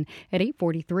Boston at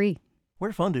 8:43.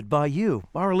 We're funded by you,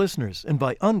 our listeners, and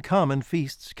by Uncommon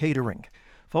Feasts Catering.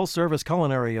 Full-service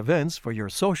culinary events for your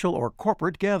social or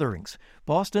corporate gatherings.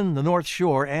 Boston, the North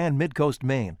Shore, and Mid-Coast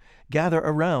Maine. Gather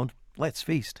around. Let's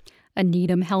feast. A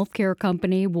Needham healthcare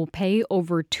company will pay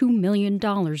over $2 million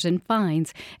in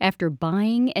fines after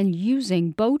buying and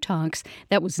using Botox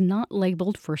that was not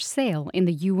labeled for sale in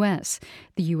the U.S.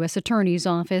 The U.S. Attorney's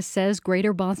Office says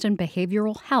Greater Boston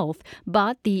Behavioral Health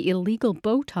bought the illegal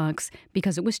Botox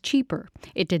because it was cheaper.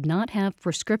 It did not have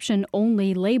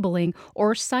prescription-only labeling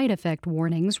or side effect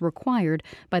warnings required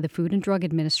by the Food and Drug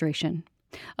Administration.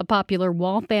 A popular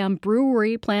Waltham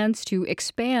brewery plans to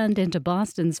expand into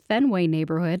Boston's Fenway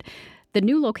neighborhood. The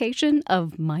new location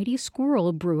of Mighty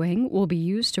Squirrel Brewing will be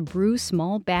used to brew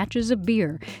small batches of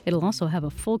beer. It'll also have a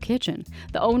full kitchen.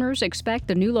 The owners expect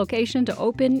the new location to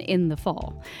open in the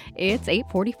fall. It's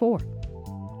 8:44.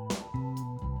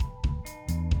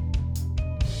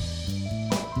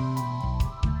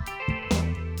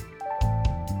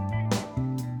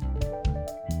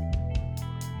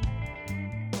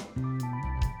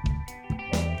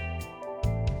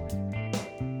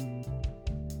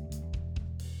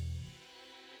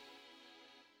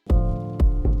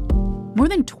 More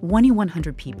than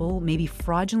 2,100 people may be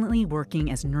fraudulently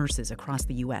working as nurses across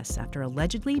the U.S. after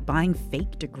allegedly buying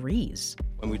fake degrees.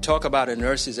 When we talk about a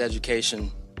nurse's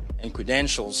education and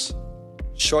credentials,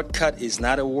 shortcut is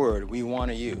not a word we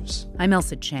want to use. I'm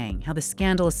Elsa Chang. How the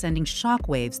scandal is sending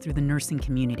shockwaves through the nursing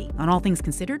community. On All Things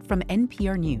Considered from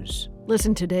NPR News.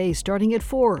 Listen today starting at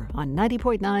 4 on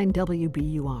 90.9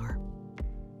 WBUR.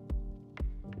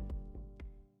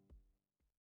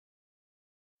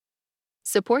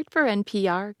 Support for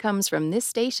NPR comes from this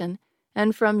station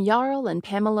and from Jarl and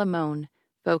Pamela Mohn,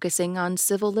 focusing on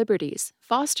civil liberties,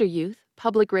 foster youth,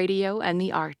 public radio, and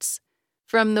the arts.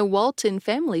 From the Walton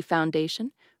Family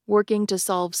Foundation, working to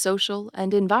solve social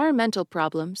and environmental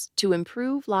problems to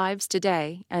improve lives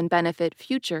today and benefit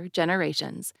future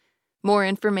generations. More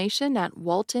information at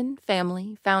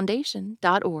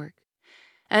waltonfamilyfoundation.org.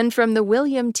 And from the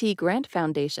William T. Grant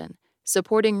Foundation,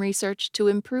 supporting research to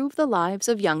improve the lives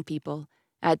of young people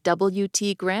at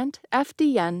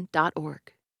wtgrantfdn.org.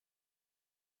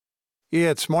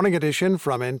 It's Morning Edition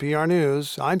from NPR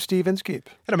News. I'm Steve Inskeep.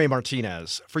 And I'm A.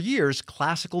 Martinez. For years,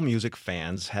 classical music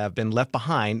fans have been left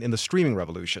behind in the streaming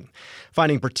revolution.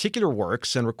 Finding particular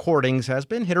works and recordings has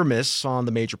been hit or miss on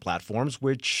the major platforms,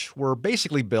 which were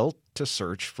basically built to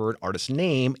search for an artist's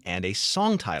name and a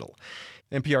song title.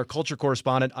 NPR culture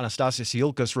correspondent Anastasia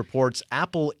Siulkas reports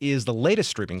Apple is the latest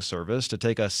streaming service to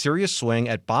take a serious swing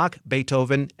at Bach,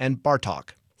 Beethoven, and Bartók.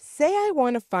 Say I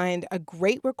want to find a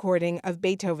great recording of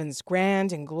Beethoven's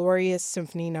Grand and Glorious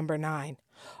Symphony No. 9.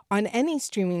 On any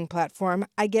streaming platform,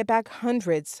 I get back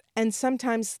hundreds and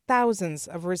sometimes thousands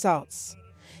of results.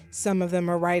 Some of them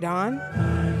are right on.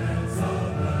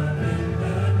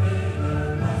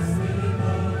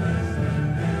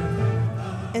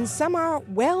 And some are,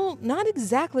 well, not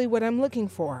exactly what I'm looking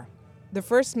for. The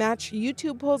first match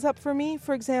YouTube pulls up for me,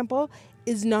 for example,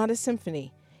 is not a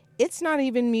symphony. It's not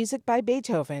even music by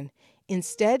Beethoven.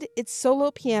 Instead, it's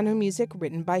solo piano music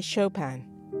written by Chopin.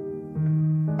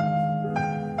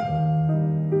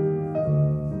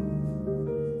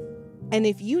 And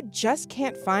if you just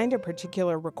can't find a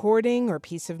particular recording or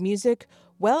piece of music,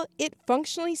 well, it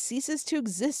functionally ceases to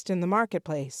exist in the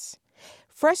marketplace.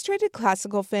 Frustrated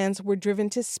classical fans were driven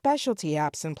to specialty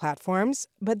apps and platforms,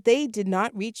 but they did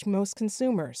not reach most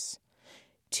consumers.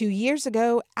 2 years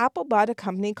ago, Apple bought a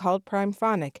company called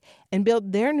PrimePhonic and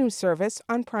built their new service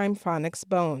on PrimePhonic's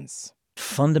bones.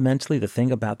 Fundamentally, the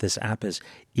thing about this app is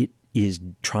it is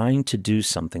trying to do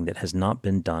something that has not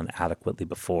been done adequately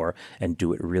before and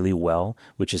do it really well,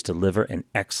 which is deliver an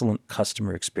excellent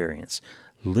customer experience.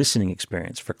 Listening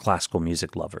experience for classical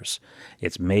music lovers.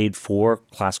 It's made for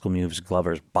classical music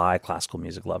lovers by classical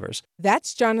music lovers.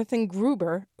 That's Jonathan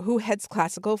Gruber, who heads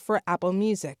classical for Apple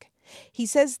Music. He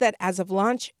says that as of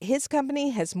launch, his company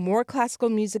has more classical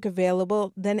music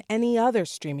available than any other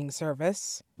streaming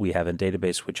service. We have a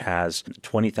database which has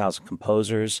 20,000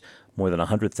 composers, more than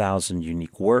 100,000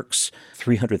 unique works,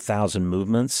 300,000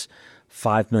 movements,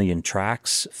 5 million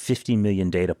tracks, 50 million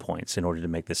data points in order to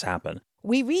make this happen.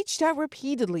 We reached out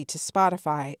repeatedly to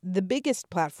Spotify, the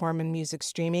biggest platform in music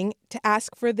streaming, to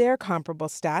ask for their comparable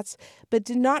stats, but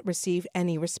did not receive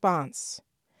any response.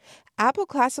 Apple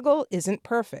Classical isn't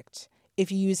perfect.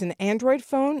 If you use an Android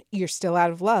phone, you're still out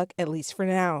of luck, at least for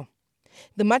now.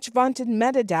 The much-vaunted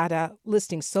metadata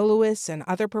listing soloists and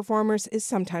other performers is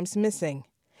sometimes missing.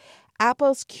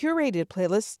 Apple's curated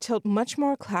playlists tilt much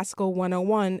more Classical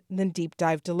 101 than Deep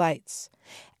Dive Delights.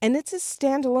 And it's a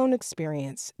standalone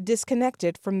experience,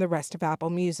 disconnected from the rest of Apple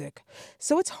Music.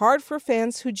 So it's hard for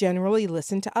fans who generally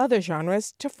listen to other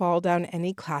genres to fall down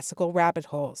any classical rabbit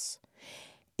holes.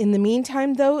 In the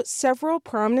meantime, though, several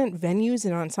prominent venues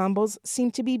and ensembles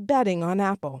seem to be betting on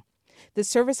Apple. The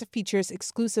service features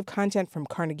exclusive content from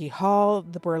Carnegie Hall,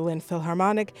 the Berlin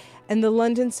Philharmonic, and the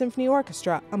London Symphony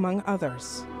Orchestra, among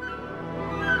others.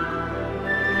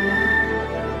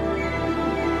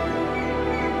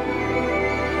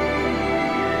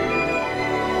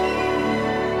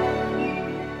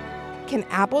 Can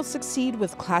Apple succeed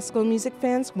with classical music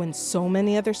fans when so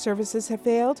many other services have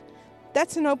failed?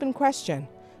 That's an open question,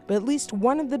 but at least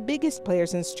one of the biggest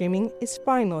players in streaming is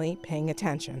finally paying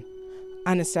attention.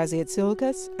 Anastasia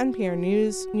Tsilikas, NPR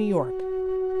News, New York.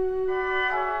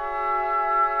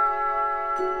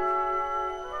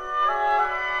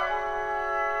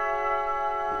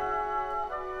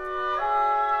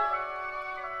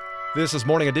 This is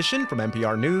Morning Edition from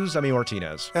NPR News. I'm Amy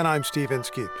Martinez. And I'm Steve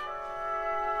Inskeep.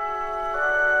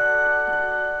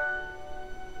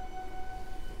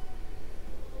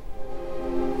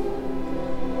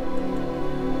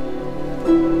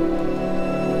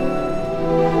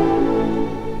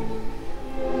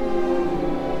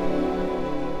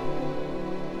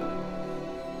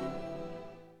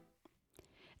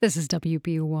 This is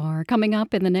WBUR. Coming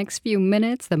up in the next few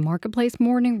minutes, the Marketplace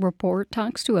Morning Report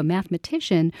talks to a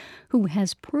mathematician who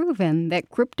has proven that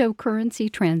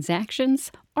cryptocurrency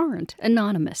transactions aren't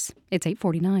anonymous. It's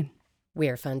 8:49.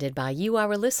 We're funded by you,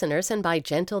 our listeners, and by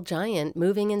Gentle Giant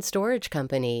Moving and Storage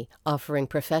Company, offering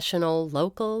professional,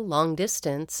 local,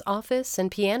 long-distance, office,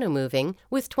 and piano moving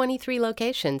with 23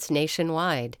 locations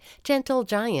nationwide.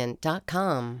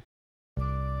 GentleGiant.com.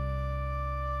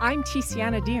 I'm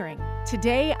Tiziana Deering.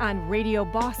 Today on Radio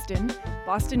Boston,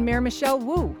 Boston Mayor Michelle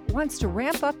Wu wants to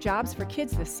ramp up jobs for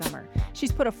kids this summer.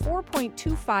 She's put a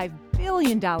 $4.25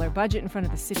 billion budget in front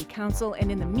of the city council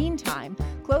and in the meantime,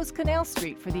 closed Canal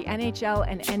Street for the NHL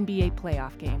and NBA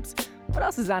playoff games. What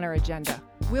else is on her agenda?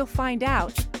 We'll find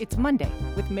out. It's Monday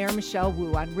with Mayor Michelle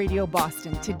Wu on Radio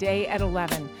Boston today at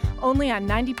 11, only on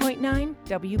 90.9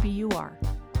 WBUR.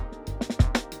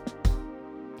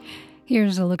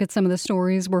 Here's a look at some of the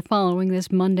stories we're following this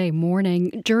Monday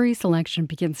morning. Jury selection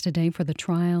begins today for the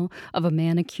trial of a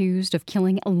man accused of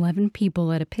killing 11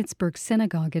 people at a Pittsburgh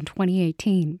synagogue in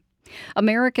 2018.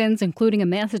 Americans, including a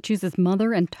Massachusetts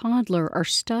mother and toddler, are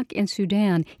stuck in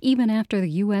Sudan even after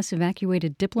the U.S.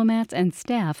 evacuated diplomats and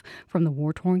staff from the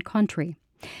war-torn country.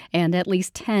 And at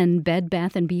least 10 Bed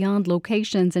Bath & Beyond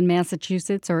locations in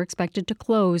Massachusetts are expected to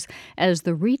close as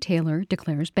the retailer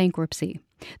declares bankruptcy.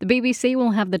 The BBC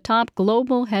will have the top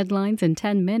global headlines in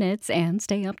 10 minutes and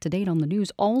stay up to date on the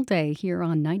news all day here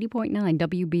on 90.9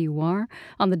 WBUR,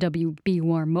 on the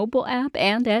WBUR mobile app,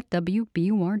 and at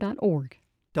WBUR.org.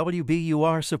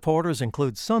 WBUR supporters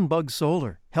include Sunbug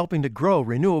Solar, helping to grow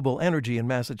renewable energy in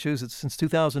Massachusetts since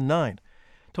 2009.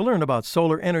 To learn about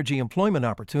solar energy employment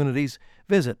opportunities,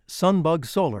 visit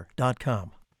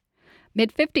sunbugsolar.com.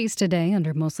 Mid-50s today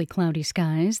under mostly cloudy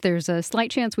skies. There's a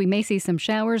slight chance we may see some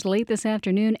showers late this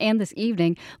afternoon and this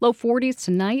evening. Low 40s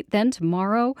tonight, then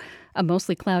tomorrow, a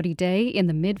mostly cloudy day in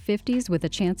the mid-50s with a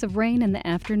chance of rain in the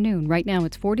afternoon. Right now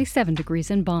it's 47 degrees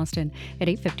in Boston at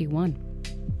 8:51.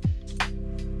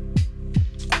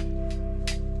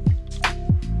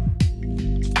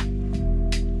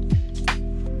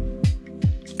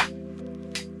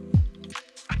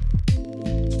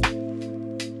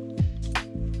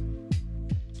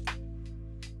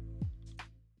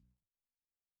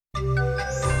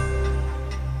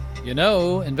 You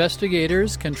know,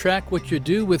 investigators can track what you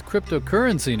do with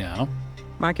cryptocurrency now.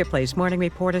 Marketplace Morning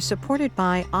Report is supported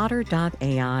by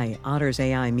Otter.ai. Otter's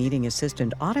AI meeting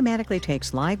assistant automatically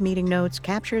takes live meeting notes,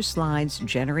 captures slides,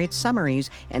 generates summaries,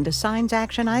 and assigns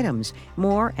action items.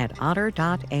 More at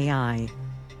Otter.ai.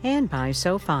 And by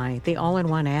SoFi, the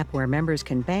all-in-one app where members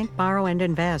can bank, borrow, and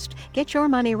invest. Get your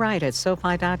money right at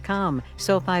SoFi.com.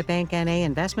 SoFi Bank N.A.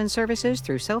 Investment Services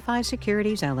through SoFi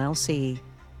Securities, LLC.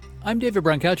 I'm David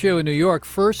Brancaccio in New York.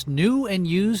 First, new and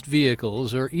used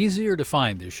vehicles are easier to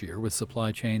find this year with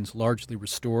supply chains largely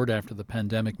restored after the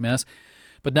pandemic mess.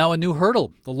 But now a new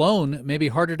hurdle. The loan may be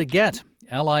harder to get.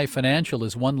 Ally Financial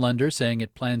is one lender saying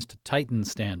it plans to tighten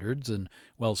standards, and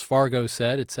Wells Fargo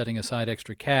said it's setting aside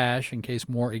extra cash in case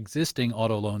more existing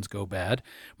auto loans go bad.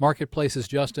 Marketplace's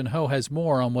Justin Ho has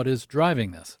more on what is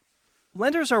driving this.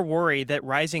 Lenders are worried that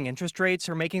rising interest rates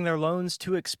are making their loans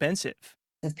too expensive.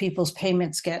 If people's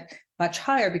payments get much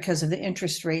higher because of the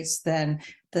interest rates, then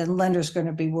the lender's going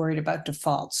to be worried about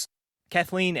defaults.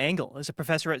 Kathleen Engel is a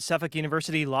professor at Suffolk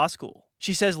University Law School.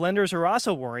 She says lenders are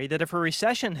also worried that if a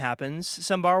recession happens,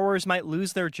 some borrowers might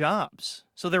lose their jobs.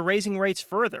 So they're raising rates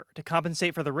further to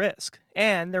compensate for the risk,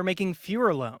 and they're making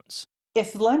fewer loans.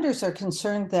 If lenders are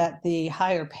concerned that the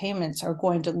higher payments are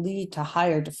going to lead to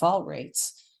higher default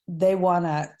rates, they want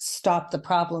to stop the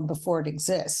problem before it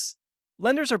exists.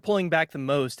 Lenders are pulling back the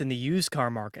most in the used car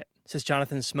market, says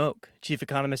Jonathan Smoke, chief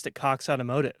economist at Cox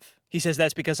Automotive. He says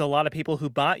that's because a lot of people who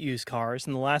bought used cars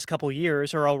in the last couple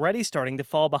years are already starting to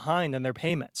fall behind on their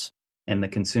payments. And the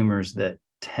consumers that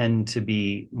tend to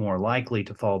be more likely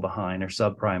to fall behind are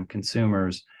subprime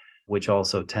consumers, which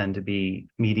also tend to be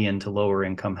median to lower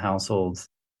income households.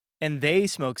 And they,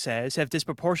 Smoke says, have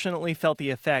disproportionately felt the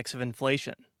effects of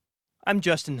inflation. I'm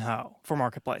Justin Howe for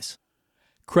Marketplace.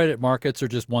 Credit markets are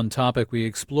just one topic we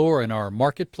explore in our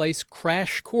Marketplace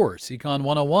Crash Course, Econ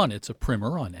 101. It's a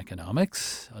primer on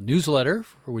economics, a newsletter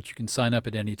for which you can sign up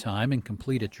at any time and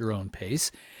complete at your own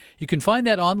pace. You can find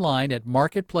that online at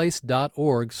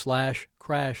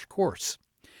marketplace.org/crash course.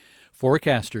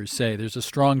 Forecasters say there's a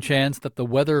strong chance that the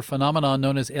weather phenomenon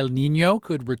known as El Niño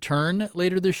could return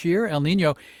later this year. El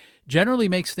Niño generally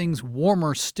makes things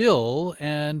warmer still,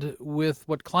 and with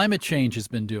what climate change has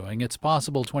been doing, it's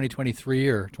possible 2023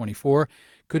 or 24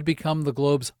 could become the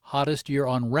globe's hottest year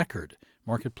on record.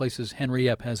 Marketplace's Henry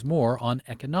Epp has more on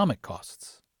economic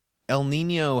costs. El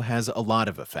Niño has a lot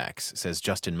of effects, says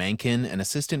Justin Mencken, an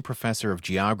assistant professor of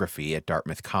geography at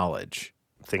Dartmouth College.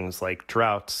 Things like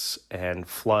droughts and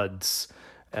floods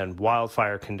and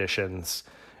wildfire conditions,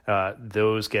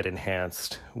 those get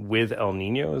enhanced with El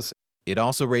Niños. It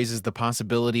also raises the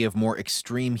possibility of more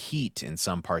extreme heat in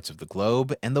some parts of the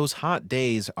globe, and those hot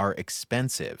days are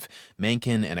expensive.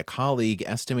 Mencken and a colleague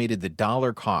estimated the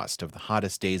dollar cost of the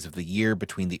hottest days of the year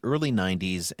between the early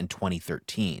 90s and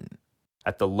 2013.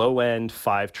 At the low end,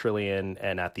 5 trillion,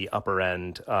 and at the upper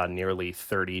end, nearly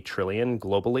 30 trillion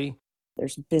globally.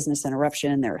 There's business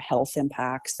interruption, there are health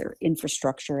impacts, there are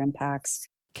infrastructure impacts.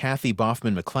 Kathy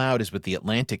Boffman-McLeod is with the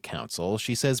Atlantic Council.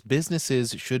 She says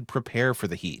businesses should prepare for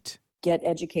the heat. Get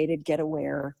educated, get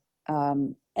aware,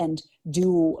 and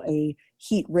do a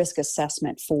heat risk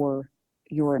assessment for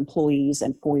your employees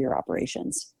and for your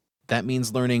operations. That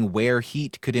means learning where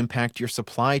heat could impact your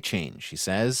supply chain, she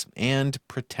says, and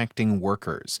protecting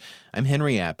workers. I'm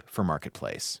Henry Epp for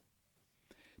Marketplace.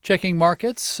 Checking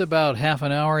markets about half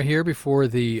an hour here before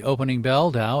the opening bell.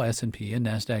 Dow, S&P, and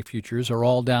NASDAQ futures are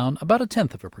all down about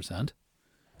 0.1%.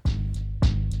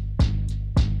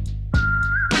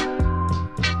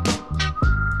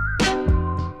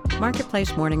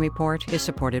 Marketplace Morning Report is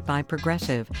supported by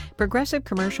Progressive. Progressive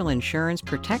Commercial Insurance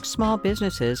protects small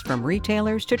businesses from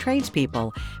retailers to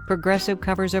tradespeople. Progressive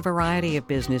covers a variety of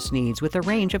business needs with a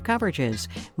range of coverages.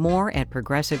 More at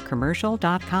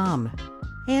progressivecommercial.com.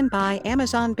 And by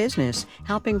Amazon Business,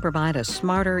 helping provide a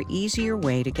smarter, easier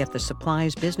way to get the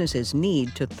supplies businesses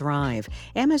need to thrive.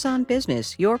 Amazon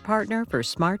Business, your partner for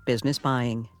smart business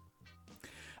buying.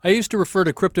 I used to refer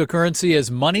to cryptocurrency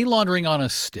as money laundering on a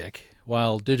stick.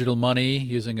 While digital money,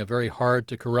 using a very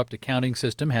hard-to-corrupt accounting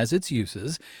system, has its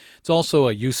uses, it's also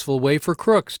a useful way for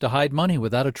crooks to hide money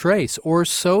without a trace, or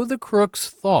so the crooks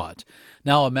thought.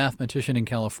 Now a mathematician in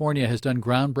California has done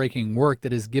groundbreaking work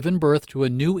that has given birth to a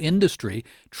new industry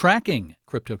tracking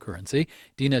cryptocurrency.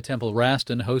 Dina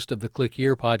Temple-Raston, host of the Click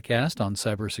Here podcast on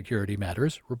cybersecurity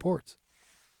matters, reports.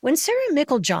 When Sarah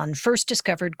Mickeljohn first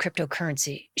discovered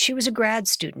cryptocurrency, she was a grad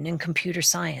student in computer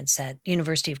science at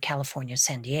University of California,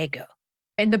 San Diego.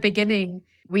 In the beginning,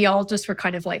 we all just were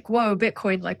kind of like, whoa,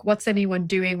 Bitcoin, like what's anyone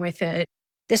doing with it?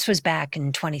 This was back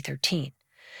in 2013.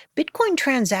 Bitcoin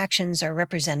transactions are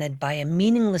represented by a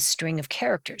meaningless string of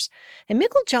characters, and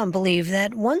Mickeljohn believed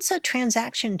that once a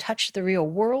transaction touched the real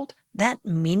world, that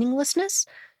meaninglessness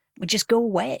would just go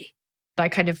away. I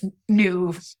kind of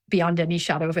knew beyond any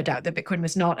shadow of a doubt that Bitcoin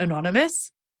was not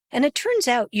anonymous. And it turns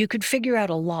out you could figure out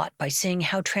a lot by seeing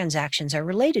how transactions are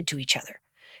related to each other.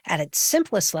 At its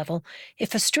simplest level,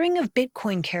 if a string of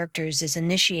Bitcoin characters is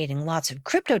initiating lots of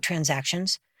crypto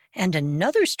transactions, and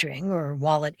another string or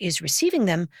wallet is receiving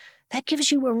them, that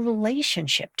gives you a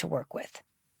relationship to work with.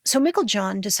 So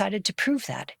Mickeljohn decided to prove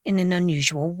that in an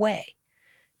unusual way,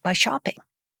 by shopping.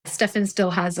 Stefan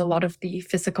still has a lot of the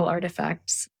physical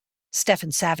artifacts.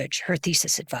 Stefan Savage, her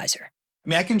thesis advisor. I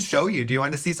mean, I can show you. Do you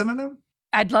want to see some of them?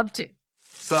 I'd love to.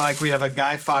 So, like, we have a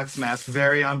Guy Fawkes mask,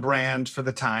 very on brand for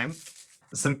the time,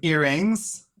 some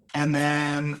earrings, and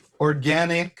then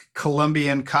organic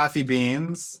Colombian coffee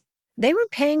beans. They were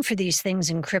paying for these things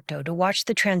in crypto to watch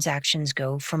the transactions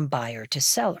go from buyer to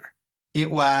seller.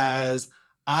 It was,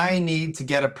 I need to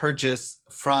get a purchase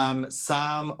from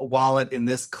some wallet in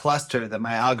this cluster that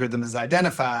my algorithm has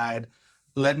identified.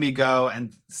 Let me go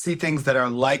and see things that are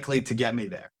likely to get me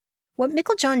there. What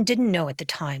Mickeljohn didn't know at the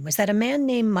time was that a man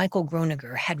named Michael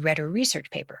Groninger had read her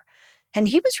research paper, and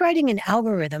he was writing an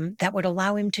algorithm that would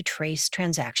allow him to trace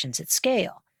transactions at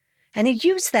scale. And he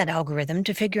used that algorithm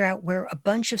to figure out where a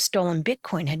bunch of stolen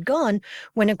Bitcoin had gone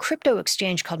when a crypto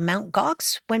exchange called Mt.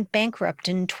 Gox went bankrupt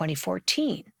in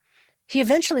 2014. He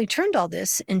eventually turned all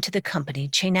this into the company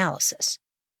Chainalysis.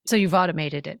 So you've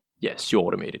automated it? Yes, you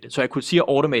automated it. So I could see an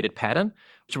automated pattern.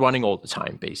 It's running all the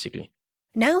time, basically.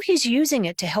 Now he's using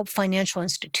it to help financial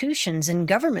institutions and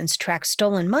governments track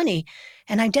stolen money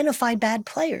and identify bad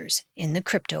players in the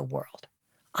crypto world.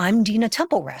 I'm Dina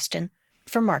Temple-Raston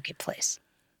for Marketplace.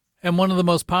 And one of the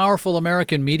most powerful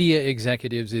American media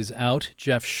executives is out.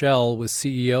 Jeff Shell was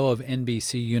CEO of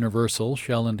NBC Universal.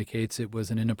 Shell indicates it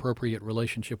was an inappropriate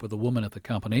relationship with a woman at the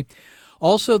company.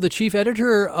 Also, the chief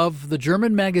editor of the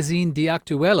German magazine Die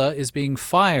Aktuelle is being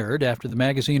fired after the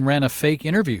magazine ran a fake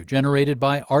interview generated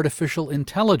by artificial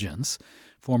intelligence.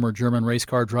 Former German race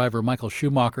car driver Michael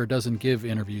Schumacher doesn't give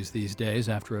interviews these days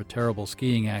after a terrible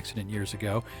skiing accident years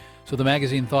ago, so the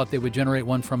magazine thought they would generate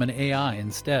one from an AI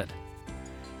instead.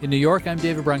 In New York, I'm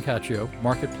David Brancaccio,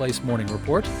 Marketplace Morning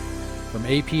Report. From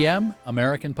APM,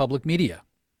 American Public Media.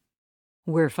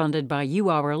 We're funded by you,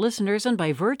 our listeners, and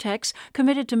by Vertex,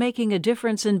 committed to making a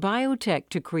difference in biotech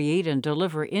to create and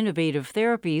deliver innovative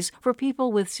therapies for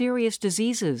people with serious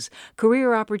diseases.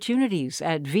 Career opportunities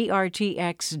at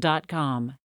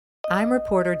vrtx.com. I'm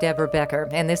reporter Deborah Becker,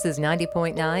 and this is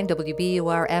 90.9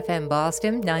 WBUR FM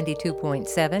Boston,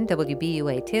 92.7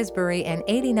 WBUA Tisbury, and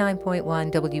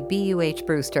 89.1 WBUH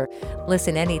Brewster.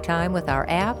 Listen anytime with our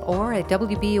app or at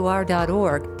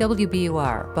WBUR.org.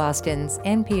 WBUR, Boston's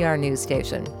NPR news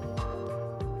station.